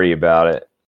 don't worry about it.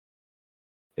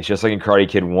 It's just like in Karate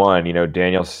Kid 1.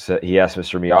 Daniel said, he asked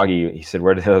Mr. Miyagi, he said,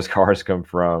 where did those cars come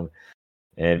from?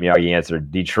 And Miyagi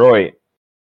answered, Detroit.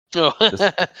 Oh,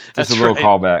 just a little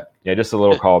callback. Yeah, just a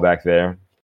little callback there.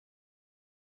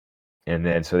 And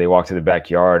then so they walk to the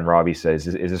backyard, and Robbie says,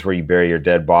 "Is this where you bury your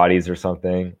dead bodies or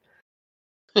something?"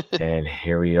 And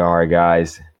here we are,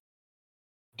 guys.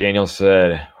 Daniel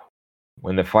said,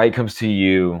 "When the fight comes to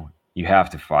you, you have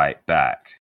to fight back.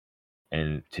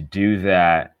 And to do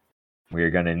that,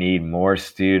 we're going to need more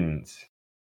students."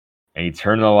 And he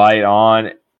turned the light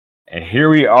on, and here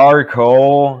we are,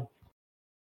 Cole.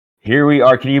 Here we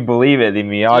are. Can you believe it? The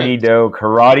Miyagi-Do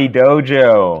Karate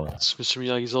Dojo. It's Mr.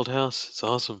 Miyagi's old house. It's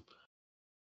awesome.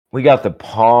 We got the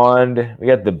pond. We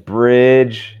got the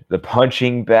bridge, the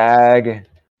punching bag.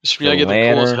 Mr. Miyagi had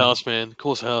the coolest house, man.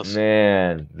 Coolest house.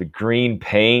 Man, the green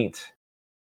paint.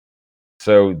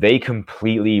 So they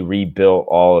completely rebuilt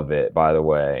all of it, by the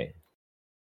way.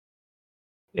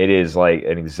 It is like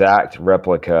an exact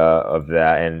replica of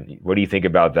that. And what do you think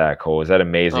about that, Cole? Is that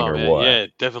amazing or man. what? Yeah,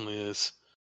 it definitely is.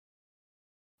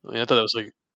 I mean, I thought that was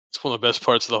like it's one of the best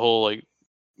parts of the whole like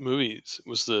movies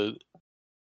was the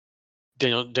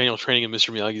Daniel training in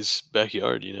Mr. Miyagi's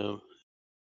backyard. You know,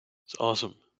 it's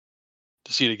awesome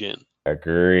to see it again. I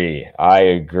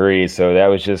agree. So that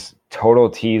was just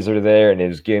total teaser there, and it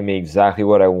was giving me exactly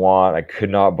what I want. I could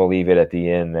not believe it at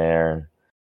the end there.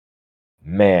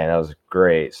 Man, that was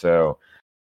great. So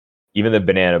even the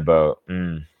banana boat.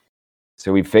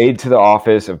 So we fade to the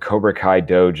office of Cobra Kai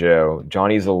Dojo.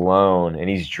 Johnny's alone, and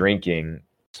he's drinking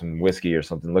some whiskey or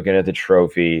something, looking at the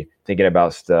trophy, thinking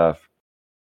about stuff.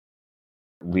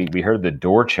 We heard the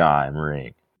door chime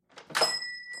ring.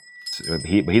 So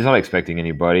he's not expecting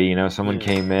anybody. You know, someone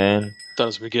came in. Thought it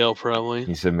was Miguel, probably.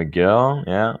 He said, "Miguel?"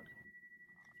 Yeah.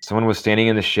 Someone was standing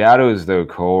in the shadows, though,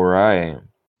 Cole, right?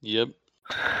 Yep.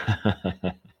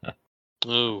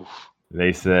 Oh.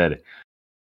 They said,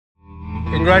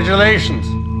 Congratulations.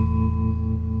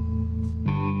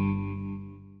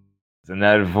 in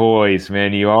that voice,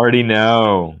 man, you already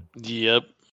know. Yep.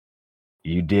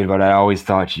 You did what I always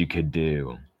thought you could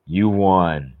do. You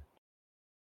won.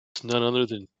 It's none other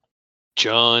than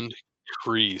John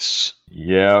Kreese.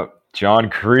 Yep, John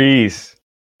Kreese.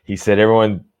 He said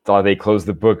everyone thought they closed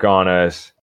the book on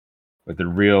us, but the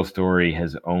real story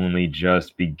has only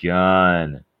just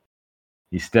begun.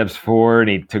 He steps forward,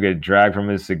 and he took a drag from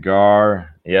his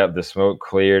cigar. Yep, the smoke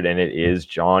cleared, and it is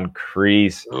John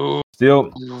Kreese. Oh.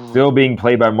 Still being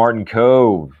played by Martin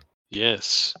Kove.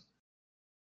 Yes.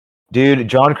 Dude,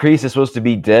 John Kreese is supposed to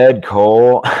be dead,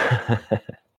 Cole.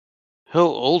 How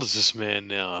old is this man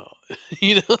now?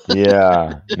 You know?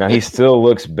 Yeah. Now he still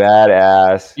looks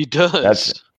badass. He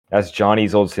does. That's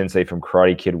Johnny's old sensei from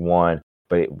Karate Kid 1.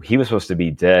 But he was supposed to be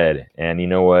dead. And you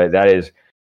know what?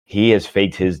 He has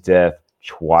faked his death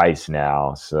twice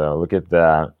now. So look at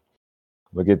that.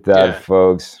 Look at that,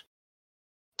 folks.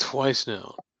 Twice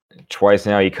now.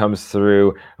 He comes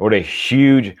through. What a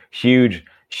huge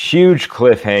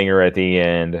cliffhanger at the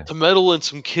end. To meddle in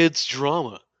some kids'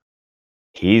 drama.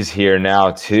 He's here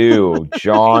now, too.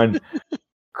 John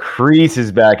Kreese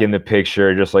is back in the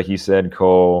picture, just like you said,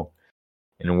 Cole.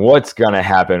 And what's going to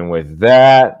happen with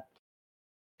that?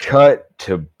 Cut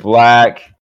to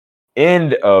black.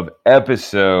 End of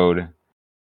episode.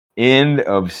 End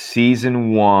of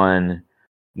season 1.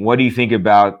 What do you think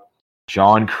about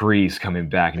John Kreese coming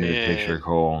back into the picture,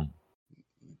 Cole?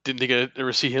 Didn't think I'd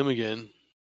ever see him again.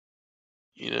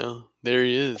 You know, there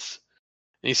he is.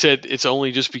 And he said it's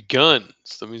only just begun.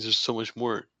 So that means there's so much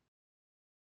more.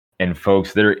 And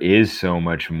folks, there is so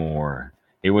much more.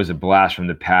 It was a blast from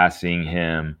the past seeing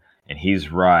him, and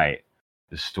he's right.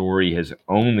 The story has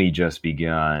only just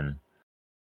begun,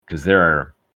 because there are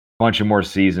a bunch of more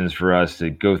seasons for us to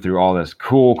go through all this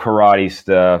cool karate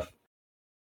stuff.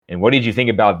 And what did you think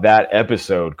about that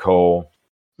episode, Cole?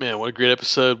 Man, what a great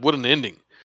episode. What an ending.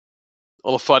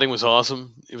 All the fighting was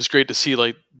awesome. It was great to see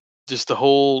like just the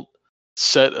whole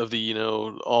set of the, you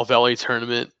know, All Valley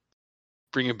tournament,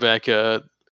 bringing back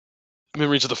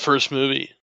memories of the first movie,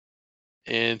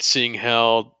 and seeing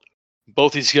how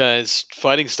both these guys'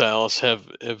 fighting styles have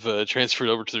transferred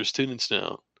over to their students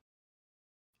now,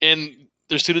 and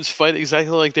their students fight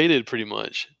exactly like they did, pretty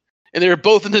much. And they were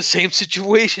both in the same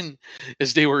situation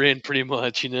as they were in, pretty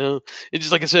much. You know, it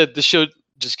just like I said, the show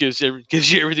just gives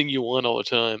you everything you want all the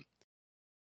time.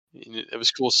 And it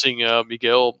was cool seeing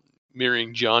Miguel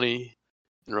mirroring Johnny,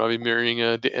 and Robbie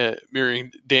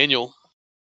mirroring Daniel.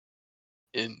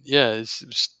 And yeah, it's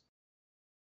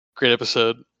a great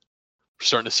episode. We're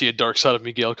starting to see a dark side of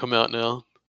Miguel come out now.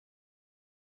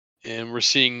 And we're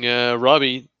seeing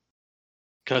Robbie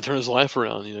kind of turn his life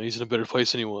around. You know, he's in a better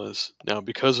place than he was now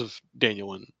because of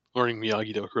Daniel and learning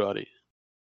Miyagi-Do karate.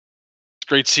 It's a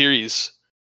great series.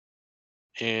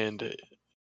 And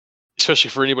especially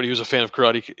for anybody who's a fan of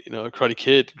karate, you know, Karate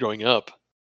Kid growing up.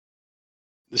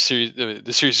 the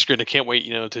series is great. I can't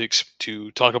wait,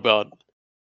 to talk about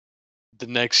the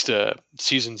next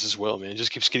seasons as well, man. It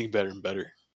just keeps getting better and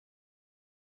better.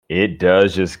 It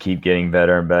does just keep getting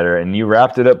better and better. And you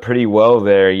wrapped it up pretty well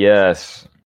there, yes.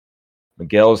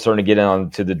 Miguel's starting to get on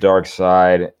to the dark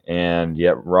side, and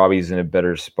yet Robbie's in a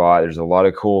better spot. There's a lot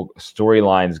of cool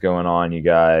storylines going on, you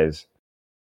guys.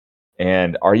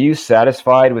 And are you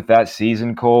satisfied with that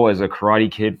season, Cole, as a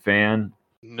Karate Kid fan?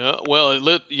 No, well,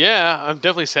 I'm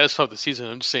definitely satisfied with the season.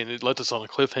 I'm just saying it left us on a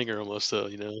cliffhanger almost, though.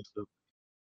 So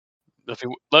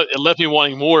it left me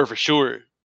wanting more for sure.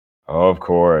 Oh, of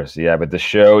course, yeah. But the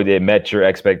show, they met your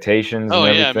expectations. Oh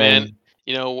and yeah, everything. man.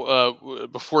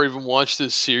 Before I even watched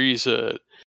this series, I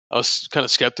was kind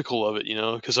of skeptical of it,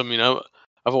 because I've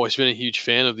always been a huge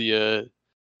fan of the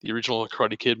original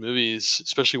Karate Kid movies,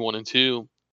 especially 1 and 2.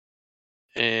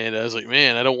 And I was like,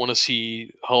 man, I don't want to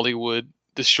see Hollywood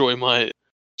destroy my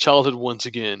childhood once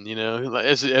again,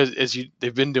 as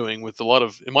they've been doing with a lot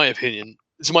of, in my opinion,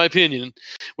 with a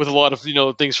lot of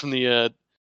things from the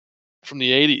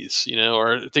 80s,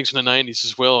 or things from the 90s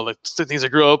as well, like the things I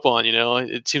grew up on.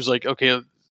 It seems like, okay,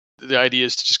 the idea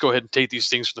is to just go ahead and take these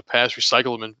things from the past,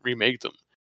 recycle them, and remake them.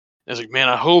 And I was like, man,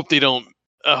 I hope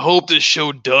this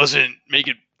show doesn't make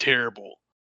it terrible.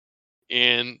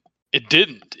 And it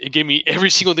didn't. It gave me every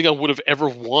single thing I would have ever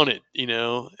wanted,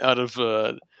 out of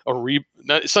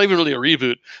it's not even really a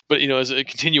reboot, but as a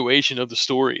continuation of the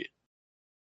story.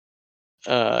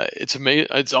 It's amazing.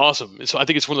 It's awesome. I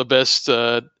think it's one of the best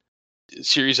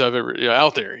series I've ever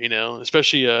out there.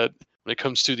 Especially when it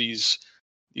comes to these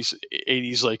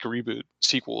 80s like reboot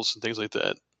sequels and things like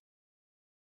that.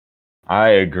 I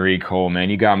agree, Cole, man.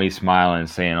 You got me smiling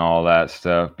saying all that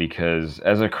stuff because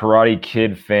as a Karate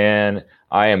Kid fan,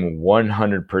 I am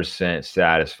 100%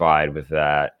 satisfied with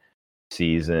that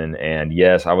season. And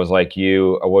yes, I was like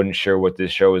you. I wasn't sure what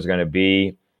this show was going to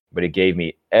be, but it gave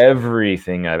me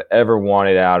everything I've ever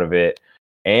wanted out of it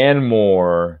and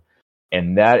more.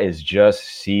 And that is just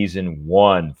season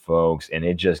 1, folks. And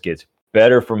it just gets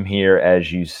better from here,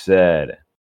 as you said.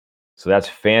 So that's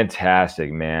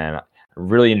fantastic, man. I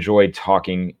really enjoyed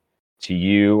talking to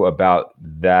you about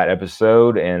that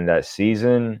episode and that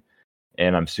season.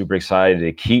 And I'm super excited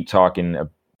to keep talking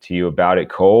to you about it,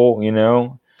 Cole.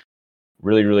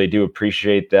 Really, really do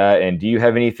appreciate that. And do you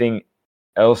have anything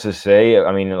else to say?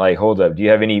 I mean, like, hold up. Do you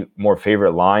have any more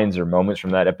favorite lines or moments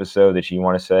from that episode that you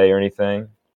want to say or anything?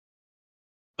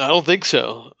 I don't think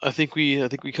so. I think we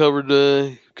covered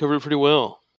it pretty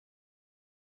well.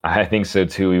 I think so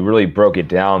too. We really broke it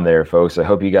down there, folks. I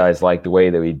hope you guys like the way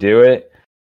that we do it.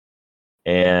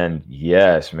 And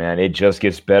yes, man, it just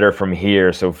gets better from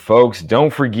here. So, folks,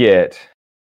 don't forget,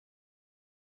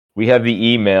 we have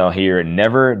the email here at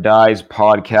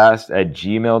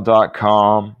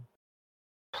neverdiespodcast@gmail.com.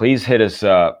 Please hit us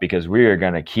up because we are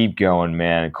going to keep going,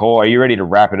 man. Cole, are you ready to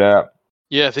wrap it up?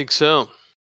 Yeah, I think so.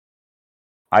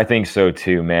 I think so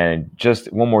too, man. Just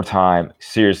one more time,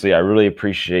 seriously, I really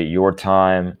appreciate your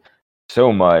time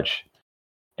so much.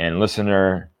 And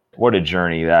listener, what a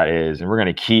journey that is. And we're going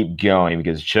to keep going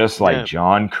because just like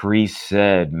John Kreese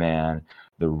said, man,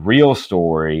 the real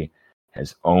story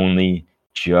has only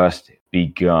just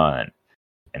begun.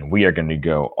 And we are going to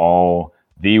go all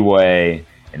the way.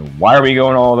 And why are we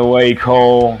going all the way,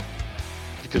 Cole?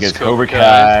 Because Cobra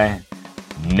Kai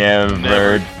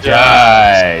never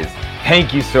dies.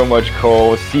 Thank you so much,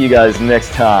 Cole. See you guys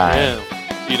next time. Yeah,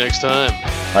 see you next time.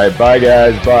 All right, bye,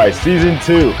 guys. Bye. Season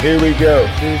 2. Here we go.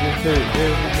 Season 2. Here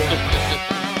we go.